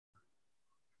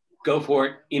go for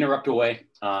it, interrupt away.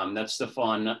 That's the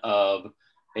fun of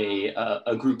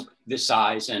a group this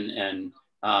size, and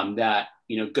that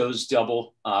goes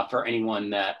double for anyone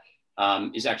that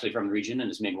is actually from the region and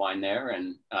has made wine there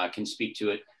and can speak to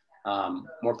it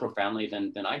more profoundly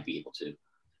than I'd be able to.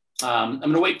 I'm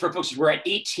going to wait for folks. We're at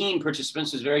 18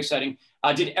 participants. It's very exciting.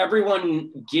 Did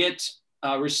everyone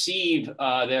receive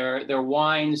their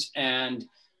wines and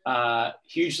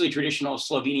hugely traditional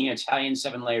Slovenian Italian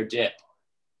 7-layer dip?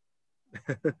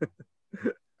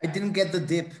 I didn't get the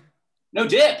dip. No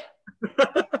dip.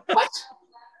 What?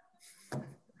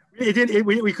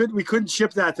 We couldn't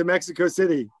ship that to Mexico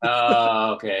City.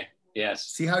 Oh, okay. Yes.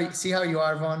 See how you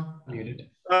are, Vaughn?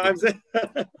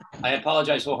 I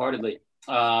apologize wholeheartedly.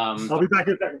 I'll be back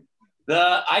in a second.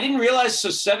 I didn't realize, so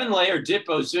 7-layer dip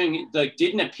I was doing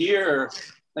didn't appear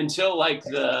until like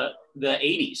the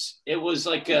 80s. It was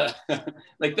like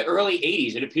like the early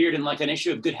 80s. It appeared in like an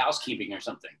issue of Good Housekeeping or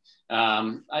something.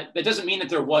 That doesn't mean that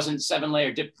there wasn't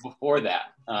 7-layer dip before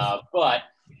that. But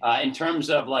in terms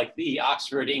of like the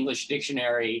Oxford English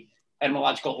Dictionary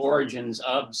etymological origins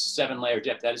of 7-layer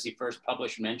dip, that is the first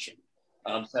published mention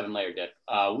of 7-layer dip.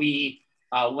 We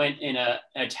went in an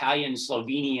Italian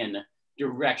Slovenian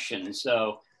direction.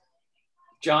 So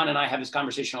John and I have this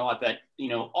conversation a lot that,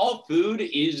 all food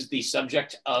is the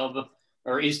subject of,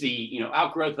 or is the,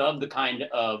 outgrowth of the kind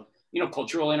of,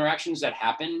 cultural interactions that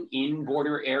happen in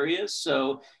border areas.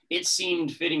 So it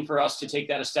seemed fitting for us to take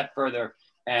that a step further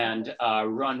and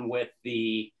run with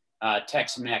the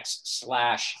Tex-Mex /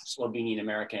 Slovenian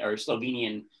American or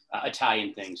Slovenian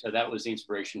Italian thing. So that was the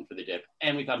inspiration for the dip.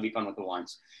 And we thought it'd be fun with the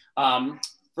wines.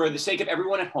 For the sake of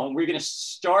everyone at home, we're going to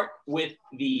start with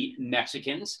the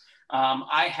Mexicans.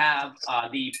 I have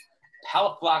the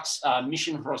Palafox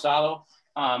Mission Rosado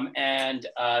and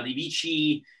the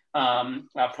Vichy Flama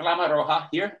Roja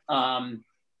here.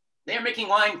 They're making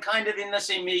wine kind of in the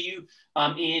same milieu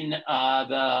in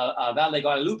the Valle de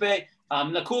Guadalupe.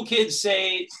 The cool kids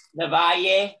say the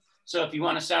Valle. So if you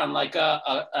want to sound like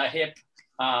a hip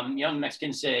young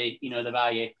Mexican, say, the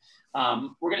Valle.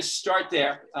 We're going to start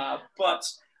there, but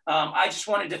I just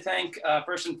wanted to thank,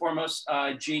 first and foremost,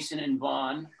 Jason and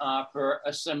Vaughn for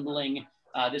assembling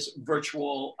this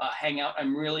virtual hangout.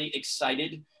 I'm really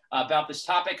excited about this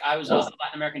topic. I was a Latin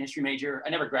American history major. I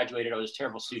never graduated. I was a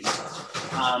terrible student.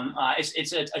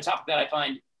 It's a topic that I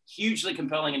find hugely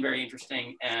compelling and very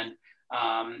interesting, and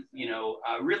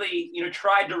really,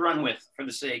 tried to run with for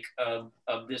the sake of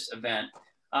this event.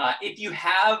 If you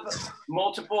have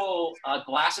multiple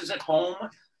glasses at home,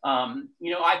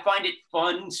 I find it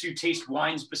fun to taste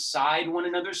wines beside one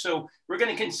another. So we're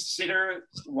going to consider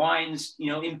wines,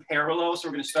 in parallel. So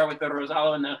we're going to start with the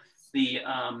Rosado and the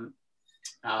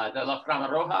La Frama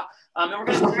Roja. And we're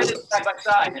going to compare this side by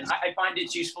side. And I find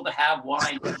it's useful to have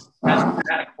wine as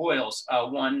chromatic foils,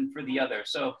 one for the other.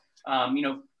 So,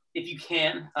 if you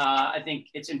can, I think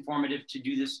it's informative to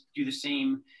do the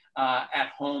same at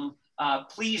home.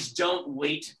 Please don't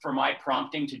wait for my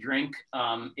prompting to drink.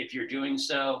 If you're doing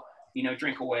so,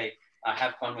 drink away,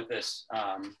 have fun with this.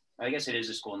 I guess it is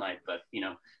a school night, but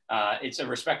it's a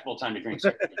respectable time to drink,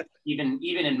 even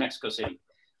in Mexico City,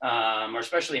 or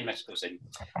especially in Mexico City.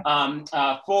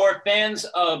 For fans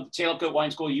of Tailcoat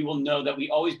Wine School, you will know that we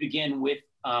always begin with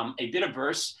a bit of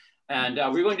verse, and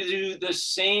we're going to do the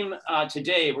same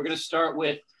today. We're going to start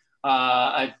with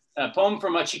a poem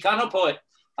from a Chicano poet,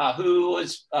 who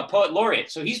was a poet laureate.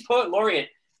 So he's poet laureate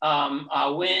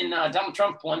when Donald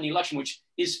Trump won the election, which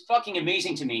is fucking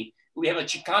amazing to me. We have a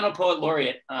Chicano poet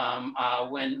laureate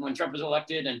when Trump was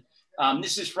elected. And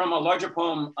this is from a larger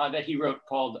poem that he wrote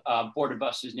called Border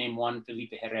Bus. His name Juan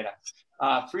Felipe Herrera.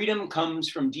 Freedom comes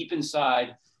from deep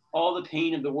inside. All the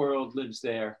pain of the world lives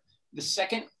there. The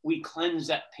second we cleanse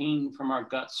that pain from our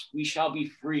guts, we shall be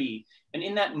free. And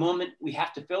in that moment, we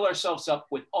have to fill ourselves up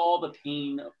with all the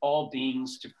pain of all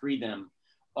beings to free them,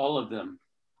 all of them.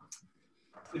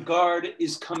 The guard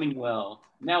is coming well.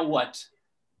 Now what?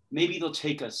 Maybe they'll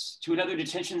take us to another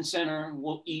detention center.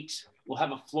 We'll eat. We'll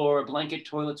have a floor, a blanket,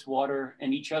 toilets, water,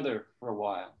 and each other for a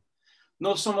while.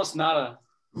 No somos nada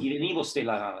y venimos de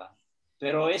la nada.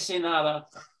 Pero ese nada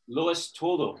lo es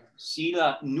todo si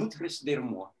la nutres de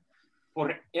amor.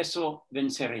 Por eso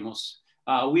venceremos.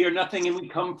 We are nothing and we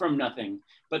come from nothing,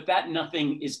 but that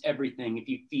nothing is everything if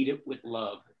you feed it with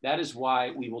love. That is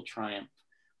why we will triumph.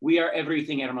 We are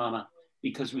everything, hermana,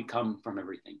 because we come from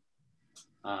everything.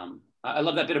 I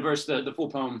love that bit of verse, the full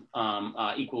poem,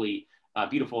 equally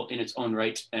beautiful in its own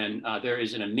right. And there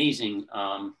is an amazing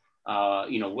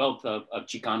wealth of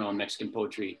Chicano and Mexican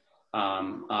poetry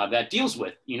that deals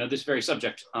with, this very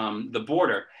subject, the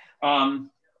border. When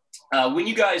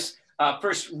you guys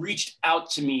first reached out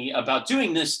to me about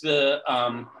doing this, the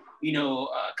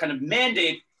kind of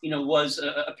mandate, was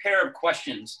a pair of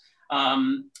questions.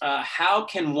 How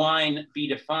can wine be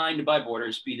defined by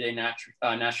borders, be they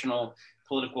national,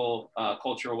 political,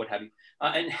 cultural, what have you?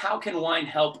 And how can wine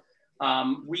help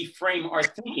reframe our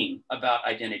thinking about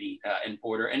identity and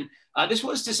border? And this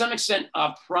was to some extent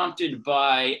prompted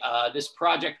by this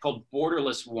project called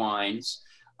Borderless Wines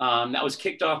that was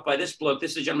kicked off by this bloke.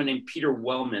 This is a gentleman named Peter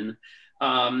Wellman.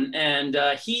 And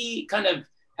he kind of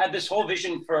had this whole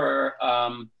vision for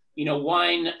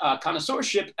wine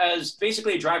connoisseurship as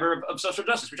basically a driver of social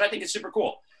justice, which I think is super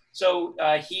cool. So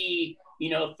he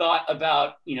thought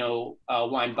about,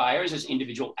 wine buyers as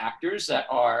individual actors that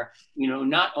are,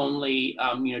 not only,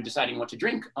 deciding what to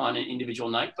drink on an individual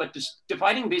night, but just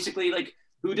defining basically like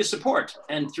who to support.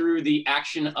 And through the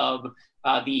action of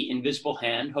the invisible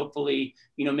hand, hopefully,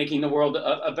 making the world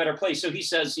a better place. So he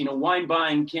says, wine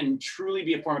buying can truly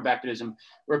be a form of activism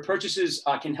where purchases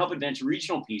can help advance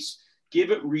regional peace,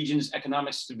 give regions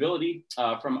economic stability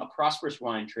from a prosperous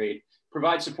wine trade,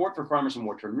 provide support for farmers in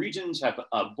war-torn regions, have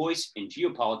a voice in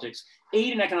geopolitics,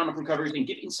 aid in economic recovery, and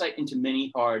give insight into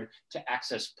many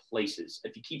hard-to-access places.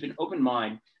 If you keep an open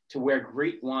mind to where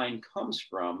great wine comes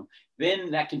from, then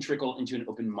that can trickle into an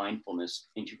open mindfulness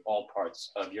into all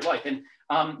parts of your life. And,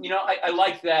 I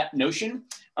like that notion.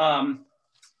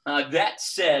 That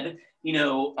said,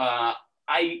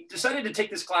 I decided to take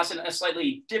this class in a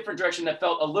slightly different direction that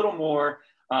felt a little more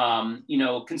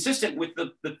consistent with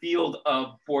the field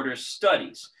of border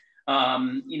studies,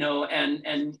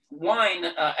 and wine,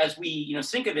 as we,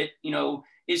 think of it,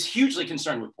 is hugely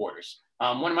concerned with borders.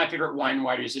 One of my favorite wine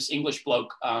writers, this English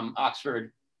bloke,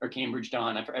 Oxford or Cambridge,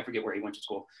 Don, I forget where he went to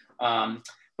school.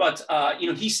 But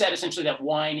he said essentially that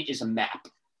wine is a map.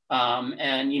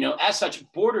 And, as such,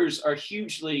 borders are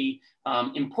hugely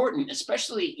important,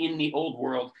 especially in the old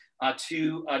world,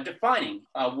 to defining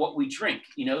what we drink.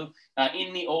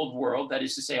 In the old world, that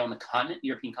is to say on the continent, the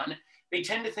European continent, they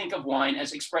tend to think of wine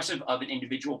as expressive of an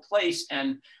individual place.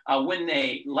 And when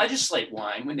they legislate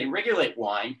wine, when they regulate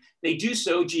wine, they do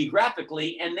so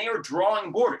geographically, and they are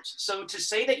drawing borders. So to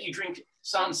say that you drink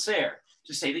Sancerre,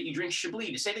 to say that you drink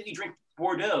Chablis, to say that you drink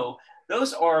Bordeaux,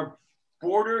 those are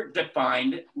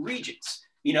border-defined regions.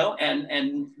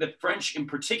 And the French in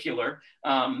particular,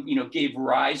 gave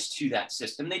rise to that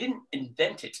system. They didn't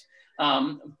invent it.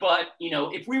 But,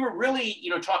 if we were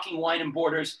really, talking wine and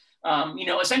borders,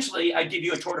 essentially I'd give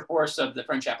you a tour de force of the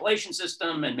French appellation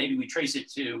system, and maybe we trace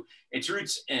it to its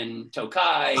roots in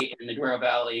Tokai in the Douro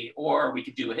Valley, or we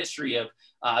could do a history of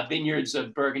vineyards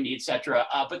of Burgundy, etc.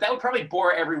 But that would probably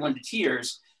bore everyone to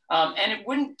tears. And it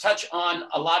wouldn't touch on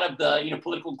a lot of the,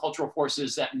 political and cultural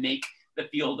forces that make the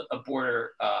field of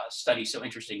border study so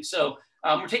interesting. So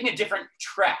we're taking a different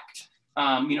tract,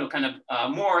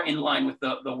 more in line with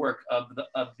the work of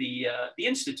the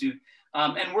Institute.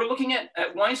 And we're looking at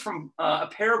wines from a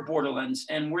pair of borderlands,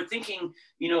 and we're thinking,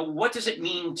 what does it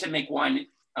mean to make wine,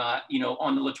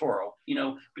 on the littoral,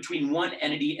 between one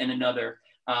entity and another,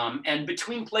 and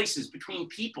between places, between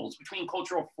peoples, between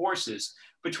cultural forces,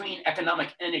 between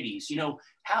economic entities.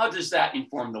 How does that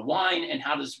inform the wine, and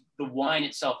how does the wine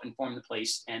itself inform the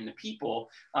place and the people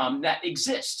that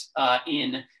exist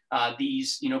in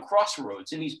these,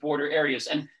 crossroads, in these border areas?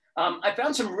 And I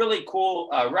found some really cool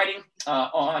writing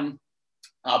on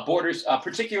borders,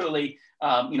 particularly,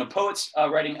 poets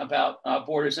writing about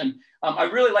borders. And I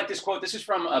really like this quote. This is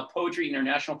from a Poetry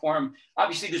International Forum.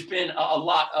 Obviously, there's been a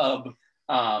lot of,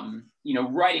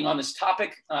 writing on this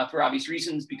topic for obvious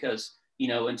reasons, because,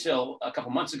 until a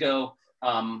couple months ago,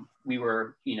 we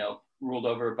were, ruled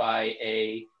over by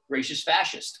a racist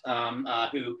fascist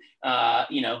who,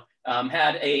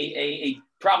 had a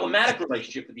problematic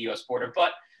relationship with the U.S. border.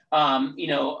 But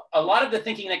a lot of the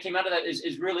thinking that came out of that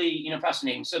is really,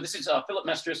 fascinating. So this is Philip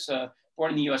Mestris, born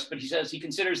in the US, but he says he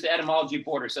considers the etymology of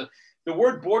border. So the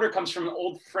word border comes from an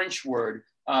old French word,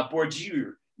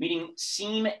 bordure, meaning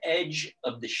seam edge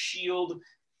of the shield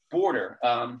border.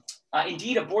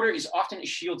 Indeed, a border is often a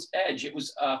shield's edge. It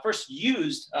was first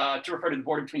used to refer to the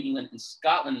border between England and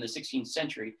Scotland in the 16th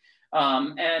century.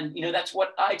 And, that's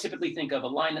what I typically think of, a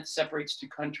line that separates two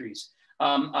countries.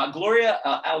 Gloria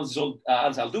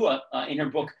Alzaldúa, in her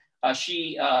book,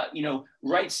 she,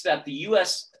 writes that the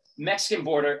U.S.-Mexican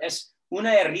border es una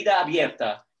herida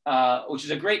abierta, which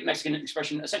is a great Mexican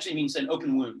expression, essentially means an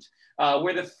open wound,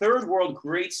 where the third world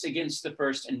grates against the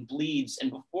first and bleeds, and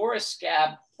before a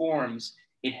scab forms,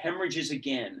 it hemorrhages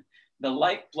again. The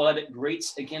lifeblood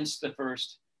grates against the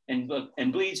first and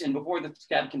bleeds, and before the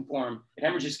scab can form, it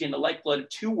hemorrhages again. The lifeblood of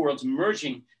two worlds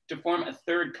merging to form a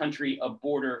third country of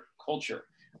border culture.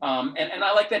 And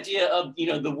I like the idea of,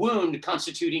 the wound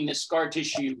constituting this scar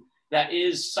tissue that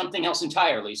is something else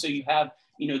entirely. So you have,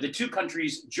 the two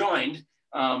countries joined,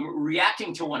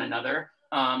 reacting to one another,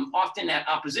 often at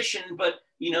opposition, but,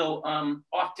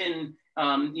 often,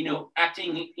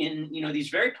 acting in, these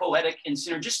very poetic and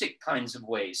synergistic kinds of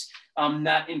ways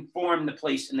that inform the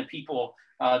place and the people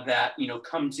that,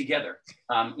 come together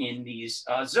in these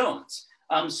zones.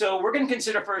 So we're going to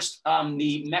consider first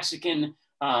the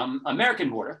Mexican-American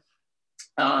border.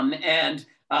 And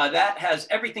that has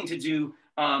everything to do,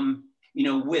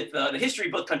 with the history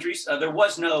of both countries. There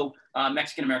was no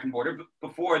Mexican-American border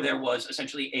before there was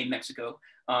essentially a Mexico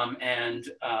and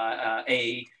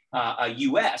a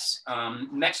U.S.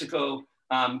 Mexico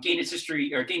gained its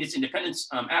history or gained its independence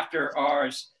after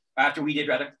we did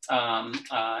rather,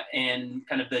 and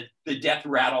kind of the death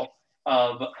rattle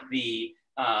of the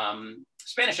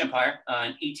Spanish Empire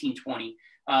in 1820.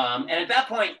 And at that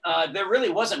point, there really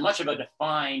wasn't much of a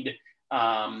defined,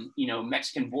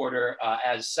 Mexican border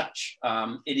as such.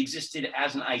 It existed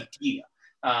as an idea.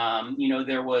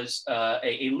 There was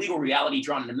a legal reality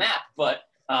drawn on a map, but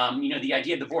the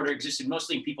idea of the border existed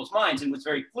mostly in people's minds and was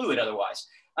very fluid otherwise.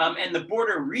 And the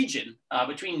border region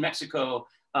between Mexico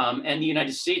and the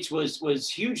United States was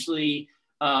hugely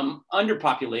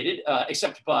underpopulated,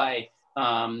 except by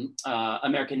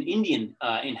American Indian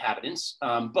inhabitants.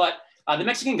 But the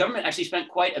Mexican government actually spent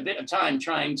quite a bit of time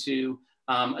trying to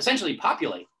essentially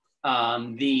populate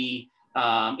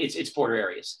its border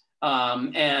areas.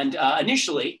 And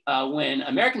initially, when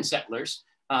American settlers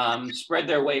spread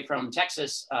their way from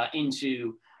Texas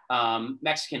into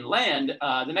Mexican land,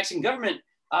 the Mexican government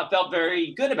felt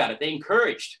very good about it. They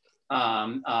encouraged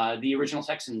the original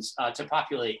Texans to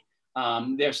populate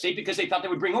their state because they thought they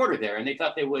would bring order there, and they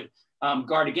thought they would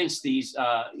guard against these,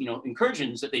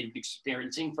 incursions that they'd be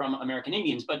experiencing from American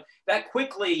Indians. But that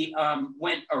quickly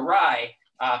went awry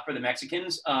for the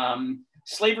Mexicans.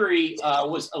 Slavery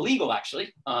was illegal,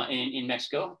 actually, in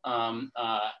Mexico,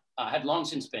 had long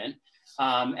since been.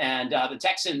 And the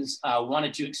Texans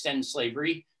wanted to extend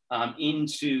slavery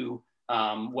into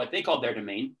what they called their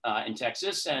domain in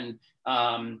Texas. And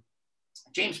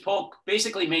James Polk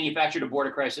basically manufactured a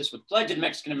border crisis, which led to the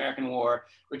Mexican-American War,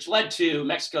 which led to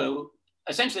Mexico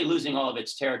essentially losing all of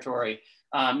its territory.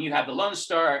 You have the Lone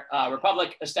Star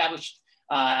Republic established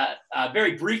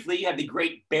very briefly. You have the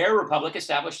Great Bear Republic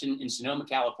established in Sonoma,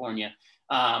 California.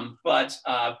 But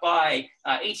by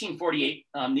 1848,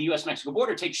 the U.S.-Mexico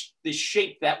border takes the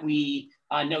shape that we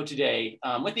know today,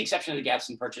 with the exception of the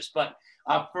Gadsden Purchase. But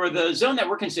for the zone that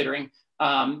we're considering,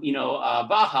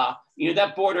 Baja,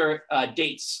 that border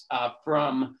dates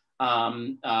from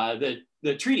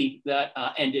the treaty that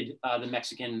ended the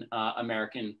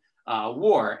Mexican-American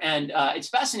War. And it's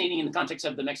fascinating in the context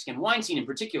of the Mexican wine scene in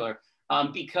particular,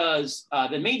 because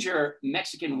the major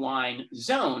Mexican wine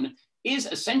zone is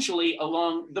essentially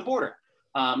along the border.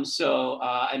 So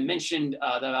I mentioned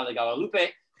the Valle de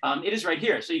Guadalupe. It is right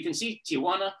here. So you can see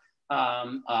Tijuana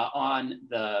on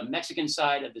the Mexican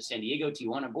side of the San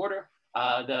Diego-Tijuana border.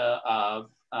 The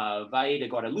Valle de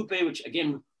Guadalupe, which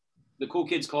again, the cool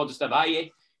kids call just the Valle,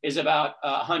 is about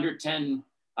 110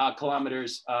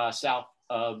 kilometers south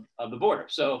of the border.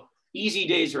 So easy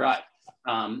day's ride,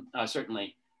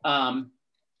 certainly.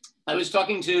 I was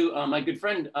talking to my good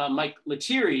friend, Mike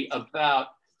Lettieri, about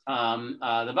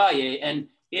the Valle, and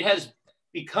it has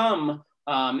become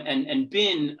and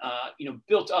been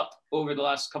built up over the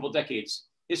last couple of decades.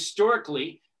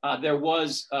 Historically, there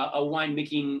was a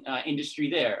winemaking industry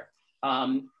there.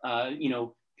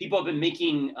 People have been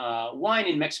making wine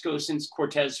in Mexico since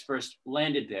Cortez first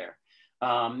landed there.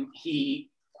 He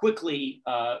quickly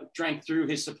drank through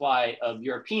his supply of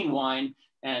European wine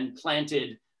and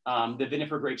planted the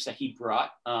vinifera grapes that he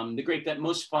brought. The grape that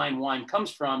most fine wine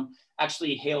comes from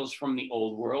actually hails from the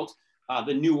Old World.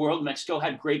 The New World, Mexico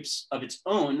had grapes of its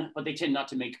own, but they tend not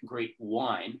to make great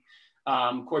wine.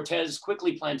 Cortez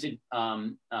quickly planted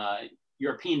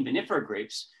European vinifera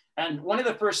grapes. And one of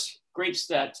the first grapes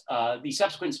that the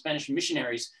subsequent Spanish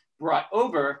missionaries brought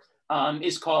over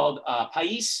is called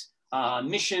País,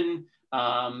 Mission,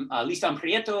 Listan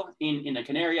Prieto in the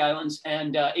Canary Islands.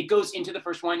 And it goes into the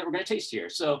first wine that we're going to taste here.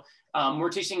 So we're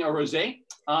tasting a rosé,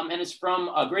 and it's from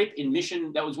a grape in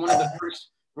Mission that was one of the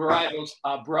first varietals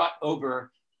brought over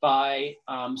by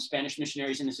Spanish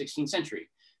missionaries in the 16th century.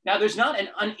 Now, there's not an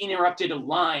uninterrupted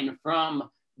line from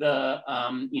the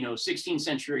 16th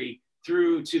century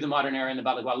through to the modern era in the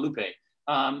Valle de Guadalupe.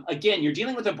 Again, you're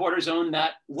dealing with a border zone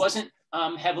that wasn't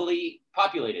heavily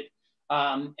populated,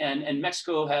 and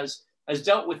Mexico has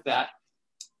dealt with that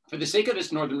for the sake of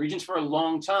its northern regions for a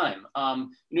long time.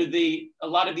 You know, a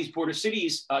lot of these border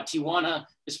cities, Tijuana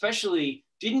especially,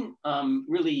 didn't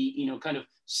really, you know, kind of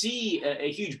see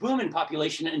a huge boom in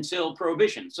population until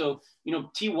Prohibition. So, you know,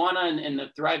 Tijuana and the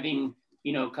thriving,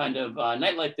 you know, kind of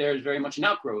nightlife there is very much an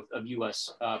outgrowth of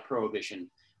US Prohibition.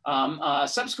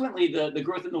 Subsequently, the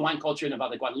growth in the wine culture in the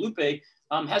Valle de Guadalupe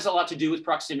has a lot to do with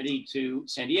proximity to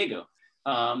San Diego.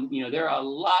 You know, there are a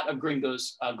lot of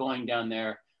gringos going down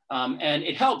there. And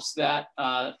it helps that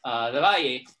the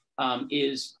Valle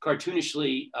is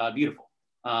cartoonishly beautiful.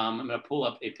 I'm going to pull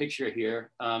up a picture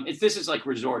here. This is like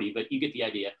resorty, but you get the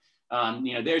idea.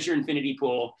 You know, there's your infinity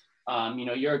pool. You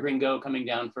know, you're a gringo coming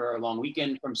down for a long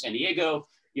weekend from San Diego.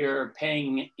 You're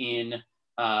paying in,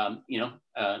 you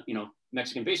know,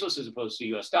 Mexican pesos as opposed to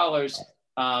US dollars.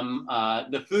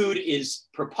 The food is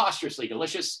preposterously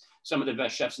delicious. Some of the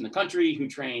best chefs in the country who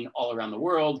train all around the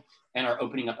world and are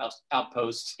opening up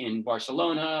outposts in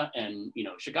Barcelona and, you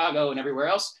know, Chicago and everywhere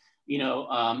else, you know,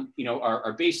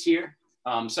 are based here.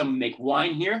 Some make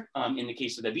wine here, in the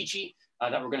case of the Vichy,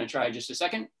 that we're going to try in just a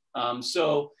second.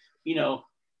 So, you know,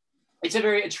 it's a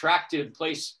very attractive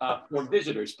place for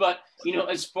visitors. But, you know,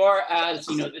 as far as,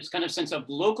 you know, this kind of sense of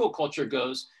local culture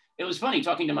goes, it was funny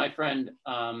talking to my friend,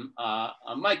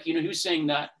 Mike, you know, who's saying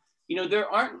that, you know, there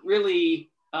aren't really,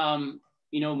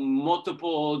 you know,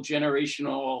 multiple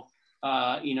generational,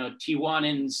 you know,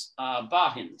 Tijuanans,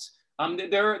 Bajans.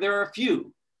 There are a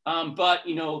few, but,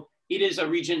 you know, it is a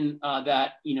region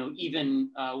that, you know,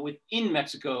 even within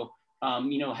Mexico,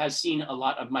 you know, has seen a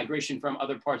lot of migration from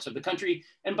other parts of the country.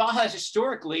 And Baja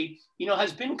historically, you know,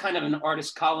 has been kind of an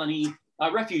artist colony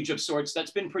refuge of sorts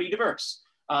that's been pretty diverse.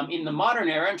 In the modern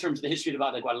era, in terms of the history of the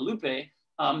Valle de Guadalupe,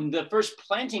 the first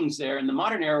plantings there in the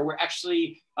modern era were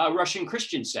actually a Russian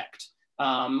Christian sect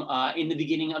in the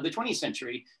beginning of the 20th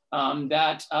century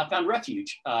that found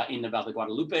refuge in the Valle de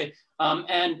Guadalupe.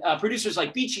 And producers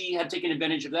like Vichy have taken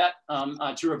advantage of that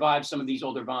to revive some of these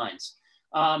older vines.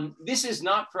 This is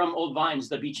not from old vines,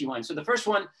 the Vichy wine. So the first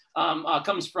one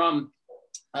comes from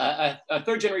a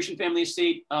third generation family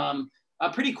estate,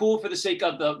 pretty cool for the sake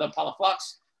of the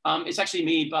Palaflux. It's actually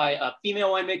made by a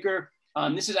female winemaker.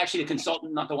 This is actually the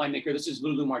consultant, not the winemaker. This is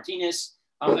Lulu Martinez,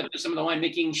 that does some of the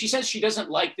winemaking. She says she doesn't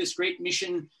like this grape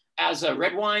Mission as a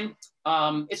red wine.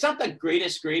 It's not the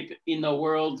greatest grape in the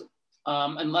world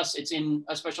unless it's in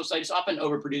a special site. It's often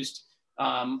overproduced,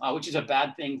 which is a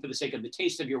bad thing for the sake of the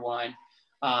taste of your wine.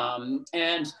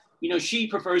 And, you know, she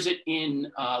prefers it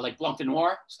in like Blanc de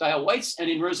Noir style whites and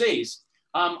in rosés.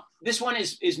 This one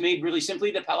is made really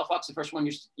simply. The Palafox, the first one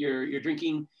you're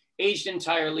drinking, aged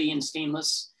entirely in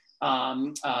stainless,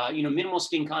 you know, minimal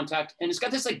skin contact. And it's got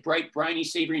this like bright, briny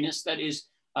savoriness that is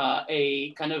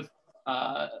a kind of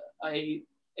a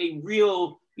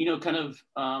real, you know, kind of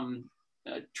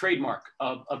trademark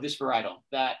of this varietal,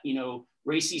 that, you know,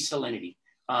 racy salinity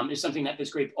is something that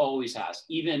this grape always has.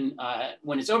 Even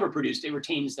when it's overproduced, it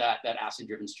retains that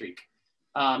acid-driven streak.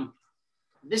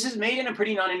 This is made in a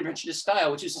pretty non-interventionist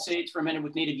style, which is to say it's fermented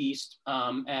with native yeast,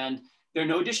 and there are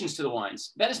no additions to the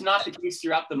wines. That is not the case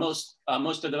throughout the most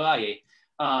of the Valle.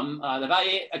 The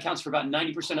Valle accounts for about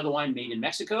 90% of the wine made in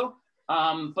Mexico,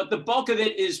 but the bulk of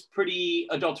it is pretty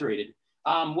adulterated.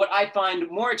 What I find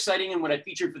more exciting and what I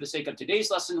featured for the sake of today's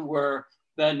lesson were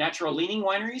the natural leaning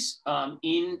wineries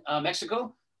in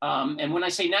Mexico. And when I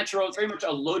say natural, it's very much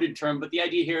a loaded term, but the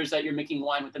idea here is that you're making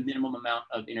wine with a minimum amount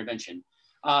of intervention.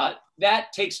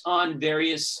 That takes on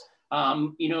various,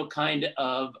 you know, kind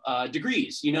of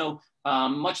degrees, you know,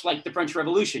 much like the French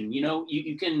Revolution. You know,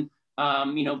 you can,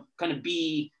 you know, kind of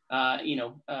be, you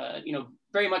know,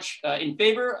 very much in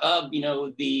favor of, you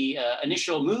know, the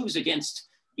initial moves against,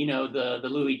 you know, the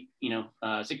Louis, you know,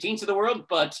 16th of the world,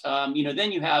 but, you know,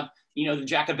 then you have, you know, the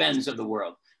Jacobins of the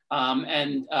world.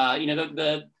 And, you know,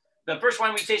 the first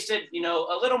wine we tasted, you know,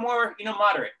 a little more, you know,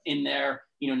 moderate in their,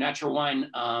 you know, natural wine,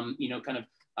 you know, kind of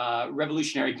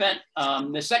revolutionary bent.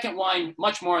 The second wine,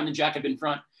 much more on the Jacobin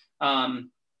front.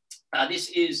 This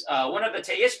is one of the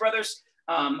Tellez brothers.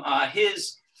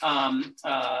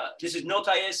 This is No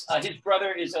Tellez. His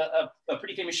brother is a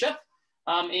pretty famous chef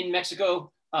in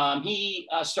Mexico. He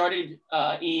started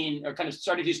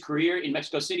started his career in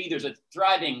Mexico City. There's a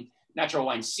thriving natural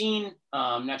wine scene,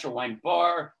 natural wine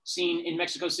bar scene in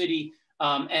Mexico City.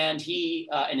 And he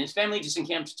and his family just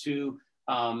encamped to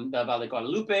the Valle de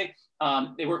Guadalupe.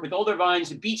 They work with older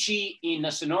vines. Bichi in the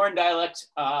Sonoran dialect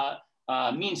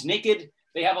means naked.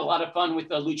 They have a lot of fun with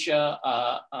the lucha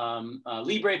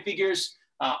libre figures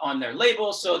on their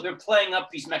label. So they're playing up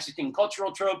these Mexican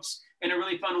cultural tropes in a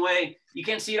really fun way. You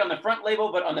can't see it on the front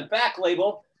label, but on the back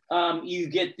label, you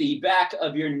get the back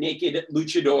of your naked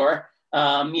luchador.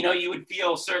 You would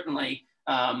feel certainly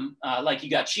like you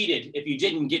got cheated if you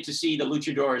didn't get to see the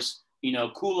luchadors,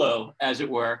 culo, as it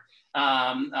were.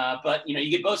 But you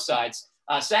get both sides.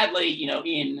 Sadly,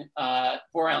 in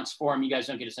 4-ounce form, you guys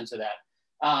don't get a sense of that.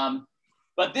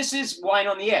 But this is wine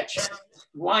on the edge.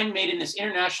 Wine made in this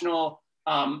international,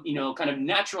 kind of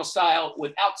natural style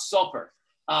without sulfur.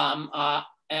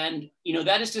 And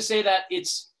that is to say that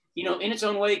it's, in its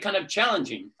own way, kind of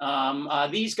challenging.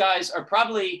 These guys are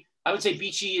probably, I would say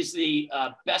Beachy is the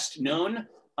best known,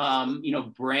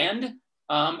 brand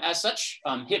as such,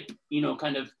 hip,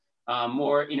 kind of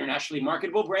more internationally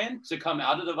marketable brand to come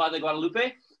out of the Valle de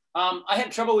Guadalupe. I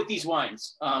had trouble with these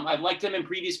wines. I've liked them in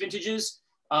previous vintages.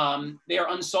 They are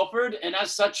unsulfured, and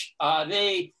as such,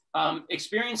 they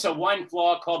experience a wine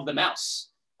flaw called the mouse.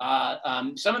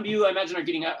 Some of you, I imagine, are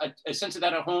getting a sense of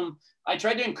that at home. I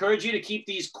tried to encourage you to keep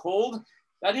these cold.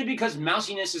 That is because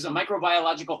mousiness is a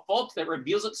microbiological fault that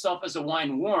reveals itself as the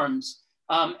wine warms.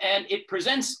 And it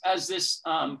presents as this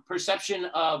perception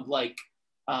of like,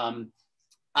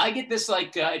 I get this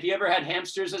like, if you ever had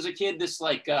hamsters as a kid, this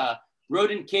like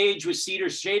rodent cage with cedar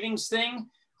shavings thing.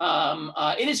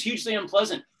 It is hugely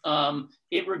unpleasant.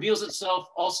 It reveals itself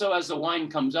also as the wine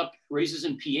comes up, raises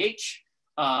in pH,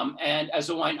 and as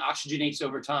the wine oxygenates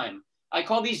over time. I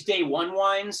call these day one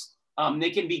wines.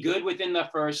 They can be good within the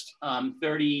first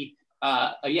 30.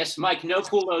 Yes, Mike, no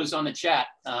culos on the chat,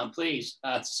 please.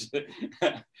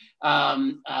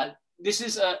 This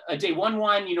is a day one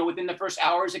wine, within the first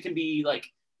hours, it can be like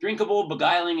drinkable,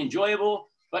 beguiling, enjoyable.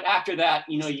 But after that,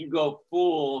 you go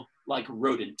full like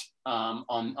rodent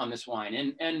on this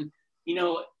wine. And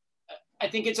I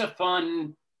think it's a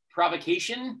fun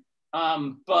provocation,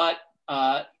 but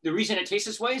the reason it tastes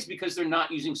this way is because they're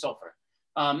not using sulfur.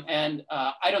 And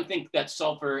I don't think that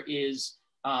sulfur is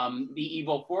the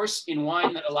evil force in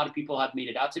wine that a lot of people have made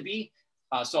it out to be.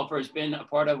 Sulfur has been a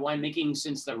part of winemaking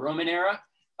since the Roman era.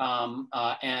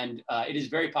 And it is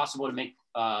very possible to make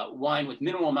wine with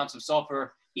minimal amounts of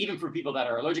sulfur, even for people that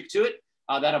are allergic to it.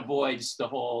 That avoids the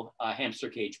whole hamster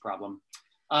cage problem.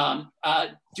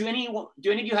 Do any of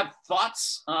you have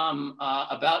thoughts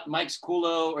about Mike's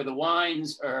Culo or the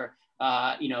wines or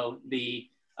the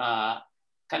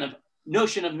kind of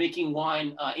notion of making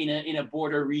wine in a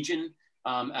border region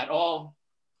at all?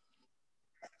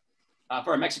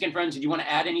 For our Mexican friends, do you want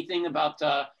to add anything about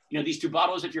these two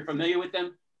bottles if you're familiar with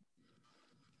them?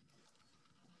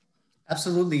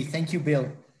 Absolutely. Thank you,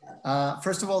 Bill.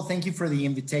 First of all, thank you for the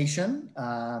invitation.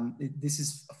 This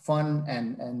is fun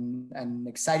and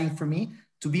exciting for me.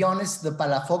 To be honest, the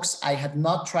Palafox I had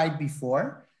not tried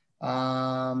before.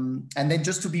 And then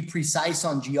just to be precise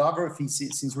on geography,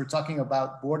 since we're talking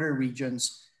about border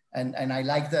regions, and I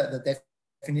like the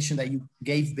definition that you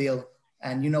gave, Bill.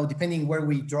 And, depending where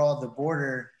we draw the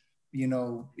border,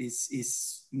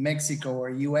 is Mexico or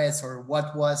US, or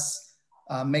what was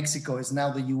Mexico is now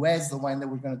the US, the wine that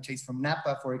we're going to taste from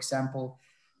Napa, for example.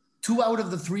 2 out of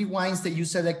the 3 wines that you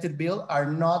selected, Bill, are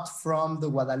not from the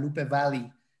Guadalupe Valley.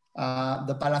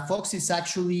 The Palafox is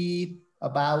actually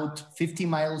about 50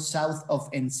 miles south of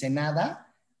Ensenada.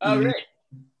 Oh, really?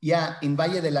 Yeah, in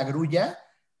Valle de la Grulla.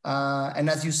 And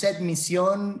as you said,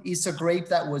 Mission is a grape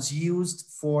that was used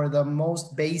for the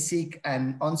most basic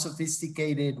and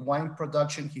unsophisticated wine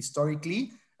production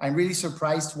historically. I'm really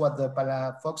surprised what the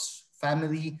Palafox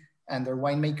family and their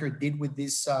winemaker did with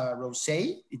this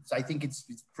rosé. I think it's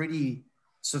pretty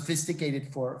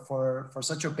sophisticated for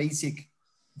such a basic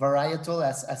varietal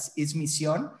as is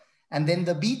Mission. And then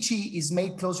the Beachy is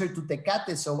made closer to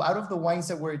Tecate. So out of the wines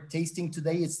that we're tasting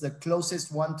today, it's the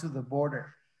closest one to the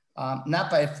border.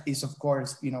 Napa is, of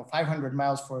course, 500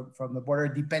 miles from the border,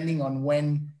 depending on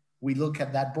when we look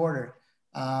at that border.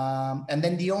 And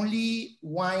then the only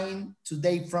wine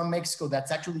today from Mexico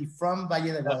that's actually from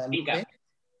Valle de Guadalupe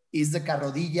is the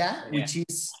Carrodilla, which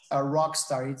is a rock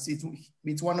star.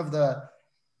 It's one of the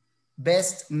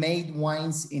best made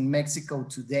wines in Mexico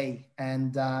today.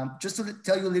 And just to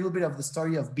tell you a little bit of the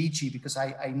story of Beachy, because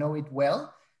I know it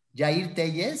well, Jair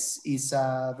Telles is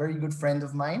a very good friend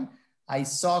of mine. I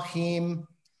saw him,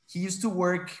 he used to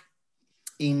work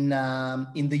in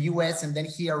the US, and then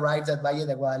he arrived at Valle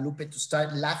de Guadalupe to start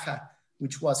Laja,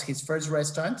 which was his first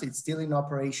restaurant. It's still in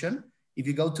operation. If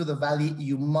you go to the Valley,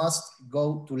 you must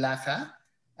go to Laja.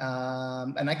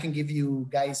 And I can give you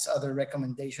guys other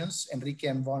recommendations. Enrique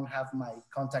and Von have my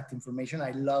contact information.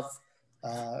 I love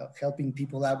helping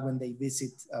people out when they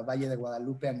visit Valle de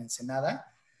Guadalupe and Ensenada.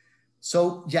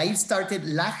 So Jair started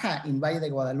Laja in Valle de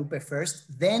Guadalupe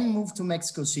first, then moved to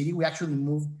Mexico City. We actually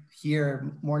moved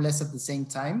here more or less at the same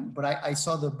time, but I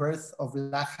saw the birth of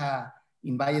Laja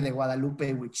in Valle de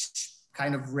Guadalupe, which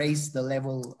kind of raised the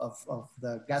level of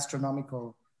the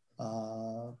gastronomical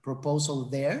proposal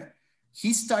there.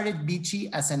 He started Vichy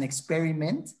as an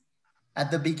experiment.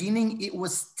 At the beginning, it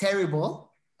was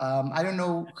terrible. I don't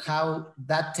know how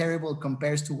that terrible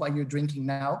compares to what you're drinking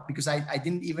now, because I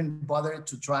didn't even bother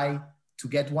to try to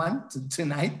get one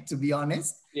tonight, to be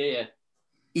honest. Yeah.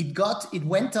 It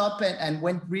went up and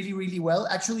went really, really well.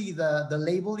 Actually, the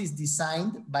label is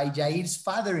designed by Jair's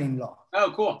father-in-law.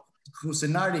 Oh, cool. Who's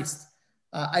an artist.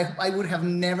 I would have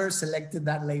never selected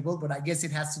that label, but I guess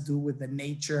it has to do with the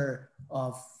nature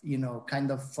of, you know,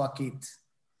 kind of fuck it,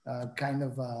 kind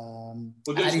of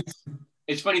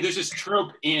it's funny, there's this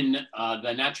trope in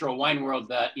the natural wine world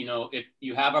that, you know, if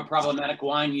you have a problematic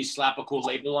wine, you slap a cool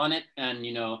label on it and,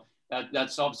 you know,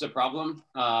 that solves the problem.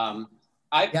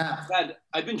 I've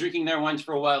been drinking their wines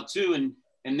for a while too,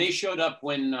 and they showed up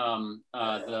when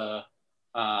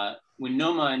when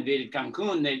Noma invaded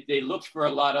Cancun. They looked for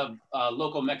a lot of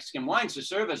local Mexican wines to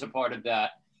serve as a part of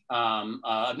that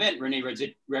event. Rene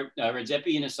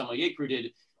Redzepi and his sommelier crew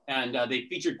did, and they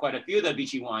featured quite a few of the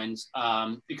Vichy wines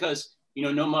because, you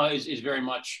know, Noma is very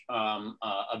much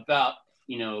about,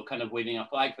 you know, kind of waving a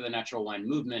flag for the natural wine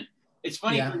movement. It's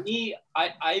funny for me,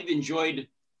 I've enjoyed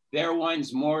their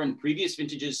wines more in previous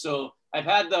vintages. So I've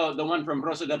had the one from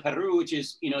Rosa de Peru, which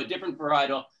is, you know, a different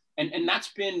varietal, and that's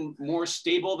been more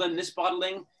stable than this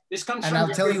bottling. This comes from, and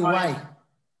I'll tell you why.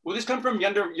 Well, this comes from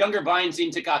younger vines in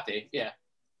Tecate, yeah.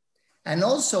 And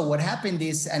also what happened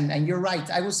is, and you're right,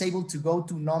 I was able to go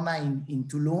to Noma in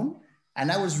Tulum,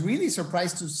 and I was really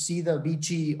surprised to see the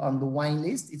Vichy on the wine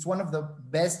list. It's one of the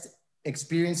best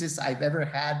experiences I've ever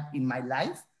had in my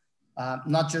life,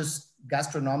 not just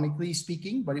gastronomically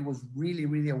speaking, but it was really,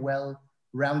 really a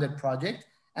well-rounded project.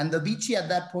 And the Vichy at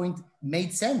that point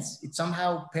made sense. It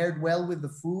somehow paired well with the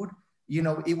food. You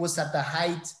know, it was at the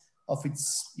height of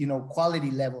its, you know,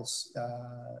 quality levels,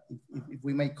 if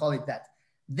we may call it that.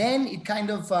 Then it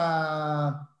kind of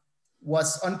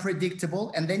was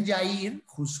unpredictable. And then Jair,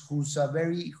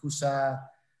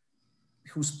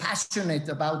 who's passionate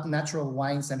about natural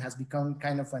wines and has become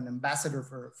kind of an ambassador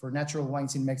for natural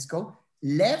wines in Mexico,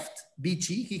 left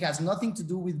Vichy. He has nothing to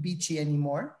do with Vichy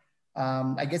anymore.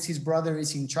 I guess his brother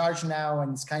is in charge now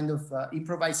and is kind of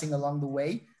improvising along the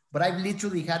way. But I've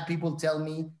literally had people tell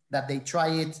me that they try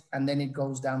it and then it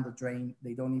goes down the drain.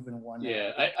 They don't even want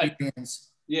to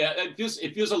experience.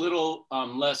 It feels a little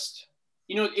less,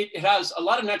 you know, it has a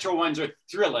lot of natural wines are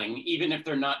thrilling, even if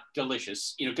they're not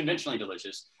delicious, you know, conventionally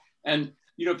delicious. And,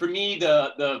 you know, for me,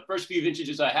 the first few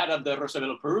vintages I had of the Rosa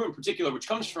del Peru in particular, which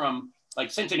comes from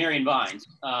like centenarian vines,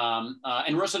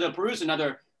 and Rosa del Peru is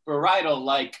another varietal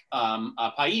like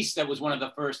Pais that was one of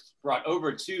the first brought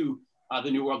over to the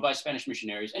New World by Spanish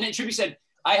missionaries. And it should be said,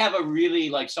 I have a really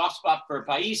like soft spot for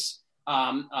Pais.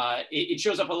 It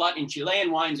shows up a lot in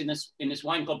Chilean wines in this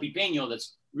wine called Pipeño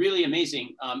that's really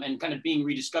amazing and kind of being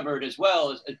rediscovered as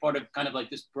well as part of kind of like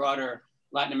this broader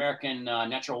Latin American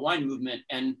natural wine movement.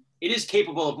 And it is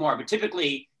capable of more, but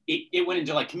typically it went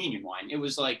into like communion wine. It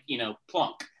was like, you know,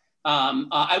 plunk.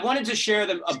 I wanted to share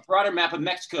a broader map of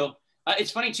Mexico.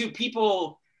 It's funny too,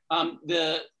 people,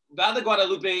 the Val de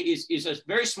Guadalupe is a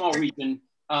very small region.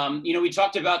 You know, we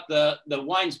talked about the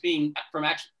wines being from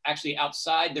actually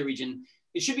outside the region.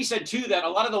 It should be said too that a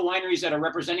lot of the wineries that are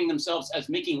representing themselves as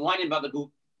making wine in Val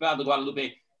de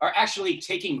Guadalupe are actually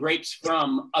taking grapes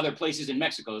from other places in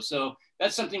Mexico. So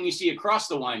that's something you see across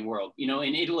the wine world. You know,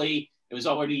 in Italy, it was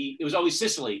always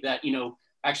Sicily that, you know,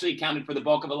 actually accounted for the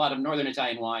bulk of a lot of Northern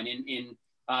Italian wine. In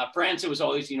France, it was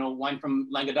always, you know, wine from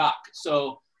Languedoc.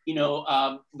 So, you know,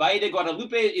 Valle de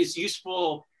Guadalupe is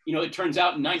useful. You know, it turns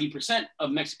out 90% of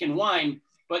Mexican wine,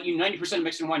 but 90% of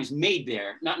Mexican wine is made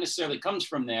there, not necessarily comes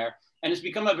from there. And it's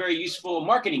become a very useful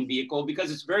marketing vehicle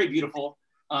because it's very beautiful.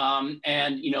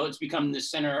 And, you know, it's become the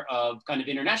center of kind of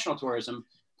international tourism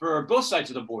for both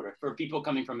sides of the border, for people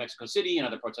coming from Mexico City and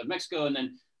other parts of Mexico, and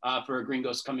then for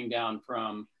gringos coming down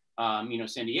from, you know,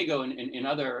 San Diego and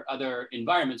other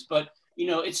environments. But, you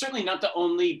know, it's certainly not the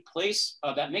only place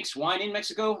that makes wine in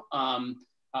Mexico,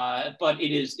 but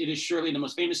it is surely the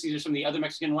most famous. These are some of the other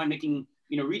Mexican winemaking,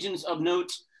 you know, regions of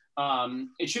note.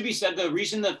 It should be said the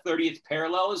reason the 30th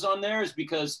parallel is on there is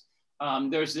because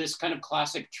there's this kind of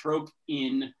classic trope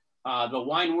in the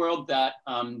wine world that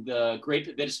the grape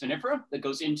Vitis vinifera that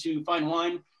goes into fine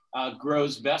wine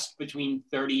grows best between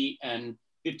 30 and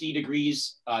 50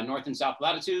 degrees north and south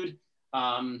latitude.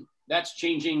 That's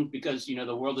changing because, you know,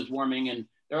 the world is warming and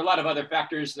there are a lot of other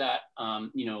factors that,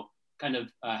 you know, kind of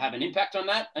have an impact on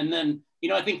that. And then, you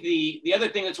know, I think the other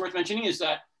thing that's worth mentioning is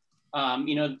that,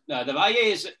 you know, the Valle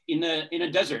is in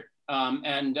a desert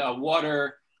and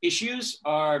water issues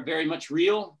are very much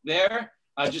real there,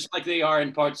 just like they are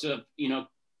in parts of, you know,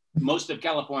 most of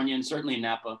California and certainly in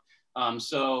Napa.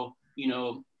 So, you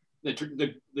know,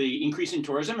 the increase in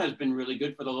tourism has been really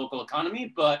good for the local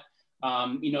economy, but,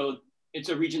 you know, it's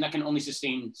a region that can only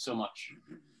sustain so much.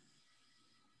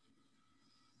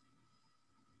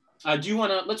 Do you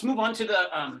want to, let's move on to the,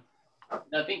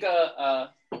 I think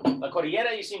La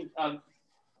Cordillera, you seem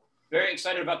very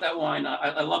excited about that wine.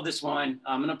 I love this wine.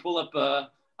 I'm going to pull up,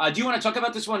 do you want to talk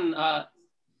about this one?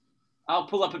 I'll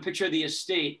pull up a picture of the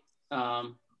estate.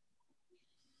 And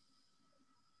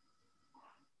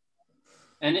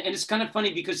it's kind of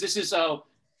funny because this is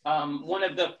one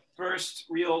of the first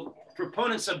real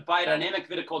proponents of biodynamic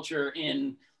viticulture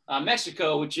in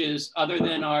Mexico, which is, other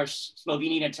than our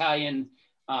Slovenian Italian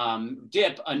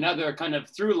dip, another kind of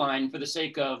through line for the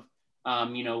sake of,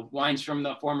 you know, wines from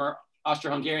the former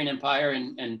Austro-Hungarian Empire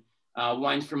and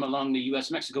wines from along the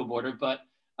US-Mexico border. But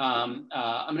I'm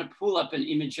going to pull up an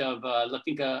image of La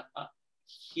Finca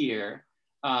here.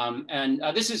 And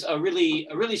this is a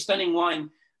really stunning wine.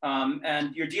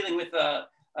 And you're dealing with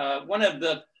one of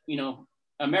the, you know,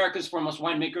 America's foremost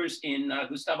winemakers in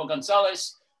Gustavo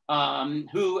Gonzalez,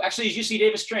 who actually is UC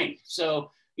Davis trained.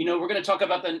 So, you know, we're going to talk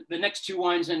about the next two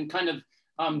wines and kind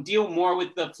of deal more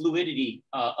with the fluidity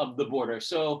of the border.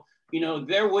 So, you know,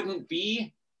 there wouldn't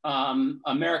be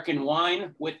American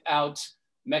wine without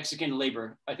Mexican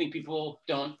labor. I think people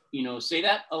don't, you know, say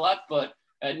that a lot, but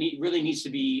it really needs to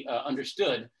be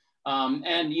understood.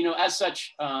 And, you know, as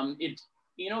such, it,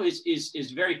 you know,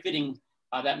 is very fitting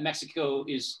that Mexico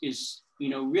is, you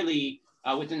know, really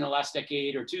within the last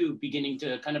decade or two beginning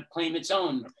to kind of claim its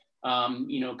own,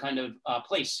 you know, kind of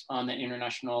place on the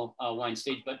international wine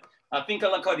stage. But Finca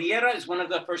La Cordillera is one of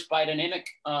the first biodynamic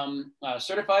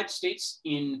certified states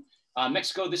in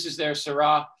Mexico. This is their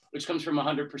Syrah, which comes from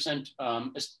 100%.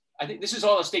 I think this is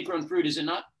all estate grown fruit, is it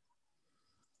not?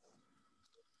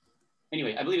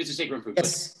 Anyway, I believe it's estate grown fruit.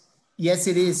 Yes. Yes,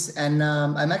 it is. And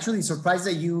I'm actually surprised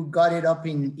that you got it up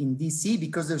in DC,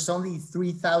 because there's only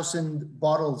 3,000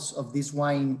 bottles of this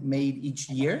wine made each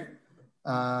year.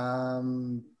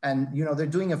 And, you know, they're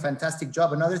doing a fantastic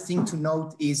job. Another thing to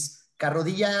note is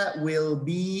Carrodilla will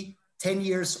be 10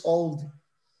 years old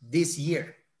this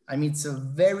year. I mean, it's a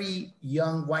very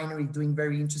young winery doing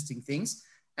very interesting things.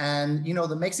 And, you know,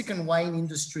 the Mexican wine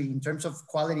industry in terms of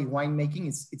quality winemaking,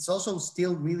 it's also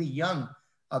still really young.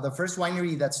 The first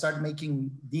winery that started making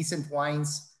decent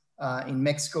wines in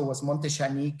Mexico was Monte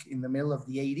Chanic in the middle of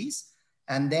the 80s.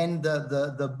 And then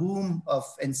the boom of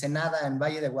Ensenada and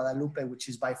Valle de Guadalupe, which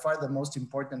is by far the most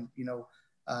important, you know,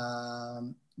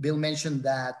 Bill mentioned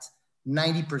that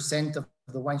 90% of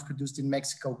the wines produced in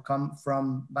Mexico come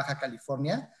from Baja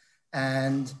California.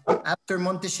 And after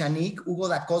Monte Chanic, Hugo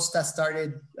da Costa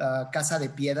started Casa de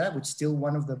Piedra, which is still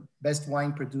one of the best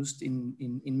wine produced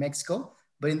in Mexico.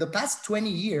 But in the past 20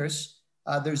 years,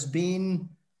 there's been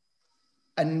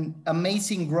an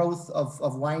amazing growth of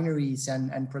wineries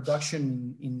and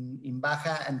production in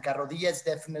Baja, and Carrodilla is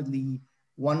definitely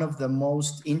one of the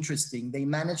most interesting. They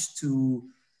managed to,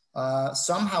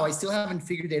 somehow, I still haven't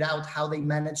figured it out, how they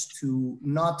managed to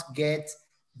not get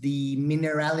the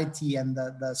minerality and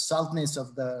the saltness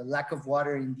of the lack of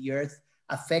water in the earth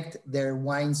affect their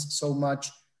wines so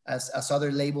much as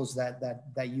other labels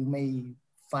that you may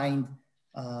find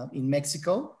in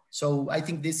Mexico. So I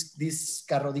think this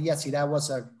Carrodilla Syrah was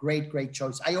a great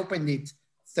choice. I opened it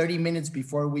 30 minutes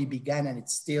before we began, and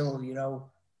it's still, you know,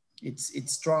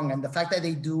 it's strong. And the fact that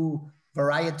they do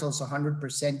varietals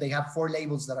 100%, they have 4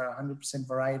 labels that are 100%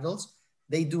 varietals.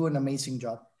 They do an amazing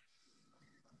job.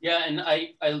 Yeah, and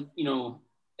I you know,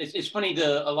 it's funny.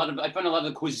 I find a lot of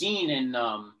the cuisine in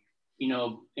you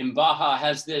know, in Baja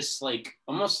has this like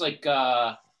almost like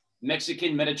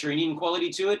Mexican Mediterranean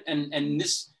quality to it, and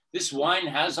this wine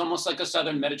has almost like a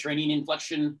Southern Mediterranean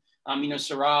inflection. You know,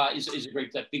 Syrah is a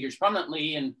grape that figures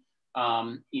prominently in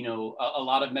you know, a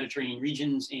lot of Mediterranean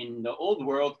regions in the old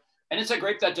world, and it's a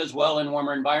grape that does well in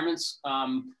warmer environments.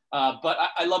 But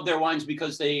I love their wines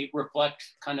because they reflect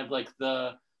kind of like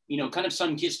the, you know, kind of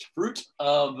sun-kissed fruit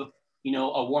of, you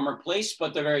know, a warmer place,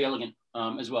 but they're very elegant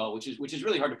as well, which is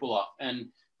really hard to pull off, and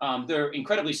they're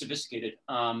incredibly sophisticated.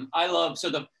 I love, so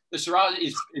the Syrah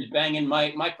is banging.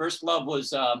 My first love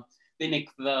was they make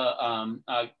the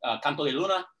Canto de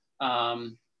Luna,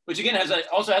 which again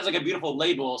also has like a beautiful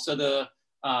label. So the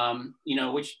you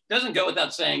know, which doesn't go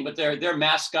without saying, but their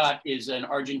mascot is an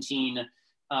Argentine,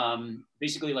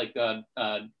 basically like a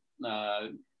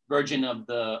virgin of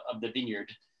the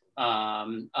vineyard.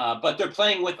 But they're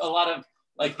playing with a lot of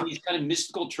like these kind of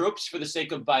mystical tropes for the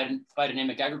sake of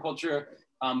biodynamic agriculture.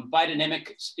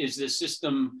 biodynamic is this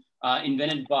system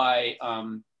invented by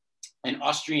an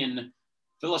Austrian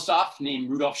philosopher named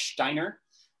Rudolf Steiner.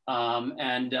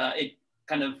 It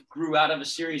kind of grew out of a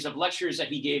series of lectures that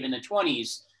he gave in the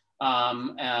 1920s.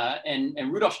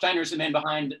 And Rudolf Steiner is the man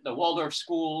behind the Waldorf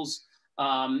schools.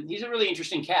 He's a really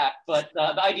interesting cat, but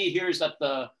the idea here is that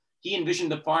he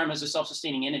envisioned the farm as a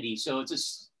self-sustaining entity. So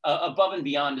it's above and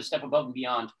beyond, a step above and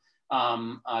beyond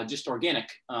just organic.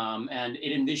 And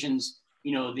it envisions,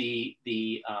 you know, the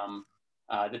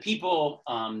people,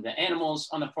 the animals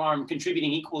on the farm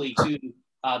contributing equally to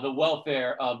the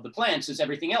welfare of the plants as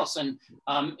everything else. And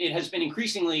it has been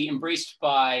increasingly embraced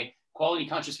by quality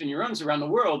conscious vignerons around the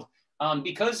world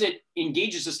because it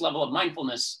engages this level of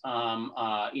mindfulness,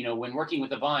 you know, when working with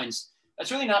the vines.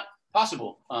 That's really not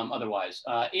possible otherwise.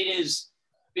 It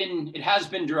has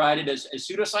been derided as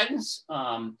pseudoscience.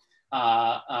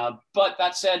 But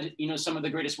that said, you know, some of the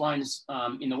greatest wines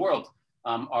in the world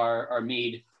are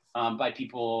made by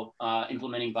people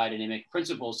implementing biodynamic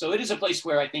principles. So it is a place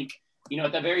where I think, you know,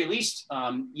 at the very least,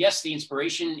 yes, the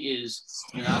inspiration is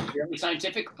not purely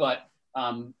scientific, but,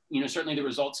 you know, certainly the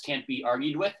results can't be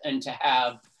argued with. And to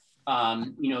have,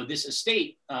 you know, this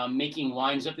estate making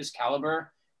wines of this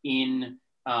caliber in,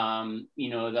 you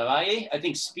know, the Valle, I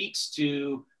think speaks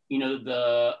to, you know,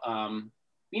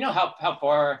 you know, how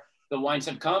far the wines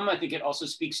have come. I think it also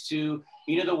speaks to,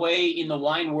 you know, the way in the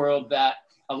wine world that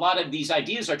a lot of these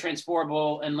ideas are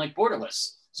transferable and like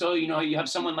borderless. So, you know, you have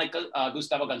someone like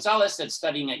Gustavo Gonzalez that's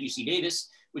studying at UC Davis,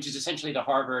 which is essentially the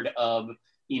Harvard of,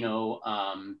 you know,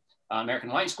 American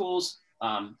wine schools,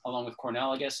 along with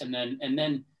Cornell, I guess. And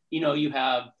then, you know, you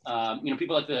have, you know,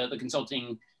 people like the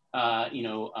consulting, you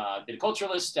know,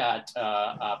 viticulturalists at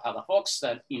Palafox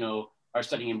that, you know, are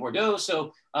studying in Bordeaux.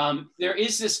 So there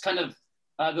is this kind of,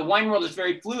 the wine world is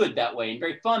very fluid that way and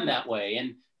very fun that way.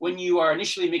 And when you are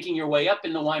initially making your way up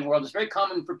in the wine world, it's very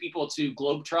common for people to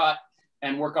globetrot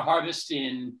and work a harvest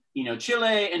in, you know,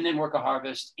 Chile, and then work a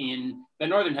harvest in the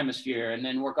Northern Hemisphere, and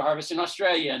then work a harvest in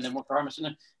Australia, and then work a harvest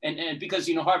in and because,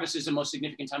 you know, harvest is the most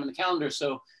significant time in the calendar.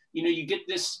 So, you know, you get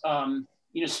this,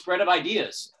 you know, spread of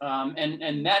ideas.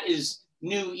 And that is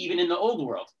new even in the old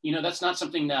world. You know, that's not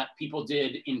something that people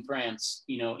did in France,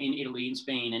 you know, in Italy, in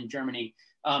Spain, and Germany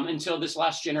until this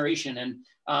last generation. And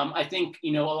I think,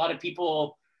 you know, a lot of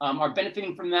people are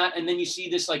benefiting from that. And then you see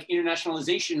this like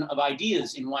internationalization of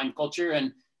ideas in wine culture.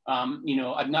 And, you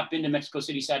know, I've not been to Mexico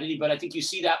City, sadly, but I think you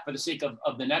see that for the sake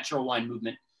of the natural wine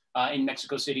movement in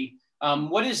Mexico City.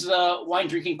 What is the wine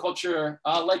drinking culture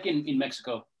like in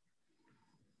Mexico?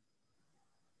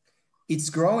 It's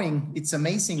growing. It's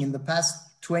amazing. In the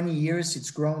past 20 years,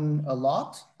 it's grown a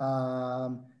lot.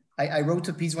 I wrote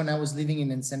a piece when I was living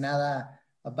in Ensenada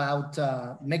about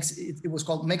it was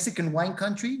called Mexican Wine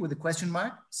Country with a question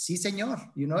mark. Sí, señor.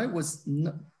 You know, it was.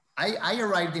 I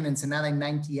arrived in Ensenada in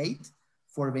 '98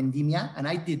 for Vendimia, and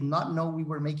I did not know we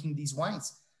were making these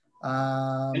wines.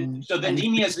 So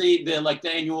Vendimia is the like the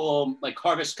annual like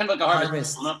harvest, kind of like a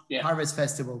harvest festival, yeah. Harvest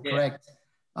festival, yeah. Correct.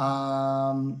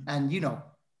 And you know,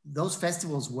 those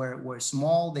festivals were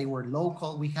small. They were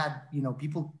local. We had, you know,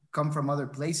 people come from other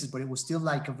places, but it was still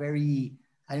like a very,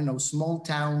 I don't know, small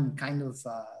town kind of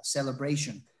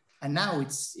celebration. And now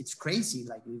it's crazy.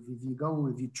 Like if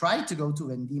you try to go to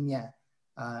Vendimia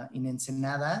in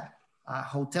Ensenada,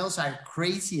 hotels are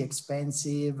crazy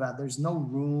expensive. There's no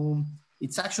room.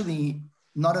 It's actually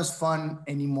not as fun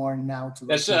anymore now.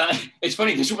 That's it's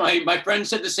funny because my friend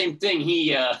said the same thing.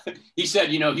 He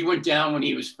said, you know, he went down when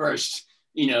he was first,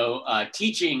 you know,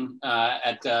 teaching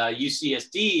at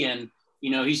UCSD, and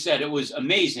you know, he said it was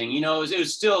amazing. You know, it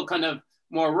was still kind of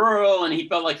more rural, and he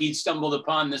felt like he'd stumbled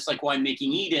upon this like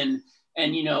winemaking Eden.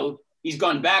 And you know, he's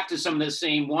gone back to some of the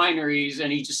same wineries,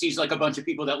 and he just sees like a bunch of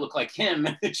people that look like him.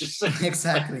 It's just like,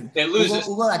 exactly. It loses.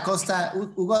 Hugo da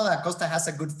Costa has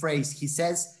a good phrase. He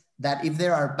says that if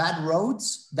there are bad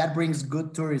roads, that brings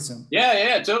good tourism.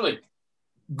 Yeah, totally.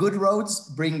 Good roads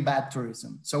bring bad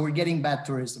tourism. So we're getting bad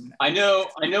tourism now. I know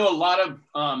a lot of,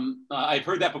 I've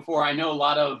heard that before. I know a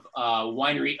lot of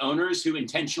winery owners who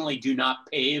intentionally do not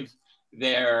pave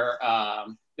their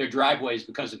driveways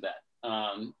because of that,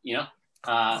 you know?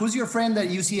 Who's your friend at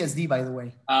UCSD, by the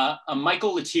way?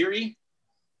 Michael Lettieri.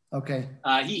 Okay.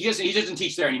 He doesn't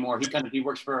teach there anymore. He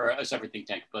works for a separate think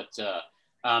tank, but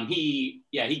he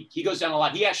goes down a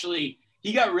lot. He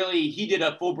did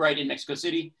a Fulbright in Mexico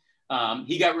City.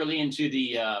 He got really into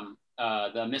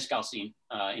the mezcal scene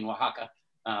in Oaxaca.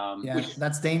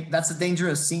 That's a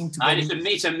dangerous scene to go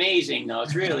it's amazing though.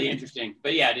 It's really interesting.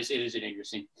 But yeah, it is a dangerous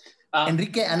scene.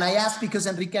 Enrique, and I asked because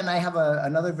Enrique and I have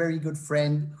another very good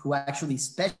friend who actually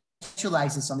specializes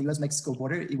specializes on the US-Mexico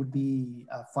border. It would be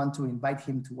fun to invite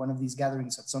him to one of these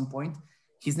gatherings at some point.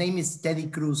 His name is Teddy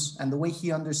Cruz, and the way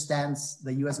he understands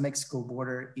the US-Mexico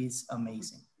border is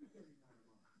amazing.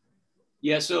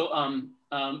 Yeah, so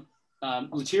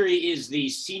Lethierry is the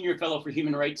Senior Fellow for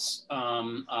Human Rights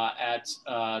at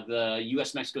the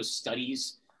US-Mexico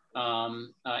Studies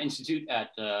Institute at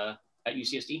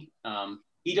UCSD.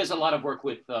 He does a lot of work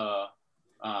with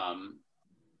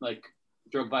like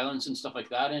drug violence and stuff like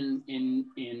that in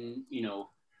you know,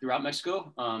 throughout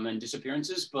Mexico and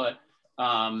disappearances, but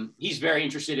he's very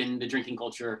interested in the drinking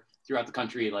culture throughout the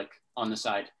country, like on the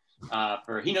side.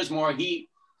 He knows more.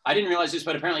 I didn't realize this,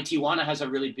 but apparently Tijuana has a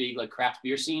really big like craft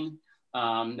beer scene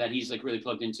that he's like really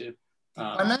plugged into.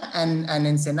 Tijuana and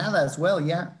Ensenada as well,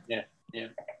 yeah. Yeah,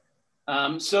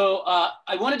 yeah. So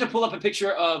I wanted to pull up a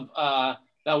picture of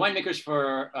the winemakers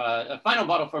for a final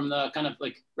bottle from the kind of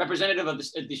like representative of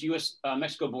this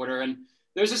US-Mexico border. And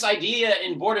there's this idea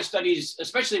in border studies,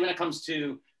 especially when it comes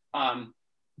to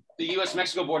the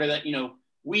US-Mexico border, that, you know,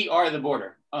 we are the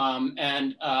border.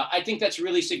 I think that's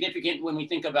really significant when we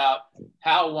think about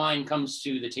how wine comes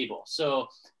to the table. So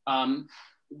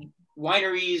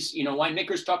wineries, you know,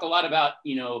 winemakers talk a lot about,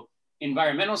 you know,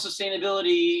 environmental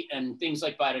sustainability and things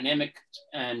like biodynamic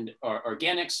and or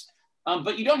organics.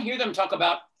 But you don't hear them talk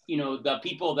about, you know, the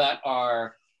people that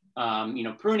are, you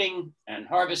know, pruning and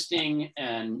harvesting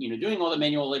and, you know, doing all the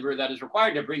manual labor that is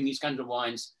required to bring these kinds of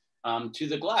wines to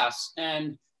the glass.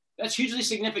 And that's hugely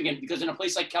significant because in a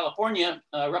place like California,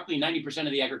 roughly 90%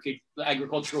 of the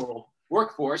agricultural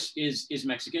workforce is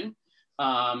Mexican.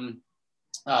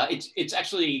 It's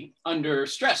actually under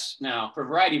stress now for a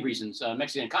variety of reasons.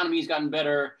 Mexican economy has gotten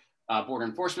better, border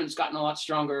enforcement has gotten a lot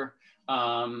stronger.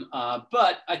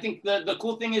 But I think the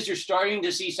cool thing is you're starting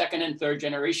to see second and third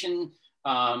generation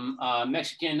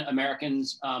Mexican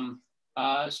Americans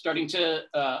starting to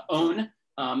own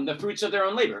the fruits of their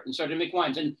own labor and starting to make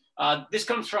wines. And this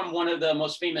comes from one of the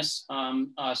most famous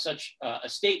such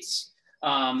estates.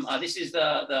 This is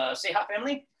the Ceja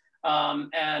family.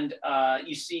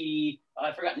 You see,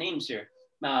 I forgot names here,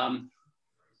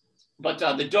 but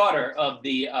the daughter of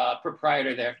the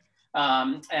proprietor there.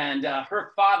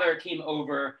 Her father came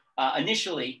over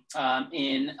initially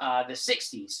in the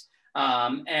 60s.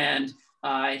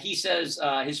 He says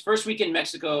his first week in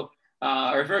Mexico,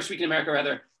 or first week in America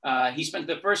rather, he spent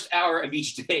the first hour of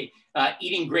each day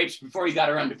eating grapes before he got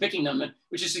around to picking them,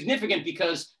 which is significant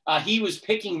because he was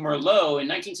picking Merlot in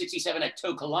 1967 at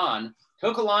Tocalan.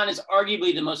 Tocalan is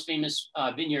arguably the most famous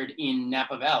vineyard in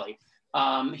Napa Valley.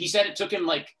 He said it took him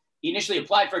he initially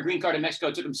applied for a green card in Mexico.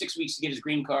 It took him 6 weeks to get his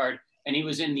green card, and he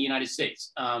was in the United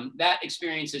States. That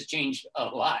experience has changed a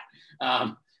lot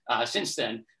since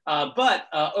then. But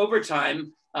over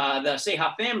time, the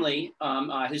Ceja family,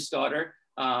 his daughter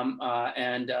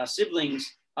and siblings,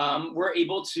 were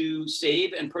able to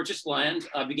save and purchase land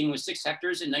beginning with 6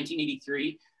 hectares in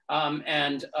 1983.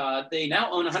 They now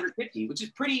own 150, which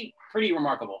is pretty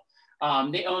remarkable.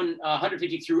 They own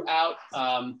 150 throughout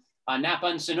Napa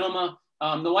and Sonoma.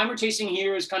 The wine we're tasting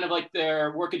here is kind of like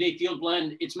their workaday field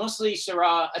blend. It's mostly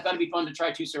Syrah. I thought it'd be fun to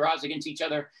try 2 Syrahs against each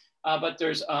other, but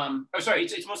there's,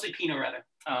 it's mostly Pinot rather.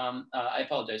 I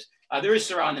apologize. There is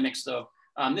Syrah in the mix though.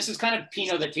 This is kind of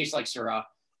Pinot that tastes like Syrah,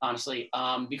 honestly,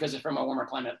 because it's from a warmer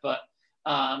climate, but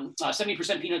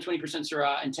 70% Pinot, 20%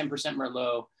 Syrah, and 10%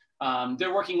 Merlot.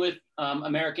 They're working with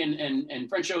American and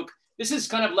French oak. This is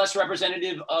kind of less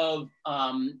representative of,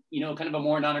 kind of a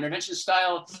more non-intervention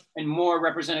style and more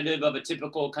representative of a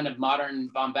typical kind of modern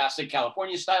bombastic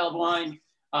California style of wine.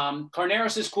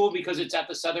 Carneros is cool because it's at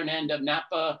the southern end of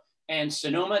Napa and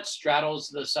Sonoma. It straddles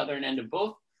the southern end of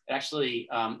both. Actually,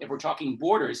 if we're talking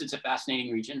borders, it's a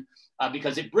fascinating region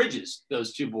because it bridges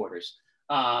those 2 borders.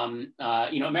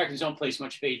 Americans don't place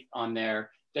much faith on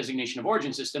their designation of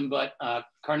origin system, but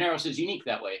Carneros is unique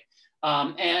that way.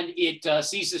 And it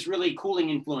sees this really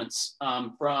cooling influence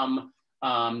from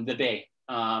the bay.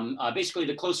 Basically,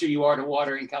 the closer you are to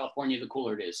water in California, the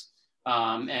cooler it is.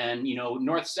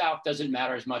 North-south doesn't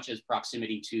matter as much as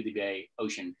proximity to the Bay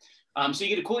Ocean. So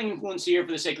you get a cooling influence here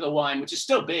for the sake of the wine, which is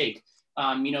still big.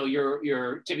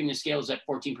 You're tipping the scales at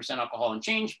 14% alcohol and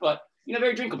change, but,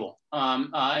 very drinkable.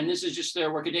 And this is just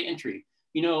their workaday entry.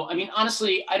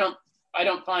 Honestly, I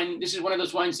don't find, this is one of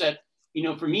those wines that,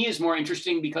 for me is more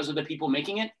interesting because of the people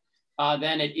making it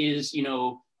than it is,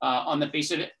 on the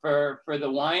face of it for the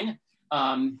wine.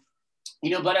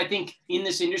 But I think in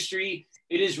this industry,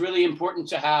 it is really important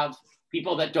to have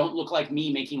people that don't look like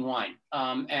me making wine.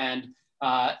 In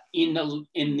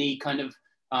the kind of,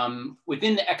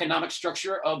 within the economic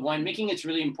structure of winemaking, it's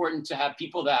really important to have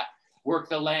people that work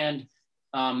the land,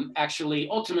 actually,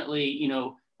 ultimately,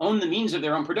 own the means of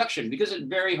their own production, because it's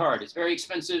very hard. It's very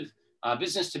expensive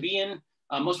business to be in.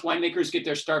 Most winemakers get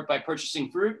their start by purchasing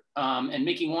fruit and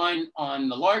making wine on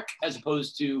the lark, as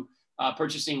opposed to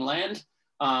purchasing land.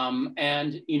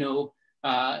 And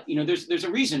there's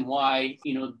a reason why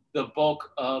the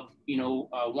bulk of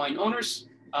wine owners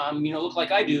look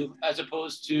like I do, as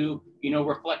opposed to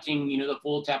reflecting the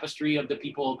full tapestry of the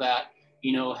people that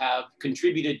have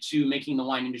contributed to making the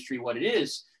wine industry what it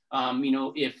is.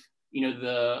 If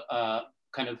the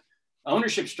kind of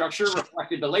ownership structure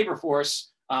reflected the labor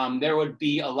force, there would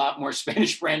be a lot more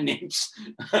Spanish brand names,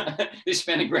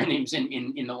 Hispanic brand names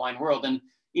in the wine world. And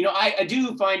I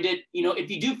do find it, if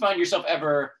you do find yourself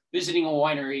ever visiting a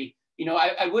winery,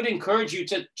 I would encourage you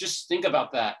to just think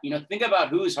about that. Think about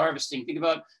who is harvesting. Think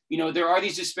about, there are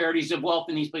these disparities of wealth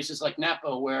in these places like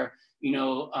Napa, where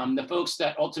the folks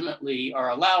that ultimately are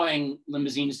allowing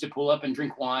limousines to pull up and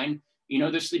drink wine,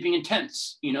 they're sleeping in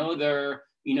tents. They're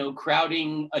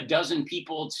crowding a dozen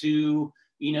people to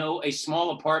a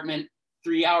small apartment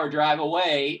 3-hour drive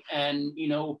away, and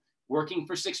working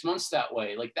for 6 months that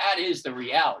way. Like, that is the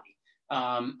reality.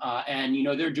 And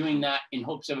they're doing that in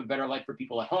hopes of a better life for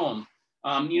people at home.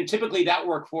 Typically that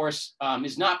workforce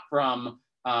is not from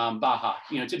Baja.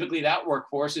 Typically that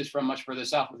workforce is from much further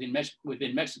south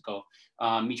within Mexico,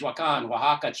 Michoacan,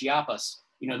 Oaxaca, Chiapas.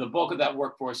 The bulk of that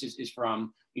workforce is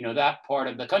from that part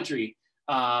of the country.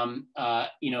 And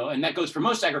that goes for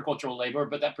most agricultural labor,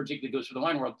 but that particularly goes for the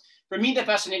wine world. For me, the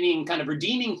fascinating kind of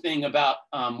redeeming thing about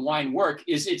wine work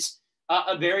is it's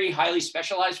a very highly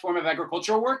specialized form of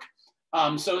agricultural work.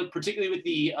 So particularly with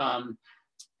the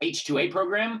H2A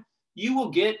program, you will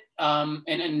get,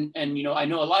 and I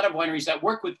know a lot of wineries that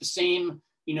work with the same,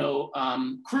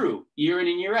 crew year in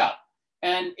and year out.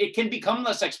 And it can become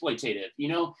less exploitative.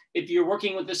 If you're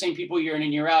working with the same people year in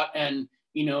and year out, and,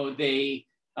 they,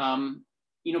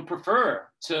 prefer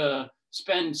to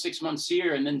spend 6 months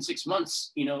here and then 6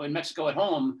 months, in Mexico at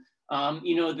home,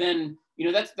 then,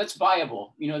 that's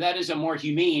viable. That is a more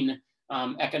humane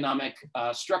economic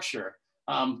structure.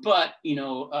 But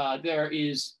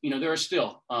there are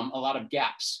still a lot of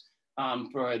gaps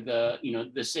for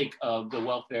the sake of the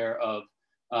welfare of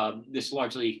this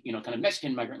largely kind of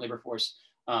Mexican migrant labor force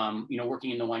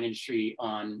working in the wine industry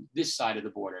on this side of the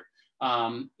border.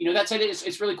 That said,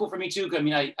 it's really cool for me too. I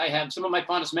mean, I have some of my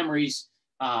fondest memories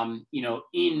on the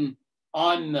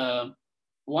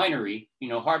winery,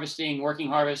 working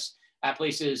harvest at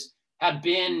places, have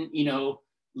been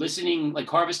listening, like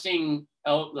harvesting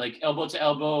like elbow to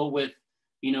elbow with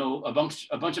a bunch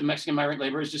of Mexican migrant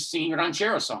laborers just singing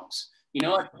ranchero songs,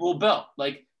 at full belt.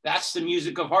 Like, that's the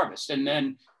music of harvest. And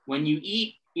then when you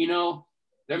eat,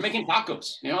 they're making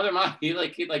tacos. They're not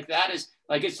like that is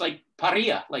like, it's like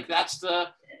parrilla. Like, that's the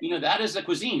that is the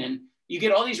cuisine. And you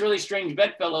get all these really strange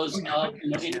bedfellows in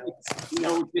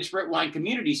disparate wine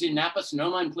communities in Napa,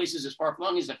 Sonoma, and places as far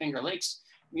flung as the Finger Lakes.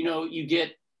 You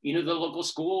get the local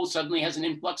school suddenly has an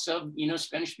influx of,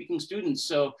 Spanish-speaking students.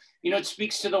 So, it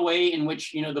speaks to the way in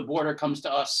which, the border comes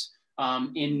to us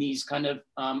in these kind of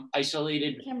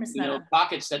isolated,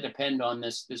 pockets that depend on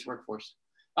this workforce.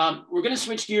 We're going to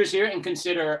switch gears here and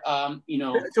consider,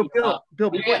 So Bill,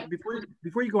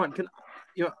 before you go on,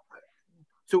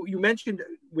 so you mentioned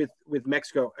with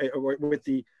Mexico, or with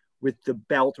the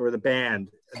belt or the band,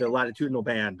 the latitudinal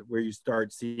band, where you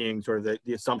start seeing sort of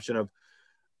the assumption of,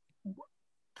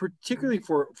 particularly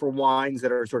for wines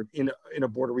that are sort of in a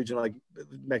border region like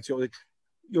Mexico,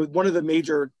 one of the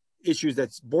major issues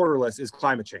that's borderless is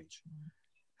climate change.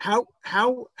 How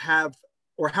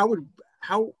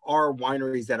are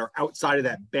wineries that are outside of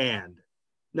that band,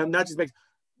 now not just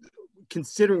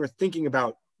considering or thinking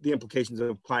about the implications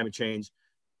of climate change?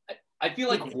 I feel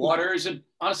like water is a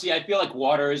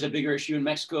bigger issue in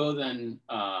Mexico than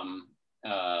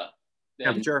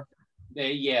temperature.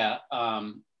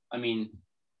 I mean,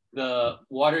 the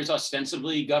water is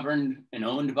ostensibly governed and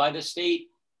owned by the state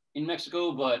in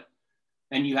Mexico,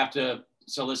 and you have to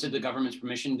solicit the government's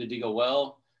permission to dig a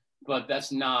well, but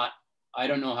that's not, I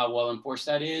don't know how well enforced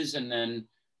that is. And then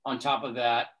on top of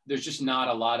that, there's just not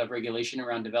a lot of regulation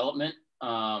around development,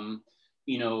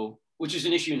 which is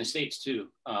an issue in the States too,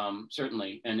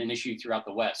 certainly, and an issue throughout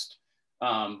the West.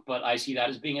 But I see that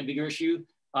as being a bigger issue.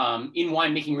 In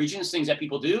winemaking regions, things that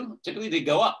people do, typically they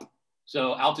go up.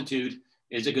 So altitude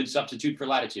is a good substitute for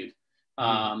latitude.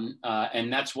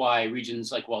 And that's why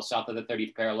regions like, south of the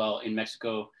 30th parallel in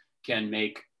Mexico can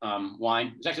make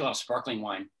wine. There's actually a lot of sparkling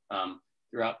wine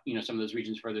throughout, some of those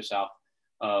regions further south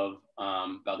of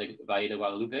Valle de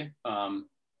Guadalupe. I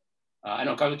don't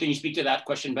know, Carlos, can you speak to that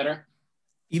question better?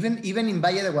 Even in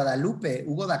Valle de Guadalupe,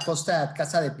 Hugo da Costa at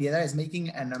Casa de Piedra is making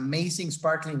an amazing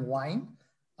sparkling wine.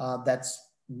 that's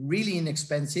really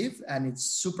inexpensive and it's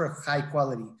super high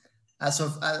quality. As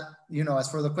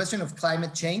for the question of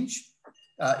climate change,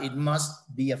 it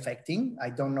must be affecting. I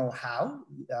don't know how,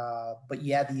 but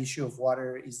yeah, the issue of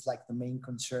water is like the main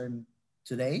concern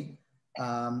today.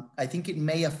 I think it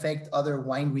may affect other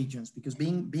wine regions because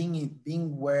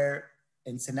being where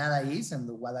Ensenada is and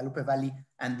the Guadalupe Valley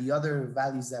and the other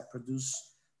valleys that produce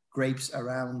grapes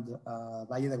around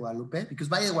Valle de Guadalupe, because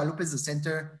Valle de Guadalupe is the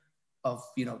center of,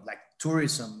 like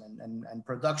tourism and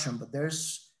production, but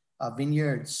there's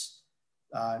vineyards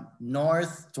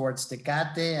north towards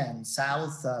Tecate and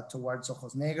south towards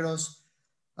Ojos Negros.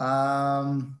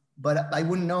 But I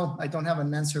wouldn't know. I don't have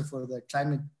an answer for the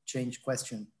climate change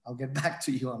question. I'll get back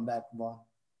to you on that one.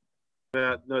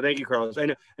 No, thank you, Carlos.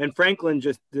 And Franklin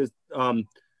just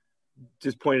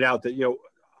pointed out that,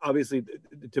 obviously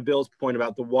to Bill's point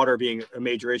about the water being a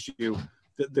major issue,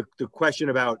 the question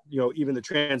about, even the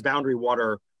transboundary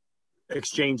water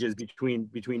exchanges between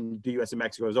the US and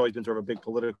Mexico has always been sort of a big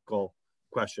political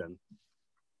question.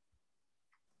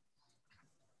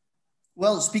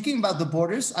 Well, speaking about the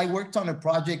borders, I worked on a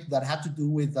project that had to do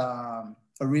with a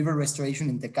river restoration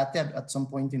in Tecate at some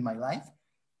point in my life.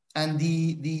 And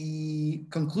the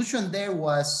conclusion there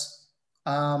was,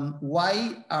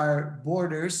 why are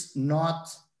borders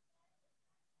not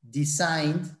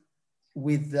designed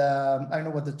with, I don't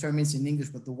know what the term is in English,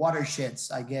 but the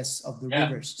watersheds, I guess, of the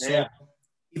rivers. So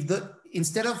if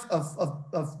instead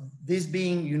of this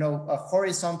being, a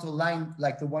horizontal line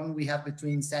like the one we have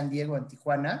between San Diego and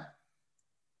Tijuana,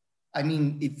 I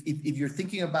mean, if you're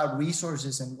thinking about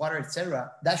resources and water,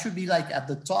 etc., that should be like at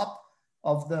the top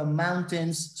of the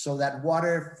mountains so that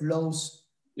water flows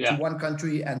to one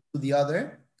country and to the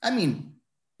other. I mean,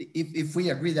 if we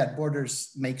agree that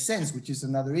borders make sense, which is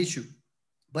another issue.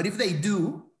 But if they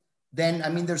do, then, I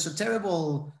mean, there's a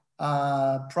terrible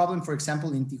problem, for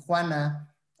example, in Tijuana,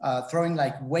 throwing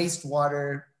like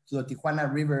wastewater to the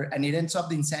Tijuana River, and it ends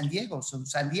up in San Diego. So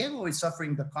San Diego is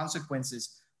suffering the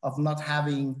consequences of not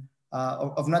having,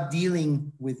 of not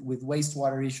dealing with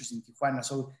wastewater issues in Tijuana.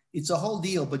 So it's a whole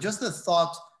deal, but just the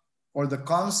thought or the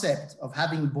concept of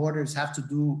having borders have to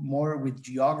do more with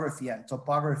geography and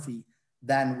topography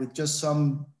than with just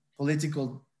some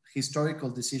political, historical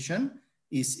decision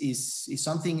is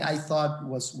something I thought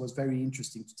was very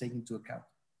interesting to take into account.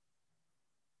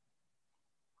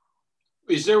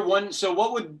 Is there one, so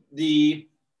what would the,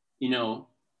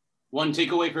 one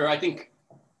takeaway for, I think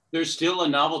there's still a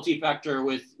novelty factor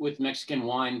with Mexican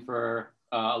wine for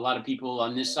a lot of people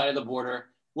on this side of the border.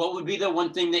 What would be the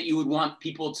one thing that you would want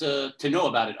people to know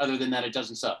about it, other than that it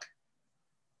doesn't suck?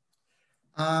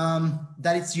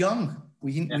 That it's young.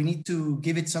 We need to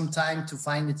give it some time to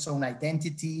find its own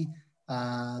identity,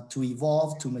 to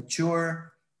evolve, to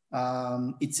mature.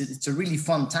 It's a really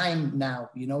fun time now.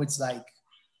 It's like,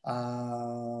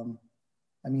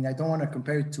 I mean, I don't want to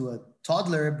compare it to a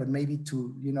toddler, but maybe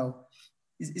to,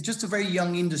 it's just a very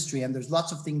young industry and there's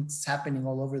lots of things happening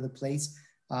all over the place.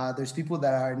 There's people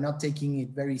that are not taking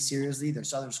it very seriously.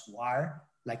 There's others who are,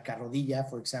 like Carrodilla,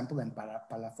 for example, and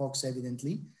Palafox,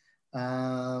 evidently.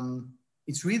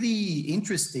 It's really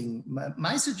interesting.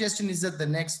 My suggestion is that the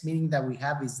next meeting that we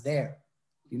have is there.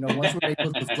 Once we're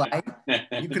able to fly,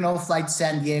 you can all fly to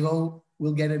San Diego.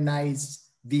 We'll get a nice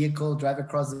vehicle, drive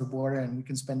across the border, and we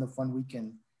can spend a fun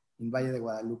weekend in Valle de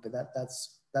Guadalupe.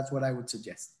 That's what I would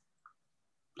suggest.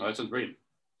 Oh, that sounds great.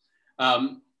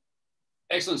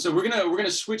 Excellent. So we're gonna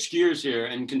switch gears here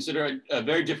and consider a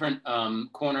very different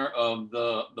corner of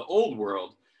the old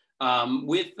world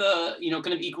with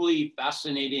kind of equally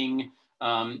fascinating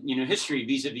history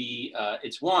vis-a-vis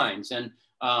its wines. And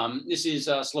this is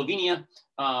Slovenia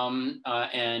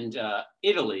and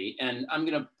Italy. And I'm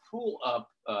gonna pull up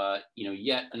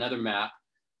yet another map.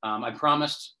 I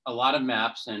promised a lot of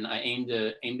maps, and I aim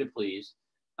to please.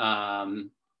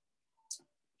 Just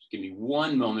give me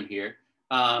one moment here.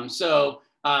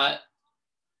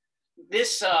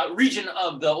 This region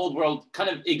of the old world kind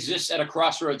of exists at a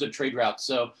crossroads of trade routes.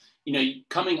 So,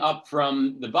 coming up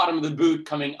from the bottom of the boot,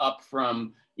 coming up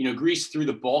from, Greece through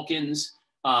the Balkans,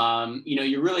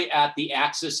 you're really at the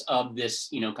axis of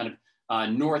this, kind of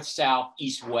north, south,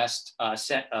 east, west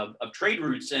set of trade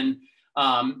routes. And,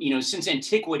 since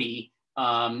antiquity,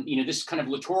 this kind of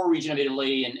littoral region of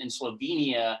Italy and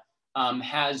Slovenia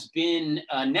has been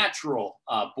a natural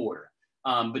border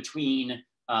between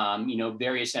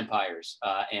various empires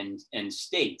and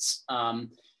states.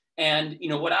 And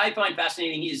what I find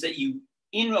fascinating is that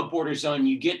in a border zone,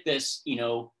 you get this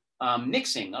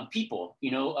mixing of people,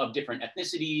 of different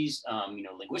ethnicities,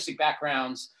 linguistic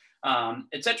backgrounds,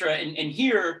 etc. And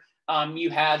here you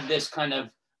had this kind of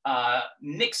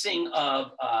mixing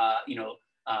of,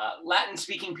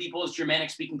 Latin-speaking peoples,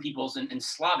 Germanic-speaking peoples, and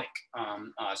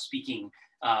Slavic-speaking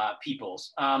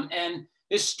peoples. And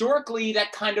historically,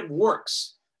 that kind of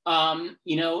works.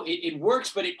 It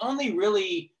works, but it only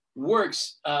really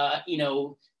works,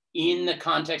 in the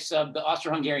context of the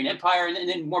Austro-Hungarian Empire. And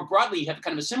then more broadly, you have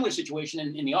kind of a similar situation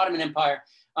in the Ottoman Empire,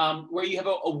 where you have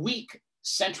a weak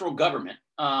central government.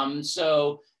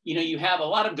 So, you have a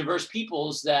lot of diverse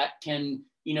peoples that can,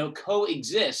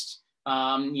 coexist,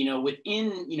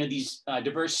 within, these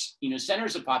diverse,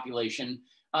 centers of population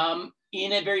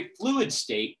in a very fluid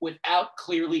state without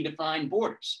clearly defined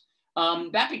borders.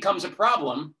 That becomes a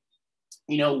problem,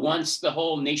 once the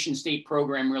whole nation state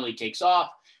program really takes off,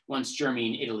 once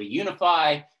Germany and Italy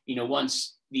unify,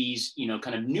 once these,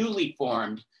 kind of newly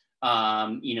formed,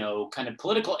 kind of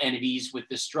political entities with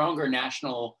the stronger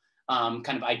national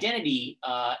kind of identity,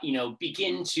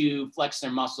 begin to flex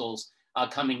their muscles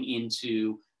coming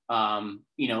into,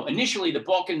 initially the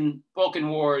Balkan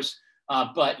Wars,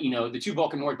 but, the two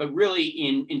Balkan Wars, but really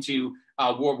into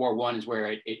World War I is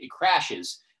where it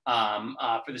crashes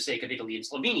for the sake of Italy and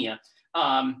Slovenia.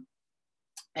 A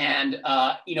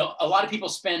lot of people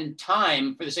spend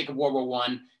time for the sake of World War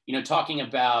I, talking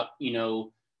about,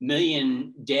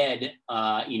 million dead,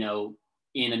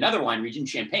 in another wine region,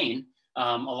 Champagne,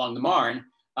 along the Marne,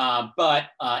 but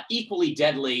equally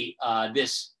deadly,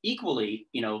 this equally,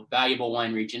 valuable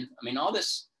wine region. I mean, all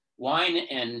this wine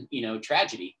and,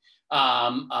 tragedy,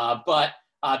 but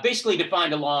basically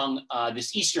defined along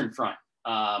this Eastern Front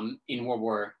in World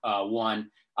War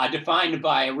I, defined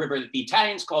by a river that the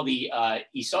Italians call the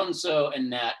Isonzo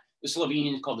and that the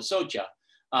Slovenians call the Socha.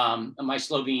 My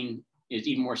Slovene is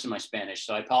even worse than my Spanish,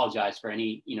 so I apologize for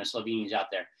any Slovenians out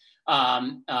there.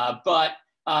 But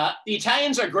the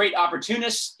Italians are great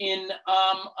opportunists in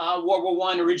World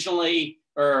War I originally,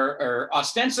 or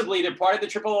ostensibly they're part of the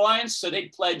Triple Alliance, so they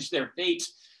pledged their fate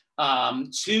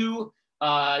to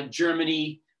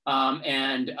Germany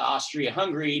and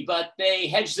Austria-Hungary, but they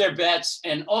hedge their bets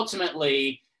and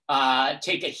ultimately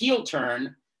take a heel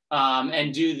turn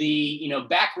and do the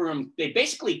backroom. They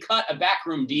basically cut a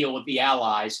backroom deal with the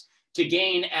Allies to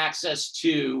gain access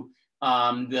to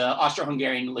the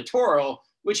Austro-Hungarian littoral,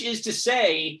 which is to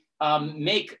say,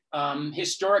 make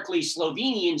historically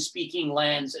Slovenian-speaking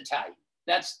lands Italian.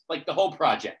 That's like the whole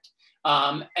project.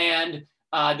 And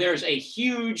there's a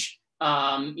huge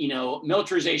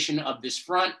militarization of this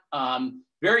front,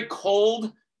 very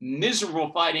cold,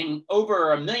 miserable fighting.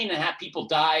 Over 1.5 million people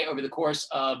die over the course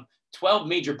of 12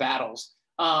 major battles.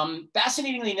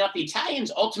 Fascinatingly enough, the Italians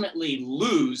ultimately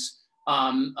lose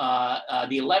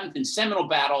the 11th and Seminole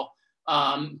battle,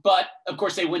 but of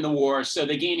course they win the war, so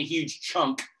they gain a huge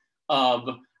chunk of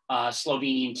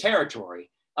Slovenian territory.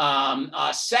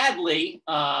 Sadly,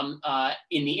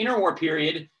 in the interwar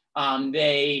period,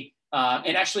 they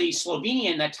and actually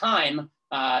Slovenia in that time,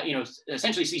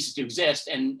 essentially ceases to exist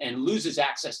and loses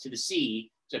access to the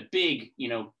sea. It's a big,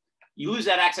 you lose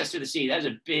that access to the sea. That is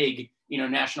a big,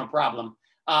 national problem.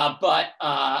 But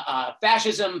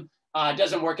fascism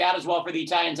doesn't work out as well for the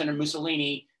Italians under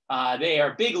Mussolini. They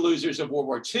are big losers of World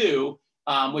War II,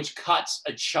 which cuts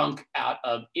a chunk out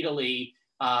of Italy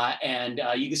and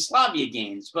Yugoslavia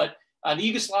gains. But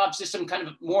the Yugoslav system kind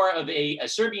of more of a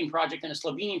Serbian project than a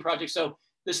Slovenian project. So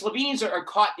the Slovenians are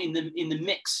caught in the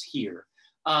mix here.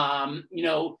 For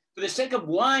the sake of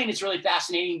wine, it's really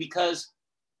fascinating because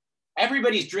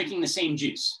everybody's drinking the same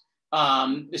juice.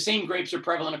 The same grapes are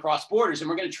prevalent across borders. And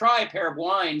we're going to try a pair of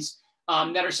wines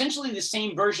that are essentially the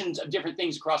same versions of different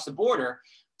things across the border.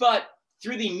 But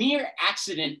through the mere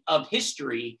accident of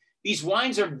history, these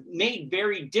wines are made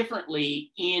very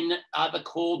differently in the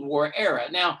Cold War era.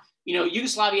 Now,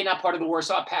 Yugoslavia, not part of the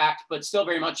Warsaw Pact, but still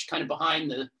very much kind of behind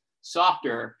the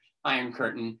softer Iron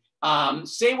Curtain.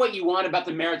 Say what you want about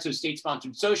the merits of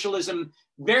state-sponsored socialism,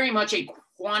 very much a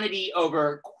quantity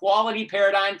over quality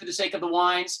paradigm for the sake of the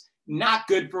wines, not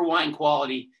good for wine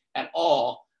quality at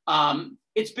all.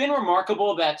 It's been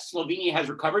remarkable that Slovenia has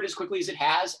recovered as quickly as it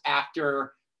has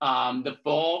after the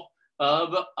fall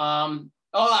of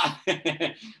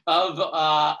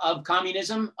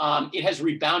communism. It has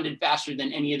rebounded faster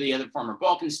than any of the other former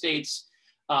Balkan states.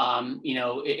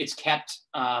 It's kept,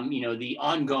 the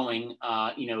ongoing,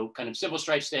 kind of civil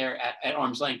strife there at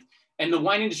arm's length. And the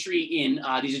wine industry in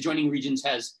these adjoining regions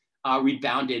has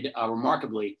rebounded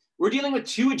remarkably. We're dealing with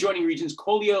two adjoining regions,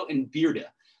 Kolio and Brda.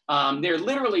 They're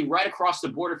literally right across the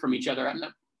border from each other. I'm going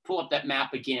to pull up that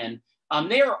map again.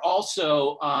 They are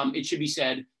also, it should be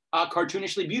said,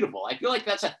 cartoonishly beautiful. I feel like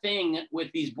that's a thing with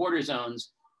these border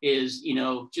zones is,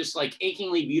 just like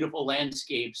achingly beautiful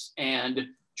landscapes and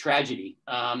tragedy.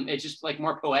 It's just like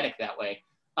more poetic that way.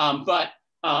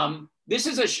 This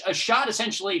is a shot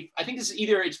essentially. I think this is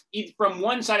either from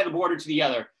one side of the border to the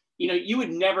other. You know, you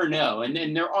would never know. And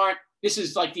then there aren't. This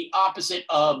is like the opposite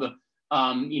of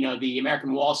you know, the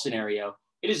American Wall scenario.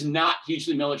 It is not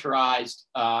hugely militarized.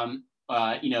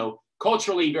 You know,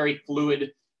 culturally very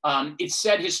fluid. It's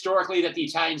said historically that the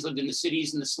Italians lived in the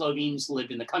cities and the Slovenes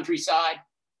lived in the countryside.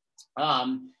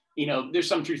 You know, there's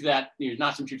some truth to that. There's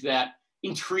not some truth to that.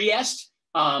 In Trieste,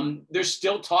 there's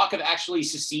still talk of actually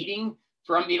seceding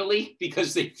from Italy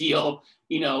because they feel,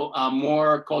 you know,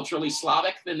 more culturally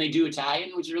Slavic than they do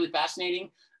Italian, which is really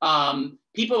fascinating.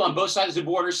 People on both sides of the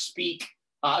border speak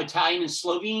Italian and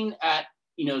Slovene at,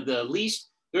 you know, the least.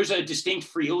 There's a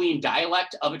distinct Friulian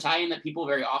dialect of Italian that people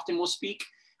very often will speak.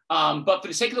 But for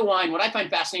the sake of the wine, what I find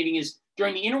fascinating is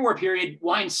during the interwar period,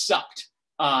 wine sucked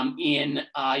in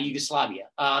Yugoslavia.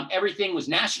 Everything was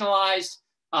nationalized.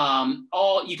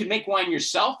 You could make wine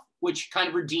yourself, which kind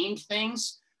of redeemed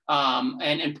things.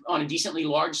 And on a decently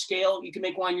large scale, you can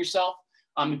make wine yourself.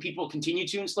 And people continue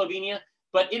to in Slovenia.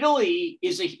 But Italy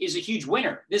is a huge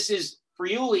winner.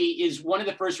 Friuli is one of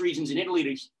the first regions in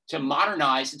Italy to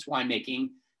modernize its winemaking.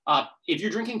 If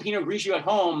you're drinking Pinot Grigio at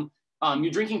home,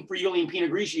 you're drinking Friuli and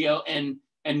Pinot Grigio, and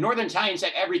Northern Italians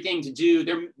have everything to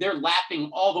do. They're lapping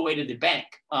all the way to the bank,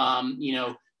 you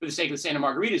know, for the sake of the Santa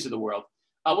Margaritas of the world.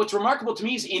 What's remarkable to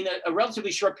me is in a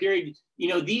relatively short period, you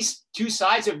know, these two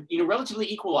sides have, you know,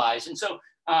 relatively equalized. And so,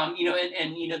 you know,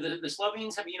 you know, the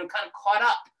Slovenes have, you know, kind of caught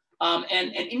up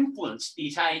and influenced the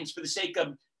Italians for the sake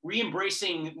of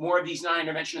re-embracing more of these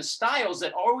non-interventionist styles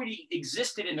that already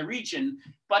existed in the region,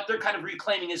 but they're kind of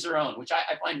reclaiming as their own, which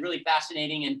I find really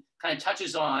fascinating and kind of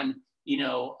touches on, you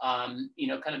know,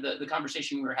 kind of the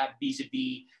conversation we were having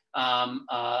vis-a-vis,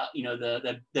 you know,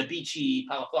 the beachy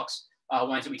Palafox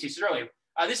wines that we tasted earlier.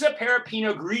 This is a pair of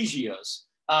Pinot Grigios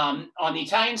on the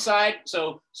Italian side.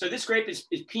 So this grape is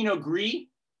Pinot Gris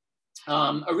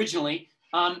originally.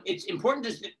 It's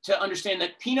important to understand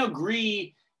that Pinot Gris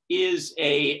is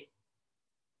a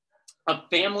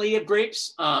family of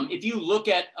grapes. If you look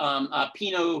at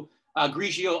Pinot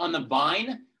Grigio on the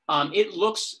vine, it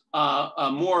looks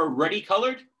more ruddy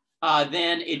colored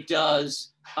than it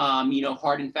does, you know,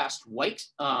 hard and fast white.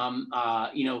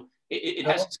 You know, it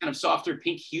has this kind of softer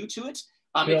pink hue to it.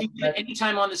 If you get any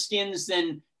time on the skins,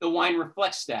 then the wine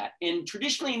reflects that. And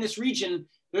traditionally in this region,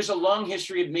 there's a long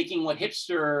history of making what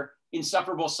hipster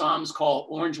insufferable Psalms call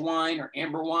orange wine or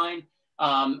amber wine.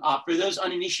 For those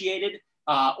uninitiated,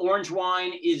 orange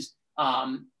wine is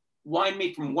wine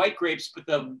made from white grapes, but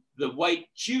the white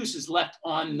juice is left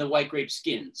on the white grape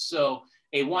skins. So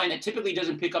a wine that typically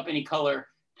doesn't pick up any color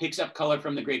picks up color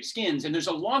from the grape skins. And there's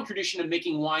a long tradition of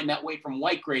making wine that way from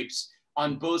white grapes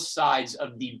on both sides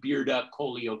of the Birda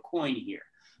Collio coin here.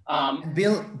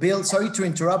 Bill, sorry to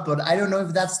interrupt, but I don't know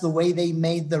if that's the way they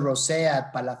made the rosé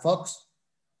at Palafox.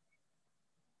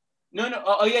 No.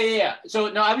 Oh, yeah. So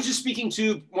no, I was just speaking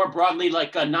to more broadly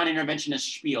like a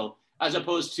non-interventionist spiel, as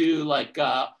opposed to like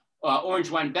orange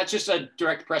wine. That's just a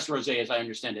direct press rosé, as I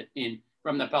understand it,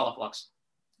 from the Palafox.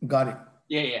 Got it.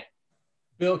 Yeah.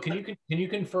 Bill, can you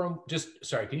confirm?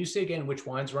 Can you say again which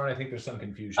wines are on? I think there's some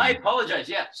confusion. I apologize.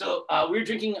 Yeah. So we're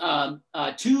drinking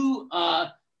two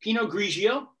Pinot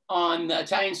Grigio on the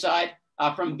Italian side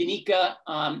from Vinica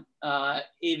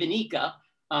e Vinica.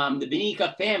 The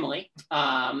Vinica family.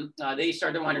 They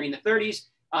started the winery in the 30s.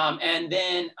 And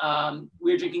then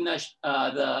we're drinking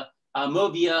the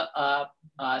Movia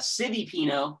Sivi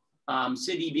Pinot,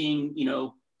 Sivi being, you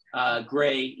know,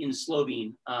 gray in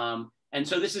Slovene. And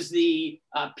so this is the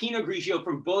Pinot Grigio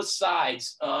from both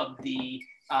sides of the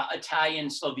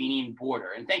Italian-Slovenian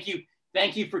border. And thank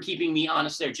you for keeping me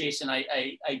honest there, Jason.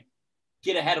 I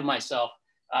get ahead of myself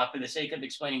for the sake of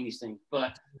explaining these things.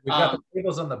 But we've got the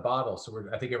labels on the bottle, so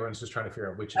I think everyone's just trying to figure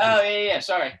out which. Yeah.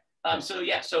 Sorry.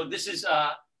 So this is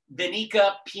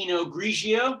Vinica Pinot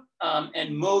Grigio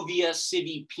and Movia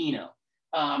Sivi Pinot.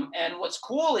 And what's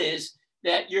cool is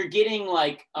that you're getting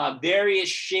like various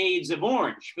shades of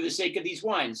orange for the sake of these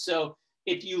wines. So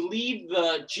if you leave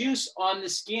the juice on the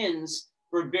skins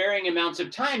for varying amounts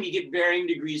of time, you get varying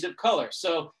degrees of color.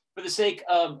 So for the sake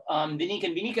of Vinica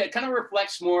and Vinica, it kind of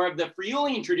reflects more of the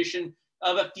Friulian tradition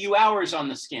of a few hours on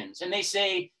the skins. And they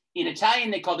say in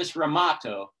Italian, they call this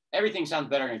Ramato. Everything sounds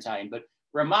better in Italian, but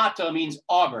Ramato means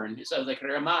auburn. So like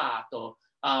Ramato.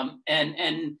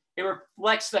 And it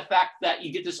reflects the fact that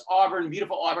you get this auburn,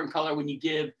 beautiful auburn color when you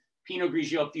give Pinot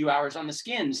Grigio a few hours on the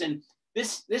skins. And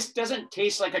this doesn't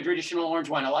taste like a traditional orange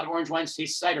wine. A lot of orange wines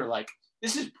taste cider-like.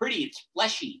 This is pretty, it's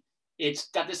fleshy. It's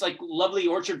got this like lovely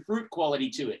orchard fruit quality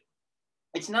to it.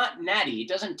 It's not natty. It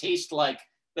doesn't taste like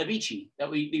Babici that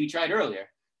we tried earlier.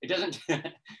 It doesn't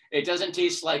it doesn't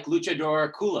taste like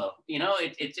luchador culo. You know,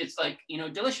 it's like, you know,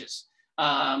 delicious.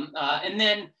 And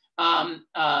then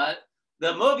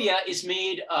the Movia is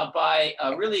made by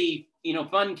a really, you know,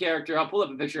 fun character. I'll pull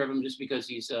up a picture of him just because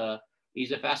he's a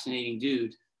fascinating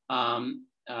dude.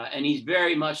 And he's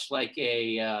very much like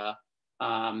he has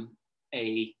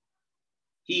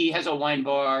a wine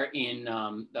bar in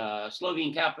the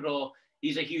Slovenian capital.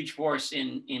 He's a huge force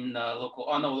on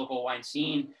the local wine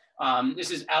scene. This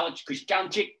is Alex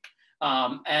Krišćančić,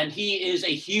 and he is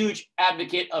a huge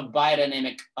advocate of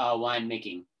biodynamic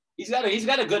winemaking. He's got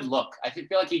a good look. I feel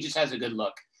like he just has a good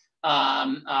look.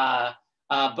 But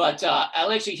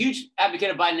Alex, a huge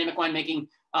advocate of biodynamic winemaking.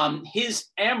 His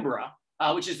Ambra,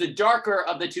 which is the darker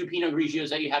of the two Pinot Grigios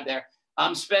that you have there,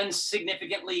 spends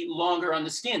significantly longer on the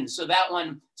skin. So that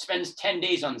one spends 10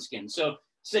 days on the skin. So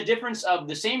it's the difference of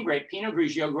the same grape, Pinot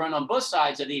Grigio, grown on both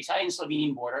sides of the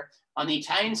Italian-Slovenian border. On the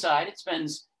Italian side, it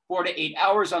spends 4 to 8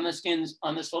 hours on the skins.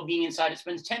 On the Slovenian side, it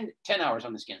spends 10 hours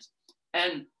on the skins.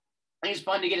 And I think it's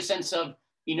fun to get a sense of,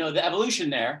 you know, the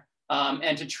evolution there,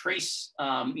 and to trace,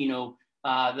 you know,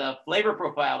 the flavor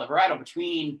profile, the varietal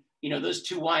between, you know, those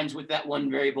two wines with that one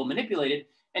variable manipulated,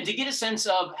 and to get a sense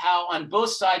of how on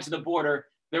both sides of the border,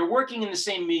 they're working in the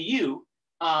same milieu.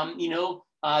 You know,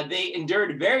 they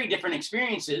endured very different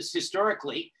experiences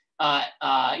historically,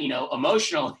 you know,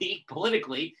 emotionally,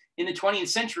 politically in the 20th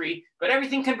century, but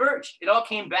everything converged. It all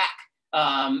came back.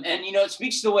 And, you know, it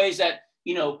speaks to the ways that,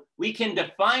 you know, we can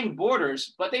define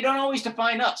borders, but they don't always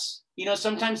define us. You know,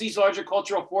 sometimes these larger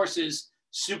cultural forces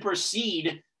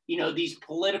supersede, you know, these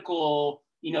political,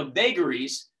 you know,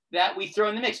 vagaries that we throw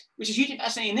in the mix, which is hugely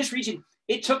fascinating. In this region,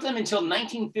 it took them until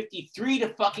 1953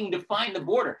 to fucking define the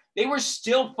border. They were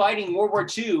still fighting World War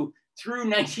II through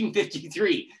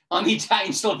 1953 on the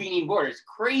Italian-Slovenian border. It's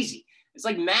crazy. It's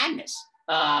like madness.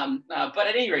 But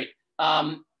at any rate,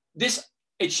 this,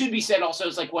 it should be said also,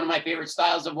 is like one of my favorite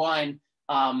styles of wine.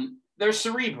 They're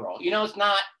cerebral. You know, it's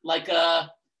not like you're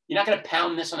not going to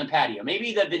pound this on a patio.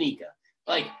 Maybe the Vinica,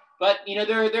 like, but you know,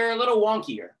 they're a little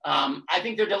wonkier. I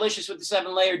think they're delicious with the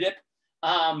 7-layer dip.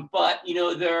 But you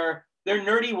know, they're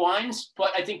nerdy wines,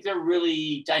 but I think they're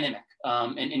really dynamic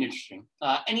and interesting.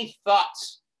 Any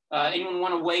thoughts? Anyone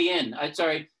want to weigh in? I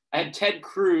had Ted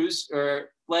Cruz or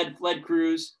Fled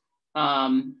Cruz.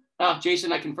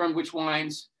 Jason, I confirmed which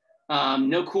wines.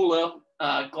 No culo.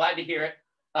 Glad to hear it.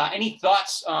 Any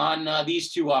thoughts on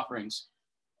these two offerings?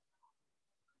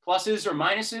 Pluses or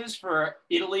minuses for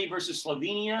Italy versus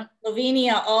Slovenia?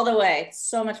 Slovenia all the way.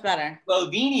 So much better.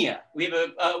 Slovenia. We have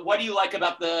a. What do you like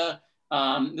about the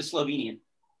Slovenian?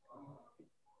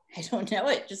 I don't know.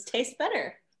 It just tastes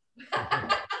better.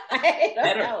 I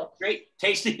don't know. Great.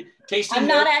 Tasty. I'm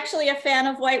not actually a fan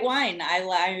of white wine. I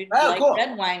like cool.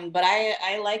 Red wine, but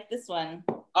I like this one.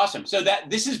 Awesome. So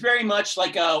this is very much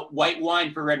like a white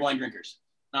wine for red wine drinkers.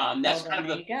 That's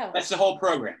kind of that's the whole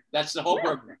program. That's the whole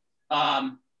program.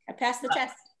 I passed the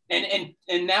test.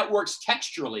 And that works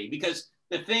texturally, because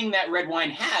the thing that red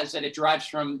wine has that it derives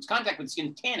from its contact with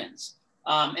skin, tannins.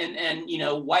 And you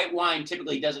know, white wine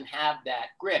typically doesn't have that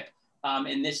grip.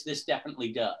 And this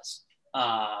definitely does.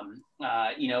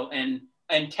 You know, and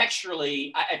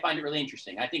texturally, I find it really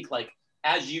interesting. I think, like,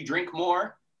 as you drink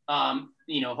more,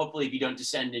 you know, hopefully if you don't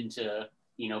descend into,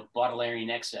 you know, Baudelarian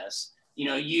excess, you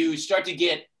know, you start to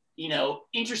get, you know,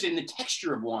 interested in the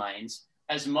texture of wines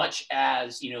as much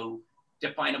as, you know,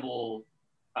 definable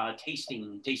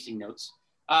tasting notes.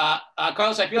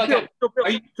 Carlos, I feel like Bill,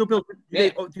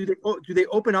 do they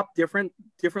open up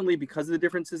differently because of the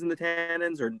differences in the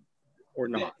tannins, or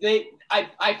not?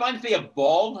 I find that they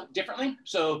evolve differently.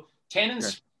 So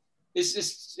tannins, this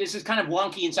is kind of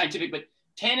wonky and scientific, but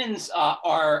tannins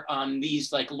are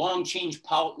these like long chain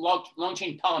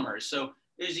polymers. So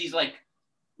there's these like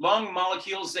long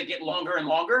molecules that get longer and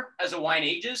longer as a wine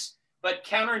ages, but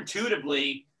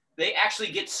counterintuitively, they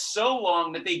actually get so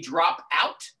long that they drop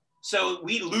out. So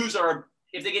we lose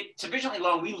if they get sufficiently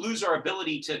long, we lose our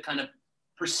ability to kind of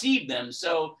perceive them.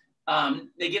 So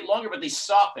they get longer, but they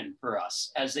soften for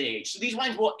us as they age. So these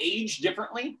wines will age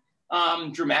differently,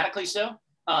 dramatically so.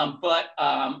 But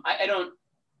I don't,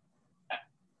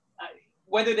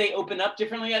 whether they open up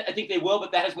differently, I think they will,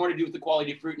 but that has more to do with the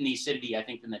quality of fruit and the acidity, I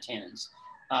think, than the tannins,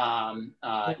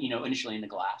 you know, initially in the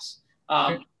glass.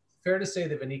 Fair to say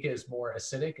that Vinica is more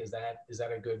acidic. Is that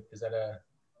a?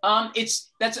 I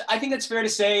think that's fair to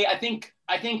say. I think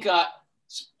a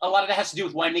lot of that has to do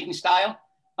with winemaking style.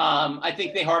 I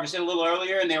think they harvested a little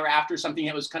earlier and they were after something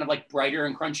that was kind of like brighter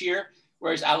and crunchier.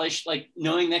 Whereas Alish, like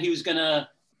knowing that he was gonna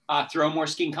throw more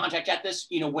skin contact at this,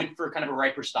 you know, went for kind of a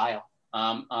riper style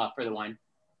for the wine.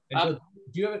 And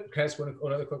do you have, can I ask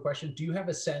another quick question? Do you have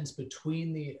a sense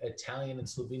between the Italian and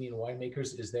Slovenian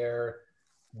winemakers? Is there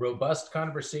robust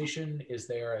conversation? Is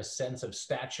there a sense of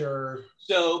stature?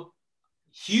 So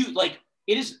huge, like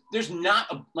it is, there's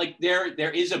not a, like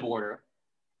there is a border,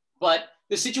 but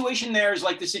the situation there is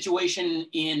like the situation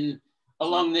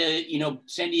along the,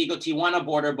 San Diego Tijuana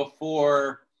border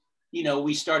before,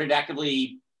 we started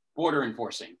actively border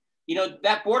enforcing.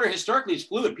 That border historically is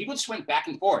fluid. People just went back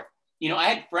and forth. I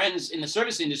had friends in the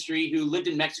service industry who lived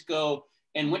in Mexico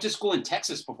and went to school in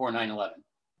Texas before 9/11.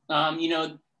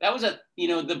 That was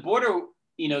the border,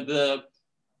 the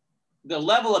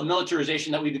level of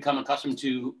militarization that we've become accustomed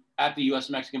to at the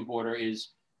US-Mexican border is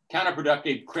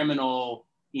counterproductive, criminal,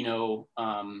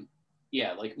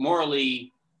 like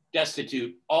morally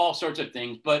destitute, all sorts of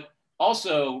things, but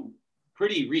also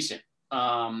pretty recent,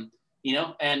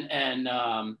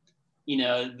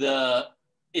 the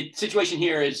situation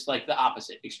here is like the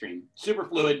opposite extreme, super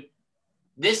fluid.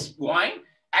 This wine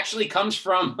actually comes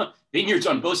from vineyards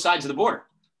on both sides of the border.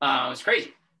 It's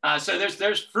crazy. So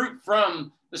there's fruit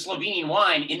from the Slovenian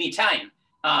wine in the Italian.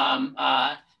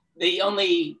 They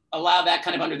only allow that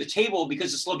kind of under the table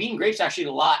because the Slovene grapes are actually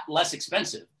a lot less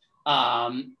expensive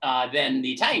than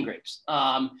the Italian grapes.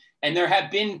 And there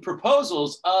have been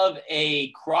proposals of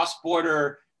a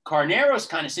cross-border Carneros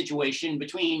kind of situation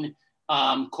between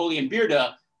Colli and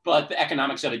Brda, but the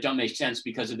economics of it don't make sense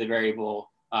because of the variable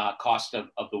cost of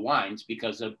the wines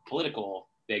because of political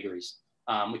vagaries,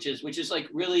 which is like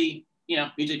really,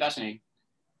 hugely fascinating.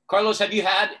 Carlos, have you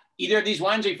had either of these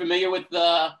wines? Are you familiar with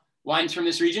the wines from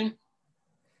this region?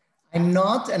 I'm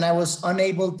not, and I was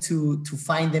unable to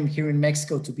find them here in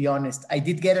Mexico, to be honest. I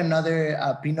did get another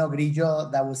Pinot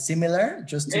Grigio that was similar,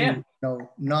 just to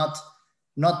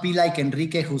not be like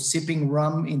Enrique, who's sipping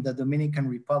rum in the Dominican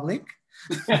Republic.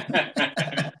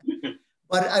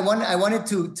 But I wanted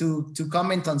to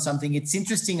comment on something. It's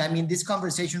interesting. I mean, this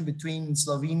conversation between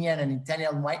Slovenian and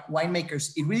Italian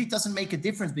winemakers, it really doesn't make a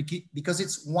difference because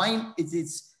it's wine.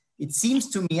 It seems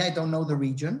to me, I don't know the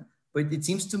region, but it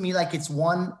seems to me like it's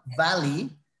one valley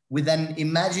with an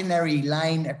imaginary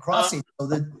line across it.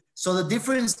 So the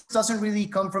difference doesn't really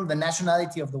come from the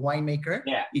nationality of the winemaker.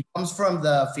 Yeah. It comes from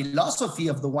the philosophy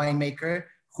of the winemaker,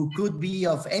 who could be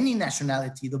of any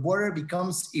nationality. The border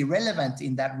becomes irrelevant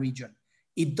in that region.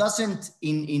 It doesn't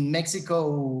in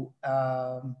Mexico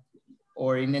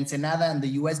or in Ensenada and the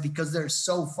US because they're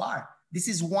so far. This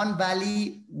is one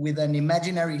valley with an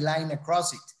imaginary line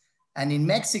across it. And in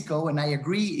Mexico, and I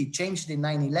agree, it changed in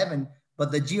 9/11, but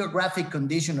the geographic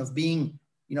condition of being,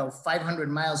 500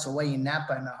 miles away in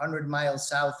Napa and 100 miles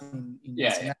south in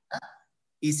Ensenada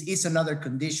is another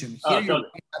condition. Here you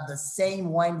have the same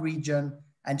wine region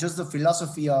and just the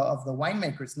philosophy of the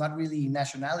winemaker. It's not really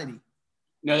nationality.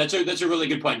 No, that's a really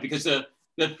good point because the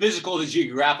physical, the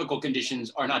geographical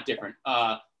conditions are not different.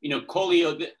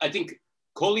 Colli, I think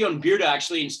Colli and Brda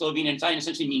actually in Slovenian and Italian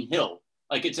essentially mean hill.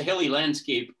 Like it's a hilly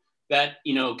landscape that,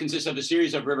 consists of a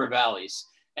series of river valleys.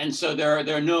 And so there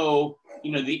are no,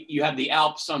 you have the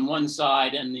Alps on one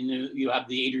side and then you have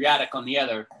the Adriatic on the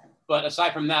other. But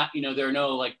aside from that, there are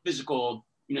no like physical,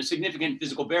 significant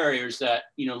physical barriers that,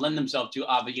 lend themselves to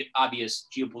obvious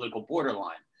geopolitical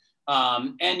borderline.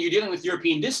 And you're dealing with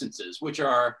European distances, which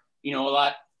are, a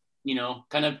lot,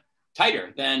 kind of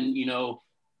tighter than,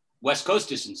 West Coast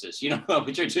distances,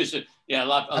 which are just, a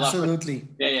lot. Absolutely.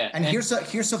 Yeah. And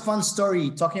here's a fun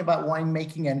story talking about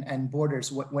winemaking and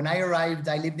borders. When I arrived,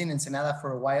 I lived in Ensenada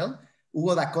for a while.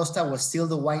 Hugo da Costa was still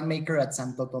the winemaker at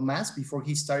Santo Tomás before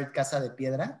he started Casa de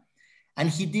Piedra. And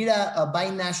he did a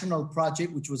binational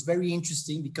project, which was very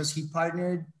interesting because he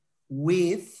partnered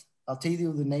with, I'll tell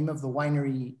you the name of the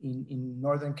winery in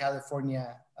Northern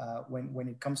California when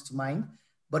it comes to mind.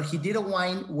 But he did a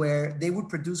wine where they would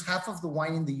produce half of the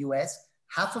wine in the US,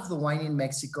 half of the wine in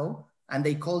Mexico, and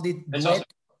they called it Duet. Awesome.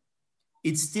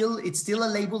 It's still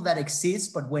a label that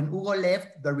exists, but when Hugo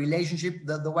left, the relationship,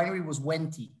 the winery was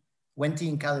Wenti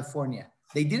in California.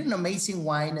 They did an amazing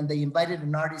wine and they invited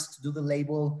an artist to do the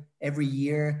label every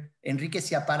year. Enrique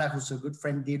Ciapara, who's a good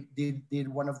friend, did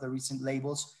one of the recent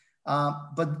labels.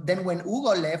 But then when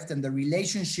Hugo left and the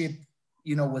relationship,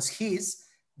 was his,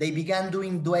 they began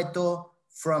doing Dueto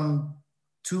from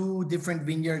 2 different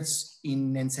vineyards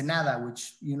in Ensenada,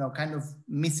 which, kind of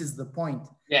misses the point.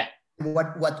 Yeah.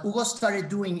 What Hugo started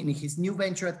doing in his new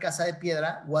venture at Casa de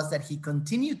Piedra was that he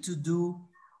continued to do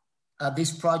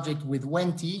this project with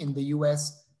Wenti in the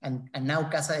US and now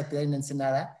Casa de Piedra in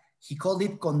Ensenada. He called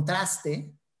it Contrast.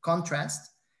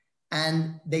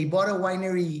 And they bought a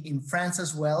winery in France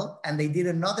as well. And they did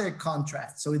another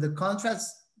contrast. So the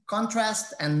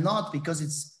contrast and not because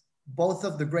it's both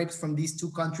of the grapes from these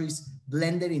two countries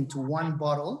blended into one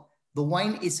bottle. The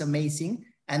wine is amazing.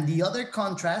 And the other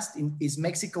contrast is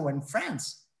Mexico and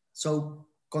France. So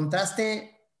contraste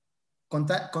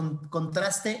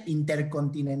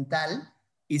intercontinental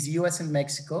is US and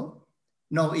Mexico.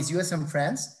 No, it's US and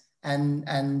France.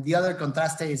 And the other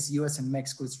contraste is US and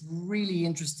Mexico. It's really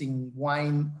interesting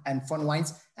wine and fun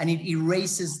wines. And it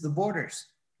erases the borders,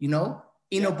 you know?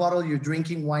 In a bottle, you're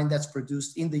drinking wine that's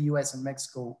produced in the US and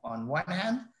Mexico on one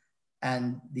hand,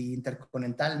 and the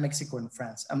Intercontinental, Mexico and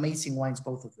France. Amazing wines,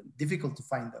 both of them. Difficult to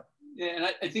find though. Yeah, and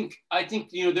I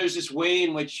think you know, there's this way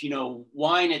in which, you know,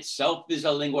 wine itself is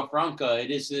a lingua franca.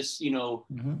 It is this, you know,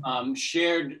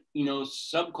 shared, you know,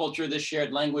 subculture, this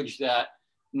shared language that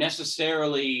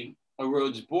necessarily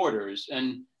erodes borders.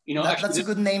 And you know, that's a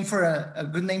good name for a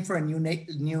good name for a new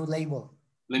label.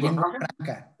 Lingua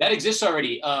franca? That exists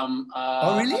already.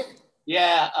 Oh really?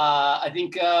 Yeah, I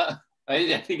think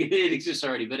it exists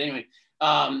already. But anyway,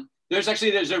 there's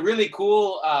a really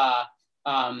cool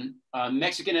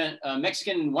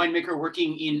Mexican winemaker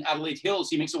working in Adelaide Hills.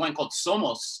 He makes a wine called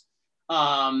Somos.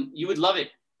 You would love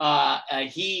it.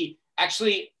 He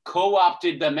actually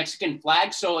co-opted the Mexican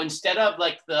flag. So instead of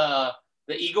like the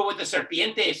eagle with the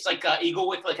serpiente, it's like an eagle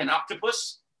with like an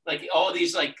octopus, like all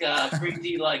these like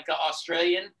crazy like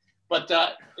Australian. But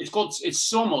it's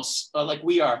Somos, like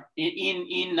we are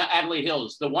in Adelaide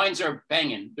Hills. The wines are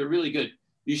banging. They're really good.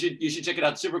 You should check it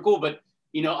out. Super cool. But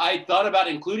you know, I thought about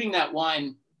including that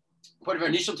wine part of our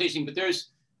initial tasting, but there's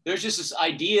just this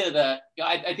idea that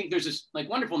I think there's this like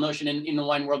wonderful notion in the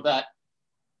wine world that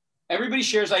everybody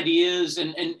shares ideas,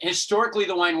 and historically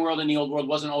the wine world in the old world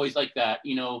wasn't always like that.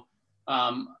 You know,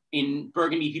 in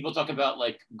Burgundy, people talk about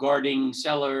like guarding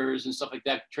cellars and stuff like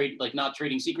that, not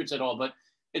trading secrets at all, but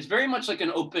it's very much like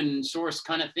an open source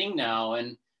kind of thing now,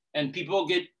 and people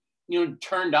get, you know,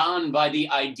 turned on by the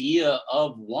idea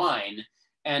of wine.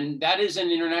 And that is an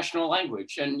international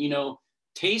language. And, you know,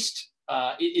 taste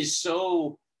is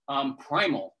so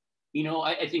primal. You know,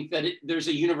 I think that there's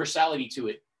a universality to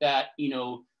it that, you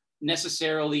know,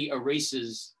 necessarily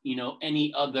erases, you know,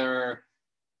 any other,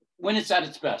 when it's at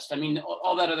its best. I mean,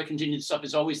 all that other contingent stuff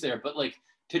is always there, but like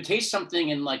to taste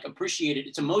something and like appreciate it,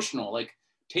 it's emotional. Like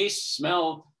taste,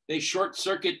 smell, they short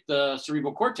circuit the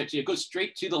cerebral cortex. It goes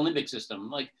straight to the limbic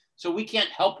system. Like, so we can't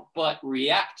help but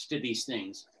react to these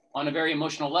things on a very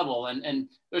emotional level, and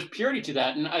there's purity to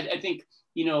that. And I think,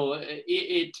 you know,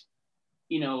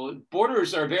 you know,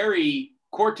 borders are very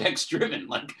cortex driven.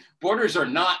 Like borders are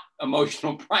not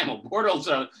emotional primal. Borders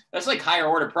are, that's like higher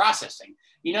order processing,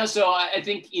 you know? So I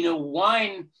think, you know,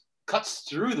 wine cuts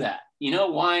through that, you know,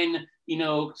 wine, you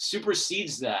know,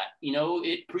 supersedes that, you know,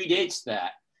 it predates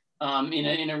that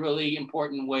in a really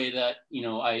important way that, you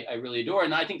know, I really adore.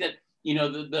 And I think that, you know,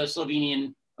 the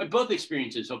Slovenian, both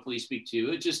experiences hopefully speak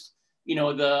to it. Just, you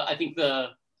know, I think the,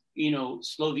 you know,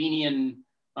 Slovenian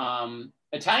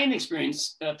Italian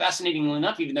experience, fascinatingly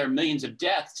enough, even there are millions of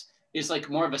deaths, is like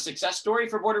more of a success story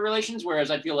for border relations.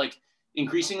 Whereas I feel like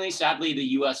increasingly, sadly, the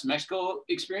US-Mexico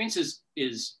experience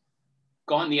is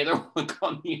gone the other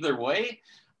way.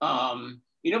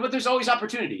 You know, but there's always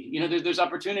opportunity. You know, there's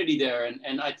opportunity there,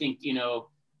 and I think, you know,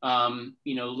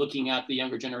 looking at the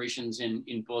younger generations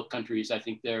in both countries, I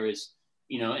think there is,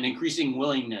 you know, an increasing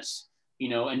willingness, you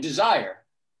know, and desire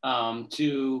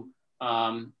to,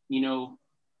 you know,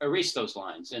 erase those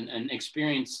lines and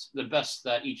experience the best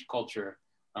that each culture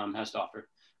has to offer.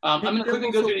 I'm going to quickly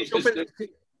go through these. For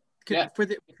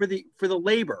the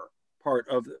labor part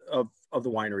of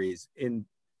the wineries in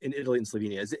Italy and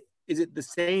Slovenia, is it the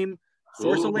same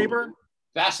source of labor?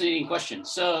 Fascinating question.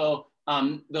 So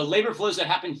the labor flows that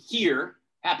happen here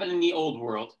happen in the old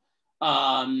world.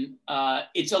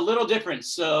 It's a little different.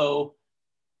 So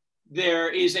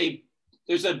there's a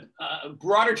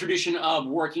broader tradition of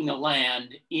working the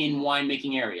land in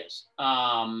winemaking areas.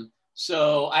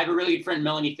 So I have a really good friend,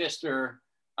 Melanie Pfister,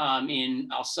 in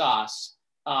Alsace,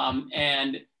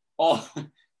 and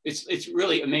it's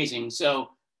really amazing.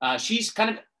 So she's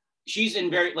in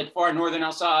very like far northern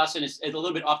Alsace, and it's a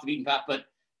little bit off the beaten path, but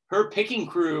her picking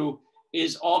crew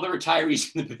is all the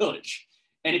retirees in the village.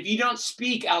 And if you don't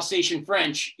speak Alsatian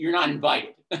French, you're not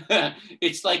invited.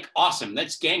 It's like awesome.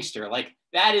 That's gangster. Like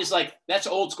that's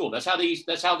old school. That's how the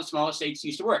small estates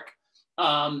used to work.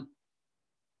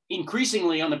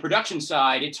 Increasingly on the production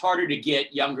side, it's harder to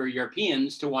get younger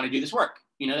Europeans to want to do this work.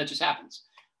 You know, that just happens.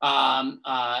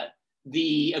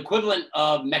 The equivalent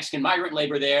of Mexican migrant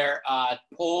labor there,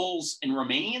 Poles and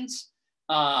Romanians.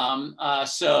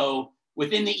 So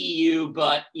within the EU,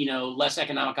 but, you know, less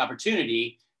economic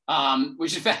opportunity,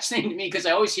 which is fascinating to me because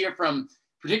I always hear from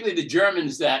particularly the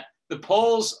Germans that the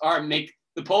Poles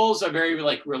the Poles are very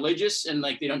like religious and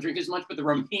like they don't drink as much, but the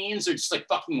Romanians are just like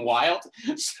fucking wild.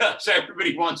 So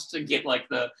everybody wants to get like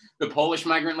the Polish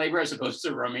migrant labor as opposed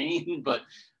to Romanian. But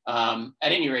at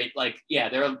any rate, like, yeah,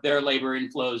 there are labor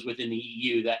inflows within the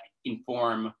EU that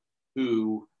inform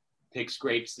who picks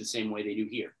grapes the same way they do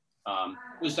here.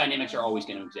 Those dynamics are always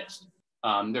going to exist.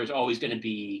 There's always going to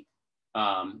be,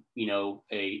 you know,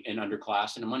 an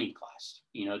underclass and a moneyed class.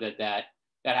 You know, that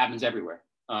happens everywhere.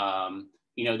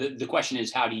 You know, the question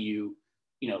is, how do you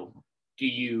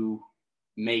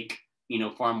make, you know,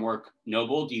 farm work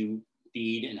noble? Do you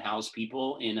feed and house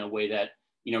people in a way that,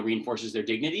 you know, reinforces their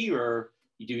dignity, or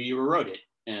do you erode it?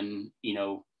 And, you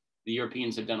know, the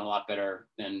Europeans have done a lot better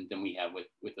than we have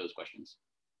with those questions.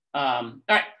 All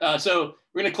right, so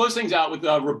we're gonna close things out with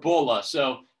Rebula.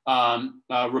 So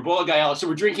Rebula Galore. So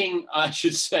we're drinking, I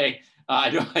should say, I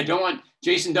don't want,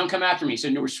 Jason, don't come after me. So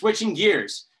we're switching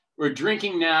gears. We're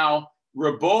drinking now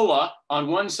Rebula on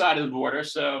one side of the border,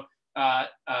 so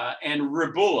and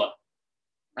Rebula,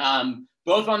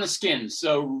 both on the skins.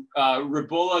 So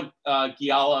Rebula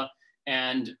Gialla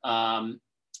and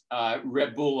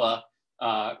Rebula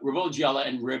Gialla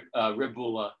and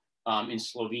Rebula in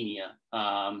Slovenia.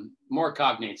 More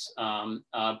cognates,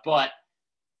 but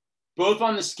both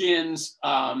on the skins.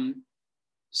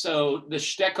 So the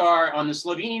Stekar on the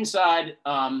Slovenian side,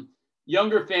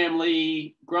 younger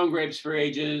family, grown grapes for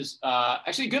ages.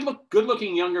 Actually, good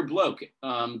looking younger bloke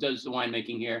does the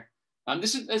winemaking here.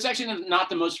 This is actually not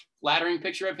the most flattering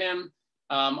picture of him.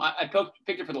 I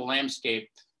picked it for the landscape.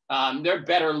 They're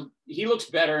better. He looks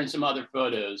better in some other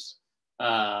photos.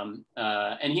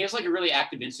 And he has like a really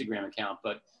active Instagram account.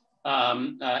 But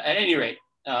at any rate,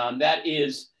 that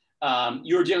is,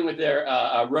 you're dealing with their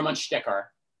Roman Stekar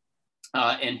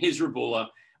and his Rebula.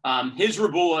 His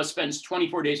Rebula spends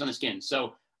 24 days on the skin.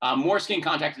 So more skin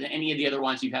contact than any of the other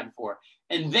wines you've had before.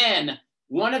 And then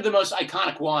one of the most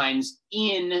iconic wines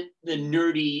in the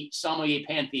nerdy sommelier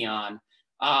pantheon,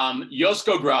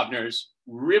 Josko Gravner's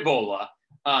Rebula.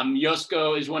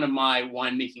 Josko is one of my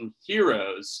winemaking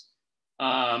heroes.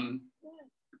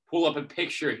 Pull up a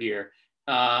picture here.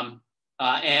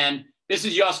 And this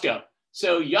is Josko.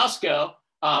 So Josko,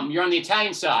 you're on the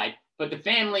Italian side, but his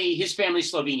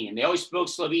family's Slovenian. They always spoke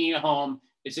Slovenian at home.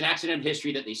 It's an accident of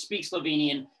history that they speak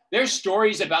Slovenian. There's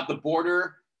stories about the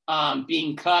border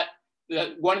being cut.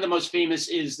 One of the most famous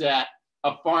is that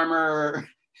a farmer's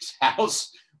house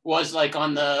was like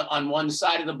on one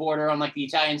side of the border, on like the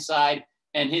Italian side,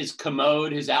 and his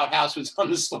commode, his outhouse, was on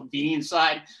the Slovenian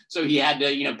side. So he had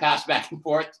to, you know, pass back and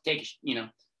forth to take, you know,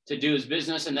 to do his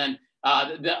business. And then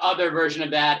the other version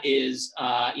of that is,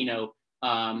 the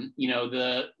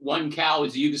one cow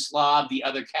was Yugoslav, the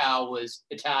other cow was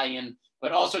Italian,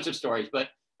 but all sorts of stories. But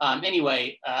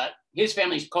anyway, his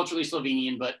family's culturally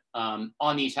Slovenian, but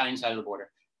on the Italian side of the border.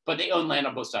 But they own land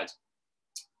on both sides.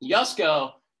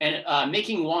 Josko and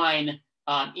making wine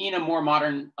in a more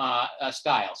modern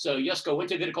style. So Josko went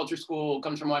to viticulture school,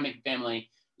 comes from a winemaking family,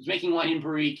 was making wine in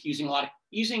barrique, using a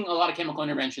lot of chemical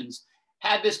interventions,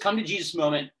 had this come to Jesus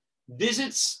moment,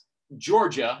 visits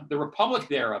Georgia, the republic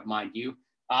thereof, mind you,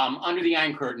 under the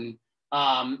Iron Curtain,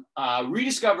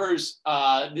 rediscovers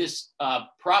this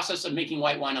process of making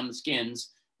white wine on the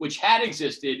skins, which had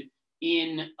existed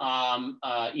in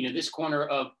this corner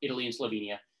of Italy and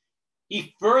Slovenia.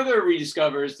 He further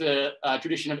rediscovers the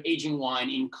tradition of aging wine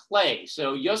in clay.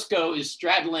 So Josko is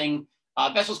straddling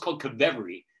vessels called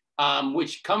kvevery,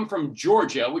 which come from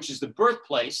Georgia, which is the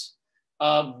birthplace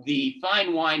of the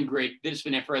fine wine grape Vitis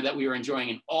vinifera that we are enjoying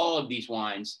in all of these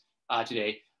wines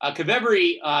today.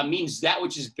 Kvevery means that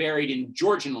which is buried in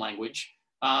Georgian language,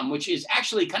 which is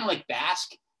actually kind of like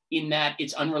Basque in that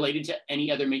it's unrelated to any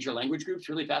other major language groups.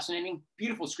 Really fascinating.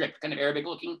 Beautiful script, kind of Arabic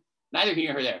looking. Neither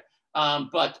here nor there.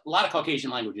 But a lot of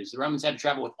Caucasian languages. The Romans had to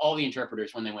travel with all the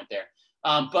interpreters when they went there.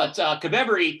 But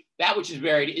kvevery, that which is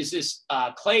buried, is this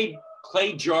clay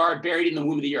jar buried in the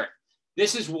womb of the earth.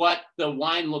 This is what the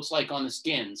wine looks like on the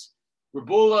skins.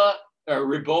 Rebula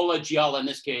Gialla in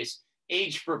this case,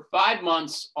 aged for 5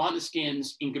 months on the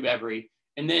skins in kvevery,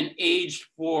 and then aged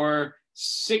for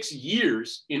 6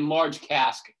 years in large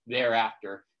cask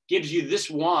thereafter. Gives you this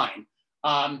wine.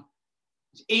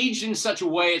 It's aged in such a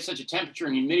way, at such a temperature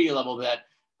and humidity level that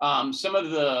some of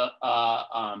the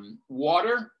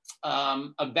water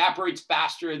evaporates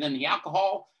faster than the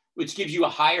alcohol, which gives you a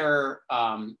higher,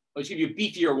 which gives you a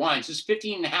beefier wine. So it's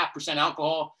 15.5%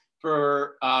 alcohol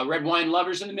for red wine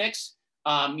lovers in the mix.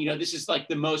 This is like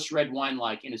the most red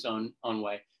wine-like in its own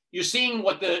way. You're seeing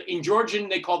what in Georgian,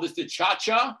 they call this the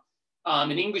cha-cha.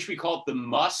 In English, we call it the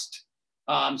must.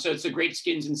 So it's the grape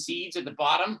skins and seeds at the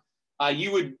bottom.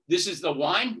 This is the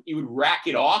wine. You would rack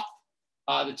it off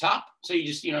the top. So you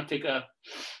just, take a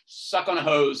suck on a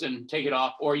hose and take it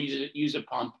off, or use a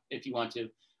pump if you want to.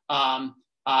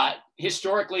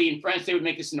 Historically in France, they would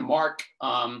make this into marc.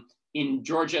 In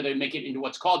Georgia, they make it into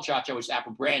what's called chacha, which is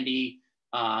apple brandy.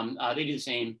 They do the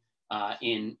same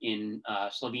in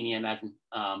Slovenia, I imagine.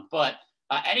 But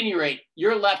at any rate,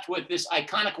 you're left with this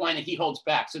iconic wine that he holds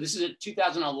back. So this is a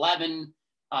 2011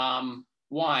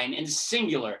 wine, and it's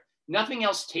singular. Nothing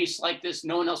else tastes like this.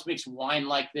 No one else makes wine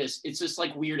like this. It's just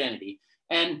like weird entity.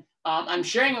 And I'm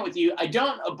sharing it with you. I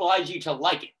don't oblige you to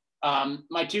like it.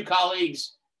 My two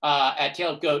colleagues at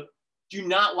Tailed Goat do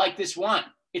not like this wine.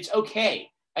 It's okay.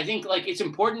 I think like it's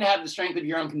important to have the strength of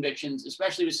your own convictions,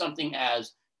 especially with something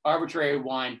as arbitrary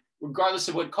wine, regardless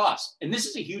of what it costs. And this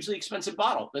is a hugely expensive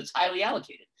bottle that's highly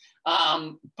allocated.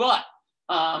 But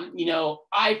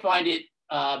I find it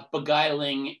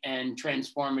beguiling and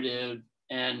transformative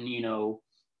and,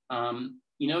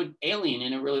 alien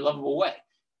in a really lovable way.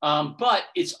 But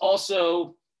it's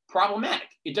also problematic.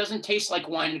 It doesn't taste like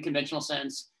wine in a conventional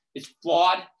sense. It's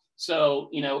flawed. So,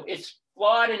 it's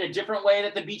flawed in a different way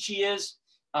that the Vichy is.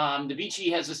 The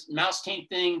Vichy has this mouse taint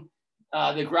thing.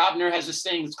 The Gravner has this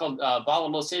thing that's called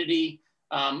volatile acidity,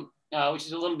 which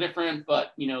is a little different,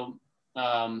 but,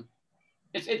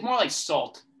 it's more like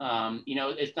salt.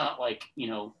 It's not like,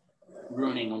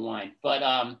 ruining a wine.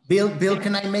 But Bill,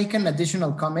 can I make an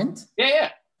additional comment?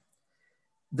 Yeah.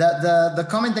 The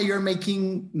comment that you're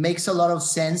making makes a lot of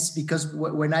sense, because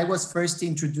when I was first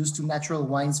introduced to natural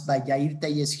wines by Jair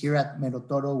Telles here at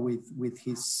Merotoro with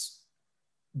his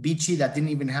Vichy that didn't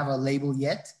even have a label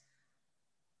yet,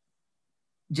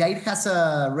 Jair has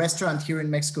a restaurant here in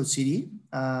Mexico City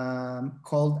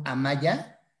called Amaya,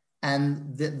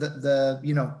 and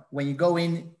when you go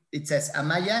in, it says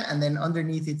Amaya, and then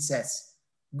underneath it says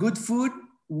good food,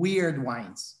 weird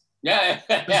wines. Yeah.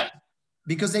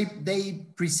 Because they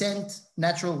present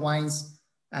natural wines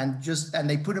and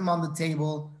they put them on the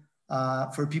table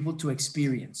for people to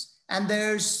experience. And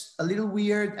there's a little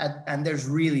weird and there's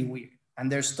really weird,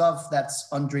 and there's stuff that's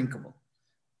undrinkable.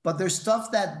 But there's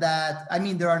stuff that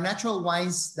there are natural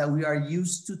wines that we are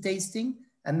used to tasting,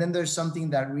 and then there's something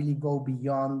that really go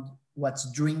beyond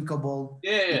what's drinkable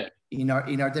in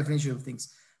our definition of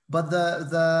things. But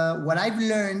what I've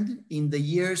learned in the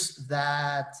years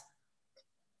that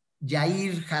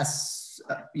Jair has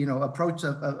approached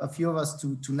a few of us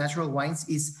to natural wines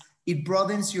is it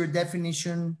broadens your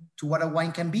definition to what a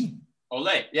wine can be.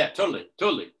 Olé, yeah, totally.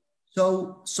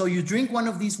 So you drink one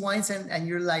of these wines and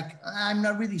you're like, I'm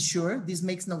not really sure. This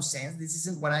makes no sense. This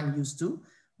isn't what I'm used to.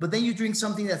 But then you drink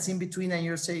something that's in between and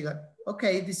you're saying,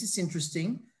 okay, this is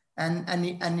interesting. And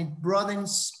it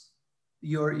broadens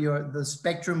the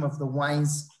spectrum of the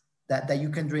wines that you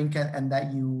can drink and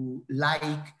that you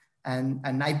like.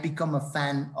 And I've become a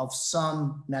fan of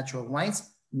some natural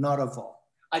wines, not of all.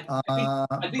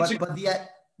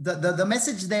 The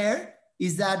message there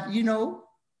is that,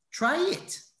 try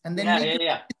it and then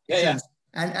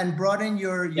and broaden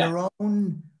your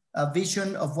own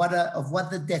vision of what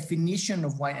the definition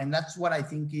of wine, and that's what I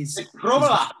think is.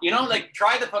 Provela,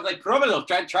 try the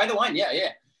wine. Yeah.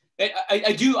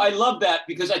 I love that,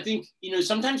 because I think,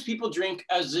 sometimes people drink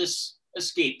as this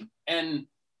escape, and,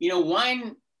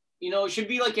 wine, it should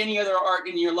be like any other art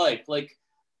in your life. Like,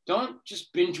 don't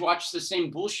just binge watch the same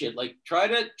bullshit. Like, try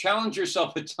to challenge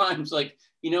yourself at times, like,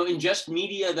 ingest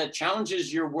media that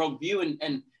challenges your worldview.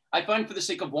 And I find, for the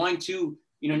sake of wine too,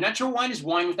 natural wine is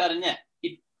wine without a net.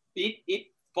 It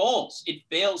falls, it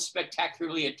fails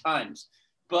spectacularly at times.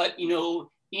 But, in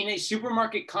a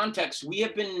supermarket context, we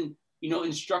have been,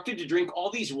 instructed to drink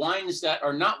all these wines that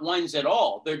are not wines at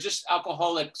all. They're just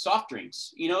alcoholic soft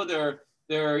drinks.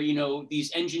 They're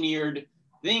these engineered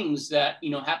things that,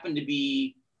 happen to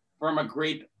be from a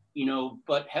grape,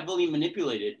 but heavily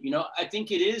manipulated. I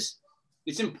think it's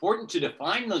important to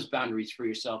define those boundaries for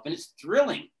yourself, and it's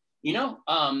thrilling.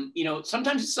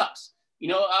 Sometimes it sucks.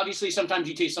 Obviously sometimes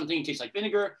you taste something, it tastes like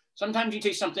vinegar. Sometimes you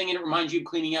taste something and it reminds you of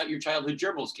cleaning out your childhood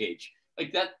gerbil's cage.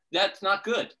 Like that's not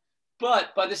good.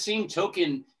 But by the same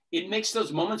token, it makes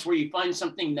those moments where you find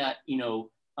something that,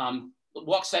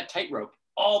 walks that tightrope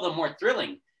all the more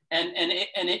thrilling. And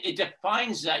it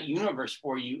defines that universe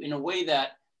for you in a way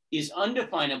that is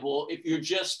undefinable if you're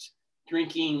just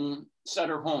drinking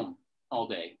Sutter Home all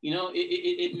day.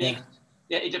 It makes,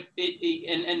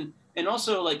 and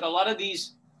also, like, a lot of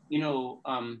these,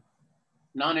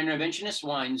 non-interventionist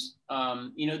wines,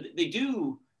 they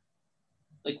do,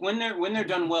 like, when they're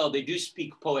done well, they do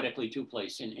speak poetically to a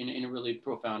place in a really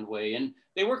profound way. And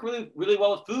they work really, really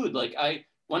well with food. Like,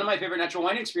 one of my favorite natural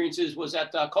wine experiences was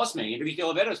at Cosme, Enrique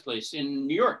Oliveira's place in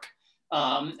New York.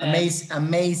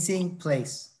 Amazing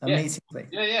place. Amazing place.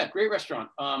 Yeah, great restaurant.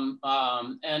 You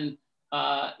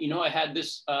know, I had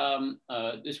this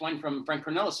this wine from Frank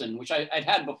Cornelissen, which I'd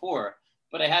had before,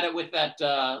 but I had it with that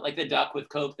like the duck with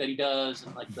Coke that he does,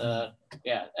 and like the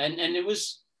and it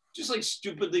was just like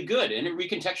stupidly good, and it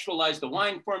recontextualized the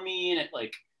wine for me, and it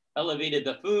like elevated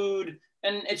the food,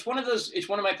 and it's one of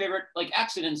my favorite like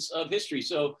accidents of history.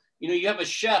 So you know, you have a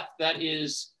chef that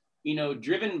is, you know,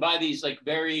 driven by these like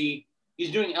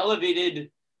he's doing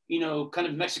elevated, you know, kind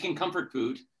of Mexican comfort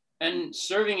food and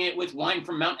serving it with wine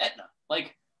from Mount Etna.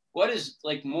 Like, what is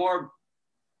like more,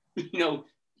 you know,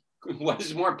 what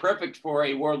is more perfect for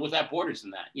a world without borders than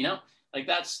that? You know, like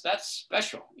that's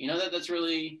special. You know, that's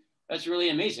really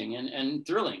amazing and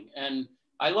thrilling. And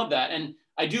I love that. And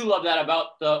I do love that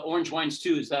about the orange wines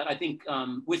too, is that I think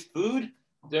with food,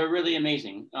 they're really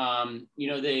amazing. You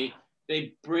know, they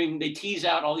tease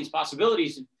out all these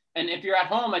possibilities. And if you're at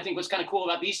home, I think what's kind of cool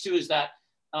about these two is that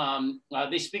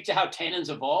they speak to how tannins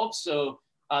evolve. So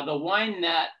the wine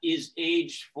that is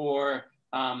aged for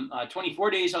 24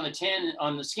 days on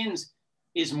the skins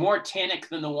is more tannic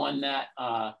than the one that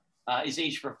is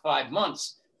aged for 5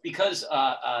 months, because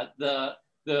the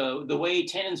way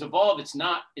tannins evolve, it's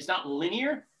not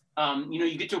linear. You know,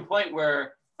 you get to a point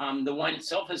where the wine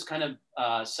itself has kind of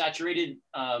saturated,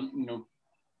 you know,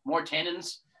 more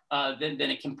tannins than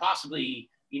it can possibly,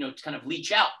 you know, kind of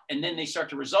leach out, and then they start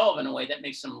to resolve in a way that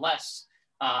makes them less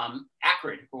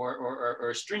acrid or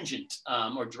astringent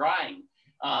or drying,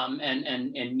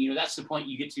 and you know, that's the point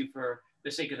you get to for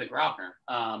the sake of the Gravner,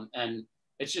 and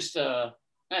it's just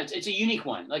it's a unique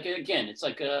one. Like, again, it's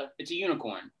a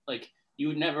unicorn. Like, you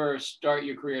would never start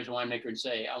your career as a winemaker and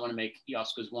say, I want to make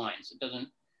Josko's wines.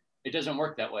 It doesn't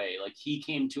work that way. Like, he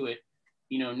came to it,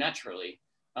 you know, naturally,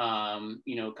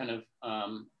 you know, kind of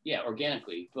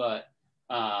organically, but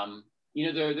you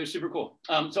know, they're super cool.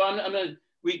 So I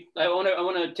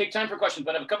want to take time for questions,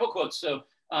 but I have a couple of quotes. So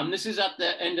this is at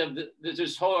the end of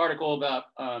this whole article about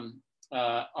on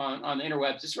the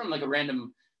interwebs. This is from like a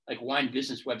random like wine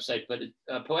business website, but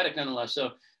poetic nonetheless.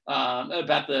 So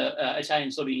about the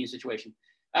Italian-Slovenian situation.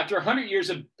 After 100 years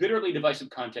of bitterly divisive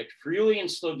contact, Friuli and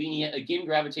Slovenia again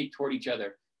gravitate toward each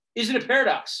other. Is it a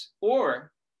paradox,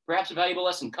 or perhaps a valuable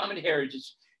lesson? Common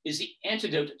heritage is the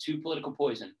antidote to political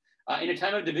poison. In a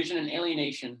time of division and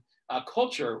alienation,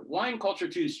 wine culture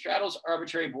too, straddles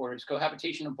arbitrary borders.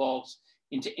 Cohabitation evolves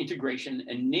into integration,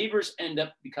 and neighbors end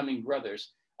up becoming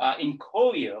brothers. In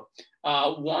Collio,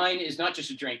 wine is not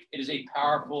just a drink; it is a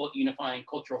powerful, unifying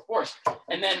cultural force.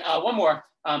 And then one more.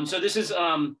 So this is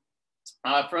from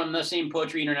the same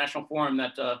Poetry International Forum.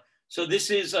 So this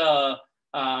is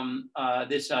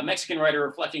this Mexican writer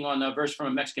reflecting on a verse from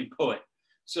a Mexican poet.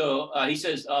 So he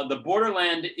says, the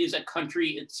borderland is a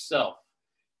country itself.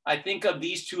 I think of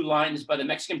these two lines by the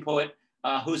Mexican poet,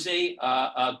 Jose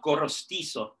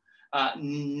Gorostizo.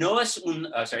 No es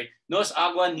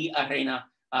agua ni arena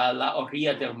la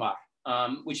orilla del mar,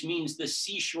 which means the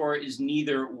seashore is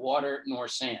neither water nor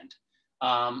sand.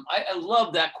 I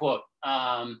love that quote.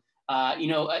 You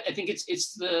know, I think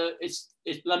it's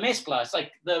la mezcla. It's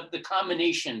like the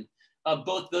combination of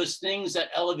both those things that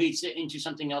elevates it into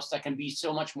something else that can be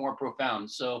so much more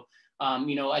profound. So,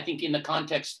 you know, I think in the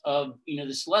context of, you know,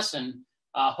 this lesson,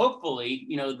 hopefully,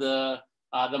 you know, the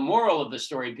moral of the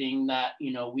story being that,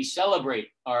 you know, we celebrate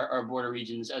our border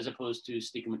regions as opposed to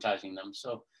stigmatizing them.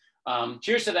 So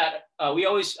cheers to that. We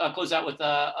always close out with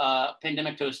a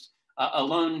pandemic toast,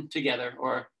 alone together,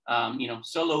 or, you know,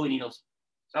 solo unidos.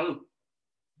 Salud.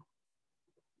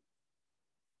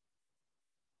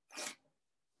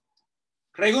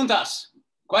 Preguntas,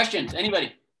 questions,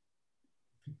 anybody?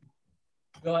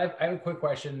 Bill, I have a quick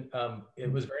question.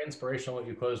 It was very inspirational what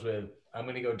you closed with. I'm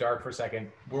going to go dark for a second.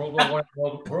 World War I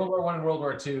and World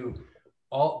War II.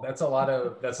 That's a lot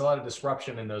of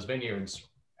disruption in those vineyards.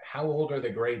 How old are the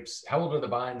grapes? How old are the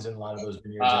vines in a lot of those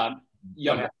vineyards?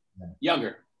 Younger.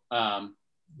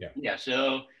 Yeah.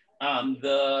 So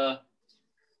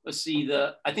let's see.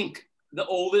 I think the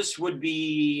oldest would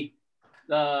be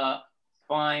the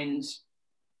vines,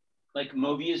 like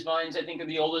Movia's vines. I think are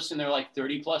the oldest, and they're like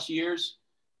 30 plus years,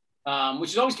 which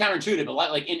is always counterintuitive. But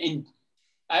like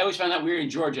I always found that weird in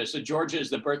Georgia. So Georgia is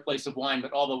the birthplace of wine,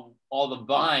 but all the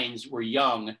vines were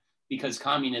young because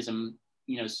communism,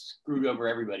 you know, screwed over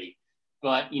everybody.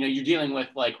 But you know, you're dealing with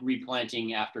like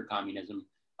replanting after communism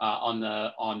on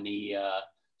the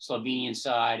Slovenian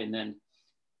side, and then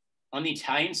on the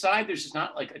Italian side, there's just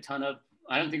not like a ton of.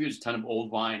 I don't think there's a ton of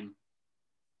old vine.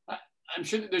 I'm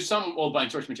sure that there's some old vine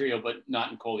source material, but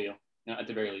not in Collio, you know, at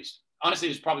the very least. Honestly,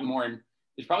 there's probably more in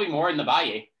the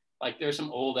Valle. Like there's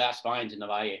some old ass vines in the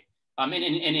Valle. And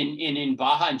in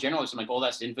Baja in general, it's some like Old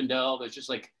Est Infidel. There's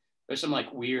some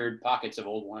like weird pockets of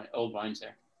old wines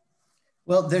there.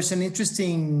 Well, there's an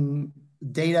interesting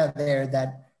data there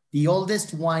that the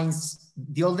oldest vines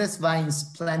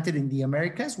planted in the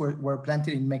Americas were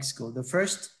planted in Mexico. The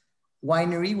first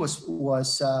winery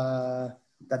was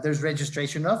that there's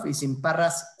registration of is in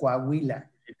Parras, Coahuila.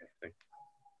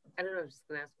 I don't know, I'm just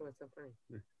gonna ask what's so funny.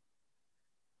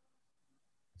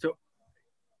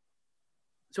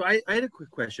 So I had a quick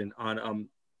question on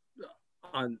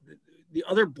the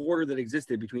other border that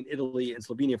existed between Italy and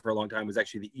Slovenia for a long time was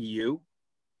actually the EU.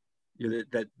 You know,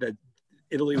 that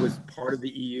Italy was part of the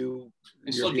EU.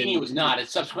 And Slovenia was not. It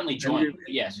subsequently joined.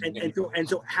 Yes. And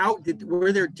so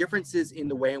were there differences in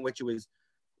the way in which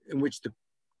the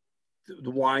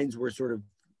wines were sort of,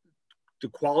 the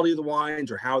quality of the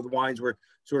wines, or how the wines were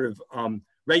sort of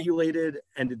regulated,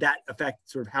 and did that affect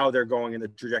sort of how they're going and the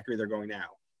trajectory they're going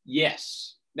now?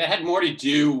 Yes, that had more to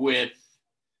do with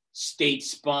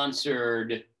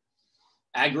state-sponsored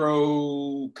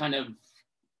agro kind of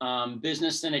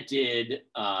business than it did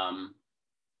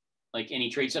like any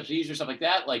trade subsidies or stuff like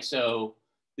that. Like, so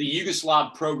the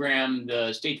Yugoslav program,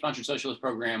 the state-sponsored socialist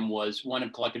program, was one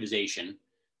of collectivization.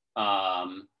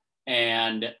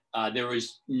 And there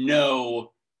was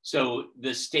so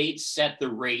the state set the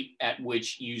rate at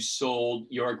which you sold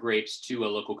your grapes to a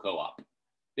local co-op.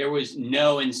 There was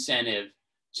no incentive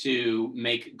to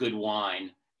make good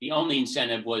wine. The only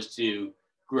incentive was to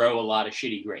grow a lot of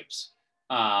shitty grapes.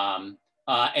 And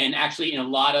actually in a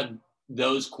lot of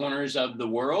those corners of the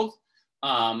world,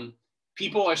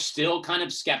 people are still kind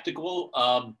of skeptical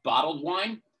of bottled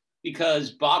wine, because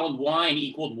bottled wine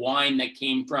equaled wine that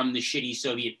came from the shitty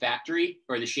Soviet factory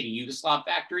or the shitty Yugoslav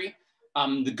factory.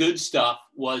 The good stuff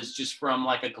was just from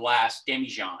like a glass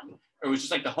demijohn, or it was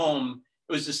just like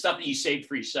it was the stuff that you saved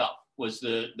for yourself was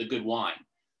the good wine.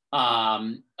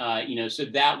 You know, so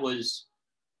that was,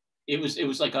 it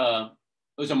was like a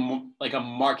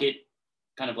market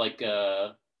kind of like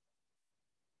a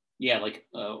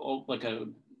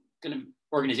kind of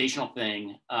organizational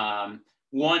thing.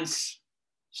 Once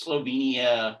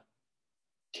Slovenia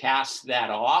cast that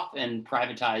off and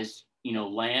privatized, you know,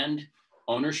 land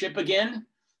ownership again,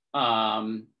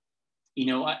 you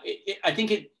know, I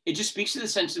think it just speaks to the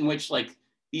sense in which like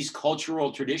these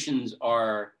cultural traditions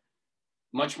are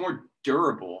much more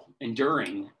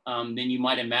enduring than you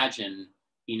might imagine,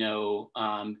 you know,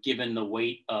 given the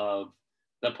weight of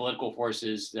the political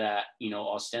forces that, you know,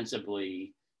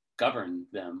 ostensibly govern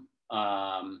them.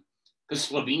 Because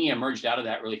Slovenia emerged out of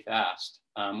that really fast,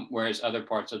 whereas other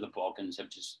parts of the Balkans have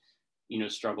just, you know,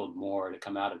 struggled more to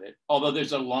come out of it. Although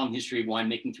there's a long history of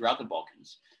winemaking throughout the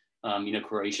Balkans. You know,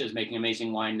 Croatia is making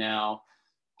amazing wine now.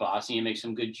 Bosnia makes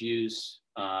some good juice.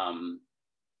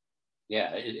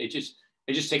 Yeah, it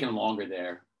just taken longer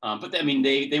there. But I mean,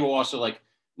 they were also like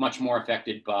much more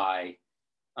affected by,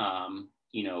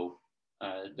 you know,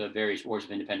 the various wars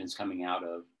of independence coming out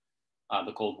of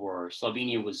the Cold War.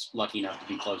 Slovenia was lucky enough to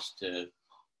be close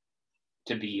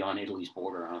to be on Italy's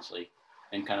border, honestly,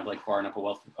 and kind of like far enough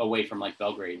away from like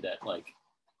Belgrade that like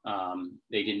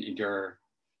they didn't endure,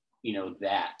 you know,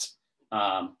 that.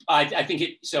 I think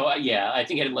it. So yeah, I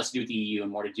think it had less to do with the EU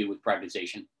and more to do with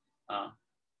privatization.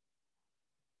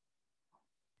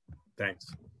 Thanks.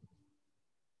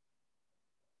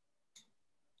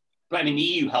 But I mean, the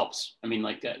EU helps. I mean,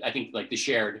 like I think like the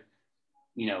shared,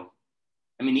 you know,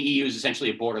 I mean, the EU is essentially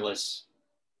a borderless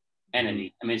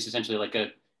entity. I mean, it's essentially like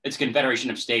it's a confederation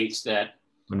of states that,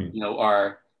 you know,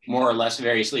 are more or less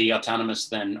variously autonomous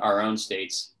than our own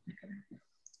states.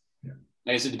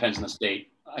 I guess it depends on the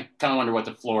state. I kind of wonder what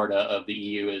the Florida of the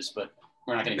EU is, but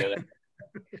we're not going to go there.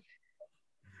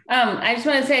 I just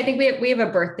want to say, I think we have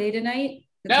a birthday tonight.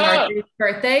 It's Marjorie's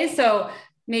birthday, so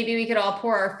maybe we could all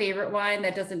pour our favorite wine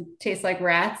that doesn't taste like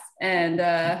rats and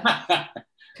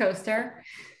toast her.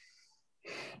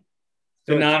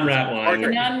 The non-rat wine. The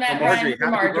non-rat wine for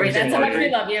Marjorie. That's how much we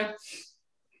love you.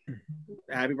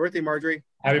 Happy birthday, Marjorie.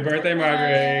 Happy birthday,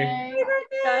 Marjorie. Happy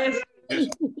birthday.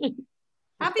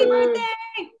 Happy birthday.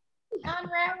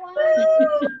 Non-rat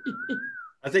wine.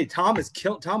 I say Tom is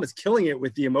killing it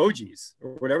with the emojis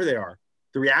or whatever they are,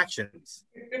 the reactions.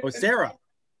 Oh,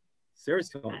 Sarah's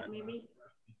killing it.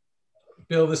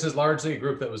 Bill, this is largely a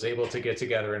group that was able to get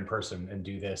together in person and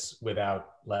do this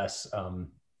without less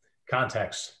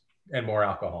context and more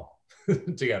alcohol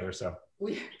together. So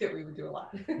we would do a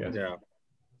lot. Yeah.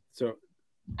 So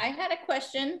I had a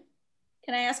question.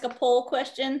 Can I ask a poll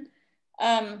question?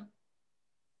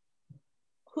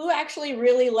 Who actually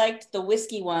really liked the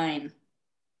whiskey wine?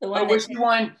 The one whiskey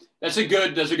wine. That's a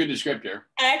good descriptor.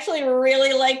 I actually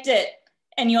really liked it.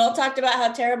 And you all talked about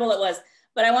how terrible it was,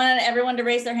 but I wanted everyone to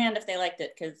raise their hand if they liked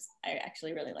it, because I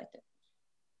actually really liked it.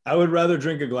 I would rather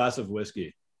drink a glass of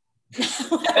whiskey.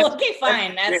 Well, okay,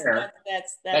 fine. That's fair.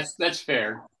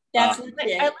 That's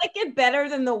I like it better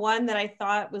than the one that I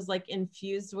thought was like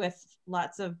infused with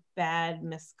lots of bad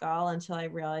mezcal until I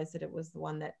realized that it was the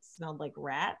one that smelled like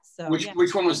rat. So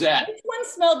which one was that? Which one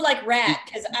smelled like rat?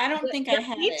 Because I don't think I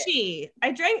had beachy. it. I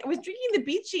was drinking the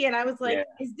beachy and I was like,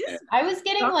 is this? I was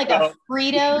getting like a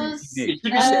Fritos. It's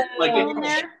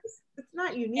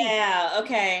not unique. Yeah.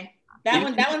 Okay.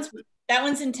 That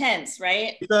one's intense,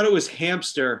 right? You thought it was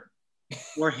hamster.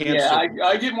 More hamster. Yeah,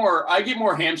 I get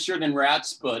more hamster than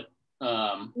rats, but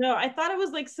no, I thought it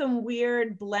was like some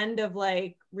weird blend of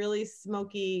like really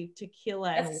smoky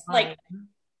tequila and wine. Like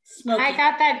smoky. I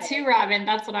got that too, Robin.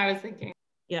 That's what I was thinking.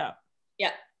 Yeah.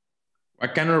 Yeah.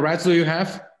 What kind of rats do you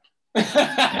have? DC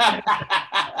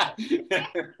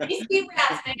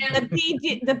rats, man.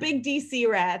 The big DC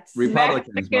rats.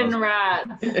 Republicans. Mexican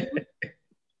rats. The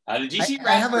DC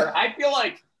rats.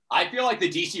 I feel like the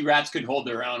DC rats could hold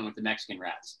their own with the Mexican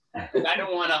rats. I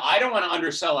don't want to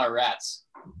undersell our rats.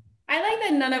 I like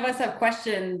that none of us have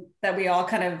questioned that we all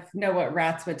kind of know what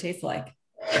rats would taste like,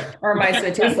 or mice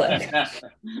would taste like.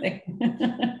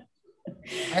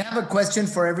 I have a question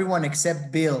for everyone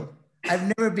except Bill.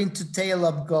 I've never been to Tail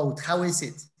Up Goat. How is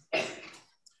it?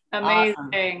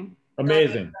 Amazing.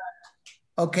 Amazing.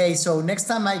 Okay, so next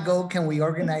time I go, can we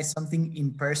organize something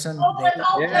in person?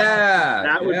 Yeah,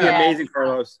 that would be amazing,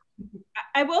 Carlos.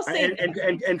 I will say,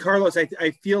 and Carlos,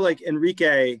 I feel like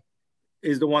Enrique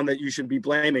is the one that you should be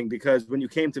blaming, because when you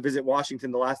came to visit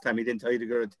Washington the last time, he didn't tell you to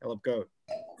go to Tail Up Goat.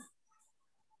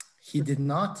 He did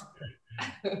not.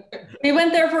 We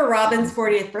went there for Robin's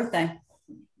 40th birthday.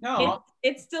 No,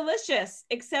 it's delicious,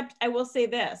 except I will say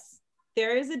this.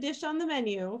 There is a dish on the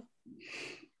menu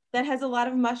that has a lot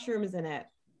of mushrooms in it.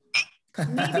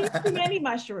 Maybe too many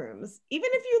mushrooms, even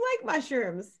if you like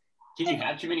mushrooms. Can you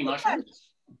have too many mushrooms?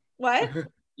 What?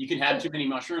 You can have too many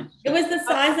mushrooms? It was the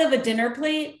size of a dinner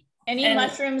plate. Any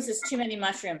mushrooms is too many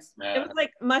mushrooms. It was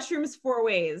like mushrooms 4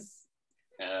 ways.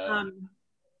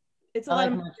 It's a lot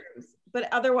of mushrooms, but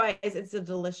otherwise it's a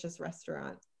delicious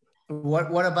restaurant.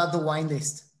 What about the wine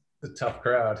list? It's a tough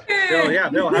crowd. Bill,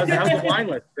 how's the wine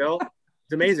list, Bill?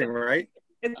 It's amazing, right?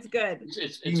 It's good.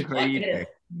 It's eclectic.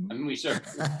 I mean, we serve.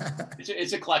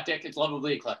 It's eclectic. It's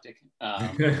lovably eclectic.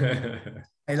 I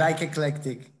like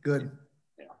eclectic. Good.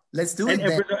 Yeah. Let's do it.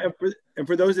 And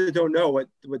for those that don't know what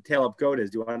Tail Up Goat is,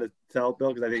 do you want to tell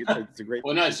Bill? Because I think it's a great.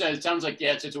 Well, no, it sounds like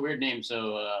it's a weird name.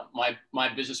 So my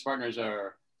business partners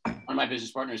are. One of my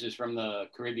business partners is from the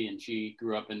Caribbean. She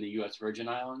grew up in the U.S. Virgin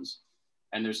Islands,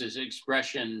 and there's this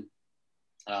expression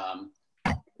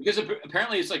because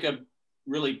apparently it's like a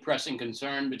really pressing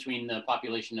concern between the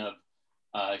population of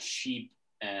sheep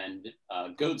and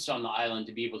goats on the island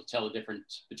to be able to tell the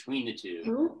difference between the two.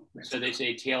 Mm-hmm. So they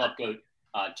say tail up goat,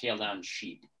 tail down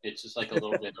sheep. It's just like a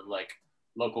little bit of like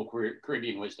local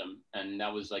Caribbean wisdom, and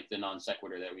that was like the non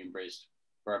sequitur that we embraced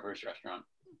for our first restaurant.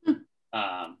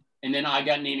 And then I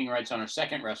got naming rights on our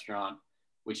second restaurant,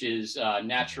 which is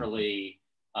naturally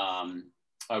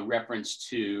a reference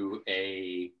to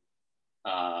a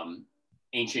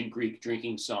ancient Greek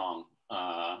drinking song.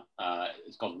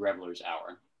 It's called Reveler's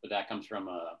Hour, but that comes from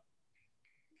a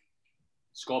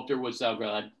sculptor was thou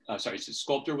glad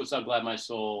my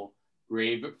soul,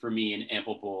 grave for me an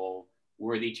ample bowl,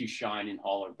 worthy to shine in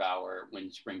hall or bower when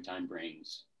springtime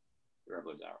brings the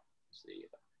Reveler's Hour.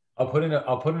 I'll put in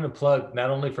a plug not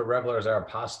only for Reveler's Hour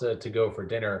pasta to go for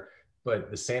dinner, but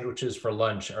the sandwiches for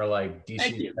lunch are like DC.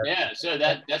 Thank you. Yeah, so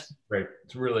that's great.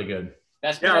 It's really good.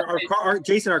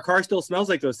 Jason, our car still smells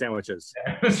like those sandwiches.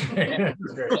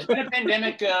 It's been a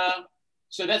pandemic,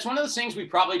 so that's one of those things we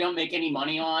probably don't make any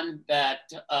money on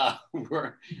that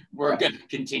we're going to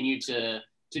continue to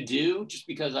do just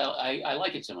because I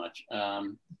like it so much.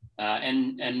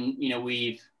 And you know,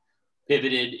 we've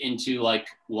pivoted into like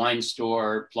wine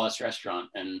store plus restaurant,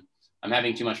 and I'm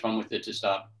having too much fun with it to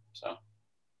stop. So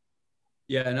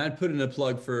yeah, and I'd put in a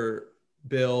plug for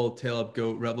Bill, Tail Up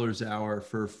Goat, Reveler's Hour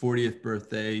for 40th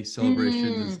birthday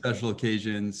celebrations and special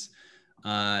occasions.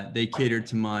 They catered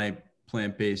to my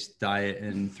plant-based diet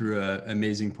and threw an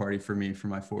amazing party for me for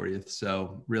my 40th.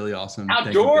 So really awesome.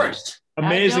 Outdoors.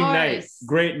 Amazing night.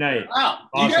 Great night. Wow.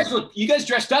 Awesome. You guys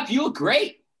dressed up. You look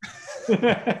great.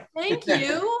 Thank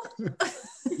you.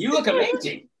 You look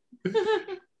amazing.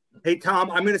 Hey, Tom,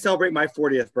 I'm going to celebrate my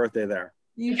 40th birthday there.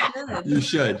 You should. You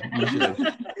should. You should.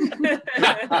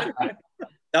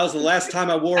 That was the last time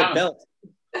I wore a belt.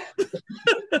 I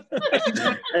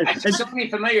see so many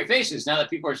familiar faces now that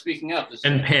people are speaking up.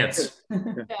 And pants.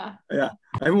 Yeah.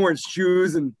 I haven't worn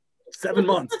shoes in 7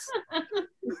 months.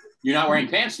 You're not wearing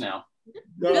pants now.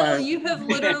 No, Bill, you have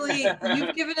literally,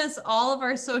 you've given us all of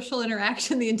our social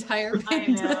interaction the entire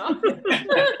pandemic.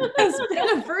 It's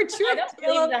been a virtue I of don't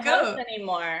tail leave of the house goat.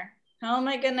 anymore. How am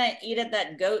I gonna eat at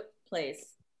that goat place?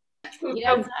 Eat So-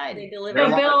 outside. They deliver.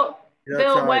 So Bill,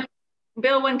 outside.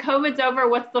 when COVID's over,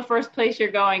 what's the first place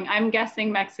you're going? I'm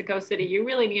guessing Mexico City. You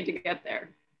really need to get there.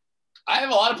 I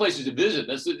have a lot of places to visit.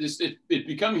 It's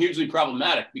become hugely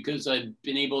problematic because I've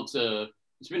been able to,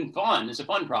 it's been fun. It's a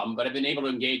fun problem, but I've been able to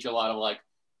engage a lot of like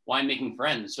winemaking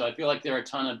friends. So I feel like there are a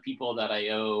ton of people that I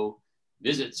owe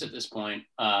visits at this point.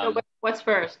 So what's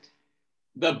first?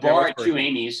 The bar at Two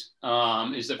Amy's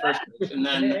is the first place. And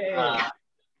then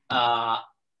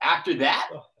after that,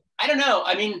 I don't know.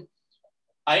 I mean,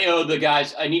 I owe the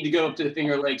guys, I need to go up to the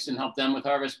Finger Lakes and help them with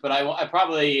harvest, but I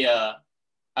probably,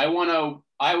 I want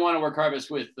to work harvest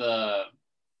with, I'm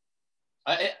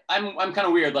kind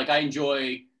of weird. Like I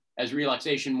enjoy as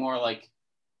relaxation more like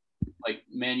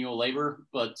manual labor,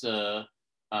 but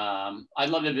I'd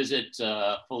love to visit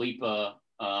Felipa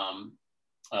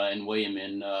and William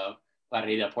in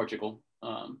Parida, Portugal,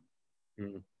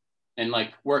 and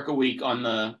like work a week on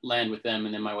the land with them,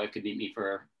 and then my wife could meet me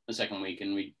for a second week,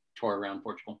 and we tour around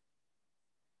Portugal.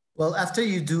 Well, after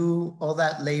you do all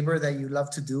that labor that you love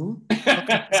to do,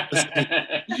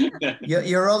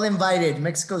 you're all invited.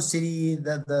 Mexico City,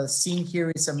 the scene here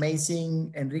is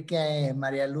amazing. Enrique,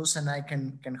 Maria Luz, and I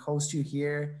can host you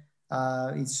here.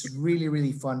 It's really,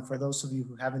 really fun for those of you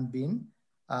who haven't been.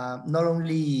 Not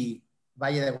only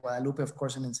Valle de Guadalupe, of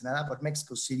course, and Ensenada, but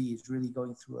Mexico City is really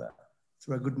going through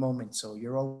a good moment. So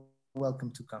you're all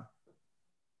welcome to come.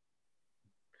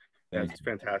 Yeah, it's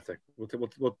fantastic.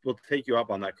 We'll take you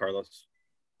up on that, Carlos.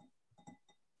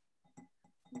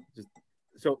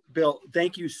 So, Bill,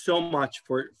 thank you so much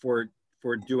for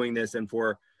doing this and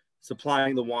for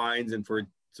supplying the wines and for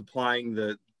supplying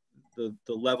the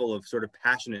level of sort of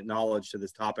passionate knowledge to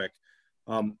this topic.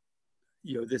 You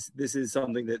know, this is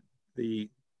something that the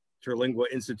Terlingua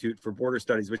Institute for Border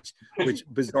Studies, which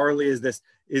bizarrely is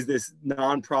this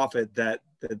nonprofit that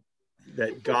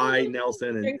Guy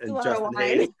Nelson and Justin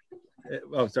Hayes.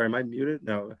 Oh, sorry, am I muted?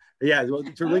 No. Yeah, well,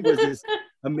 Terlingua is this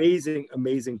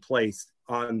amazing place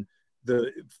on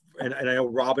the, and I know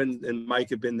Robin and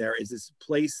Mike have been there, is this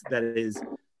place that is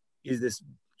this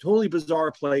totally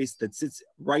bizarre place that sits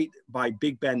right by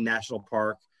Big Bend National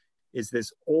Park. Is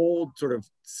this old sort of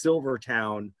silver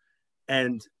town.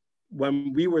 And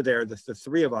when we were there, the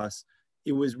three of us,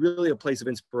 it was really a place of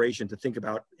inspiration to think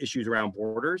about issues around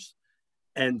borders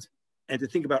and to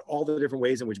think about all the different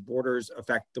ways in which borders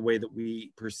affect the way that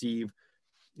we perceive,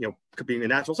 you know, being a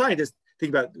natural scientist, think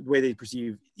about the way they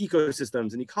perceive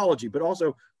ecosystems and ecology, but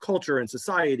also culture and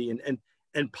society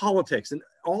and politics and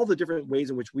all the different ways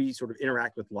in which we sort of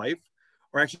interact with life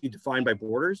are actually defined by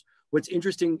borders. What's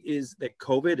interesting is that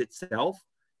COVID itself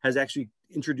has actually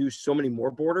introduced so many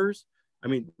more borders. I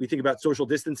mean, we think about social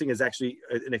distancing as actually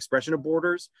an expression of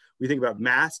borders. We think about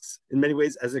masks in many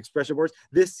ways as an expression of borders.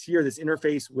 This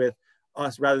interface with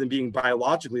us, rather than being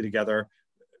biologically together,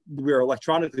 we're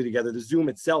electronically together. The Zoom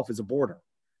itself is a border.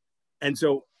 And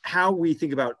so how we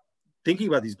think about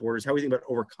these borders, how we think about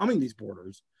overcoming these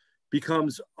borders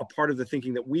becomes a part of the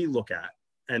thinking that we look at.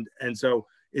 And so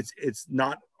it's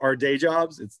not our day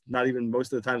jobs. It's not even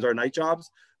most of the times our night jobs,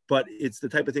 but it's the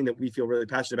type of thing that we feel really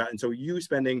passionate about. And so you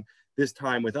spending this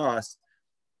time with us,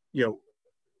 you know,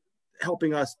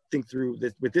 helping us think through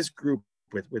this with this group,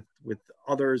 with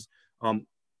others,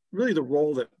 really the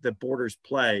role that borders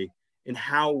play in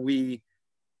how we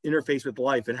interface with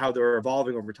life and how they're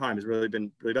evolving over time has really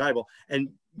been really valuable. And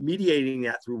mediating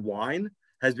that through wine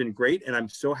has been great. And I'm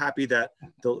so happy that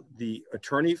the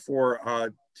attorney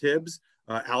for Tibbs,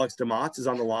 Alex DeMotts, is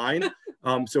on the line.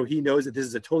 So he knows that this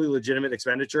is a totally legitimate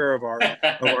expenditure of our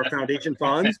foundation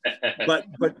funds. But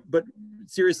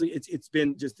seriously, it's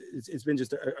been just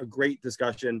a great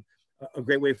discussion, a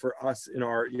great way for us in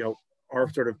our, you know, our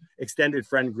sort of extended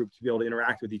friend group to be able to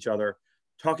interact with each other,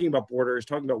 talking about borders,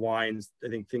 talking about wines. I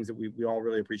think things that we all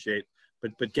really appreciate,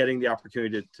 but getting the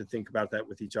opportunity to think about that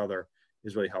with each other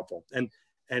is really helpful.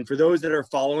 And for those that are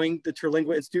following the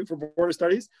Terlingua Institute for Border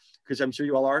Studies, because I'm sure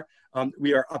you all are,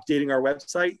 we are updating our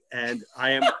website, and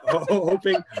I am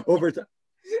hoping over time.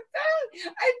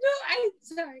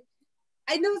 Sorry.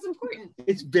 I know it's important.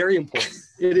 It's very important.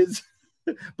 It is.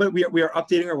 But we are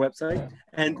updating our website.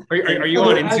 And are you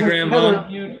on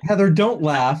Instagram, Heather, don't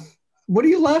laugh. What are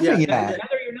you laughing at?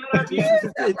 Heather, you're not on mute.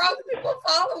 There are probably people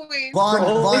following.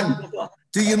 Vaughn,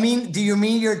 do you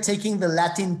mean you're taking the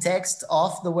Latin text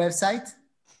off the website?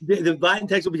 The Latin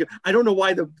text will be. I don't know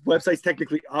why the website's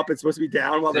technically up. It's supposed to be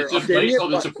down while they're updating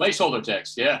it. It's a placeholder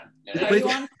text. Yeah.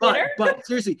 But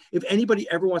seriously, if anybody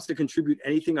ever wants to contribute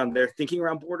anything on their thinking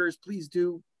around borders, please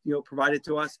do. Provide it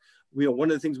to us. One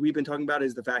of the things we've been talking about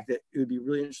is the fact that it would be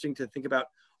really interesting to think about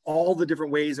all the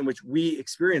different ways in which we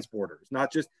experience borders,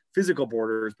 not just physical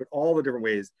borders, but all the different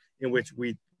ways in which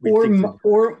we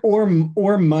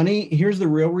or money. Here's the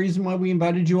real reason why we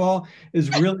invited you all is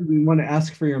really we want to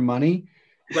ask for your money.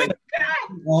 Right.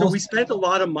 So we spent a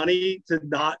lot of money to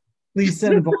not. Please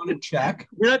send Vaughn a check.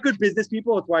 We're not good business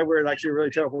people. That's why we're actually really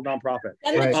charitable nonprofit.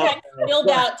 Send the check filled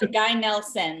out to Guy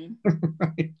Nelson.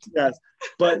 Right. Yes,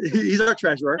 but he's our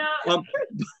treasurer. So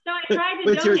I tried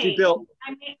to donate. Bill.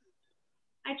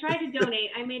 I tried to donate.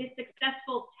 I made a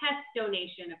successful test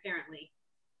donation, apparently.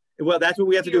 Well, that's what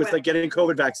we have to do. It's like getting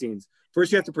COVID vaccines.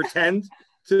 First, you have to pretend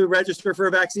to register for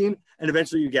a vaccine, and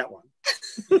eventually you get one.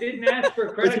 You didn't ask for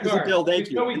a credit card. Bill, thank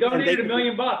you. So we donated $1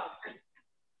 million.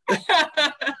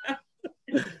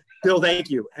 Bill, thank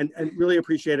you, and really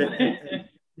appreciate it. And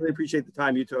really appreciate the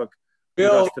time you took.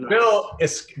 Bill,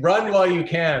 run while you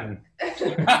can.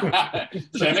 Should I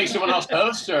make someone else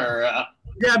host or?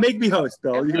 Yeah, make me host,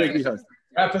 Bill. You can make me host.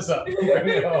 Wrap us up.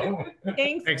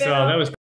 Thanks, Thanks Bill. all. That was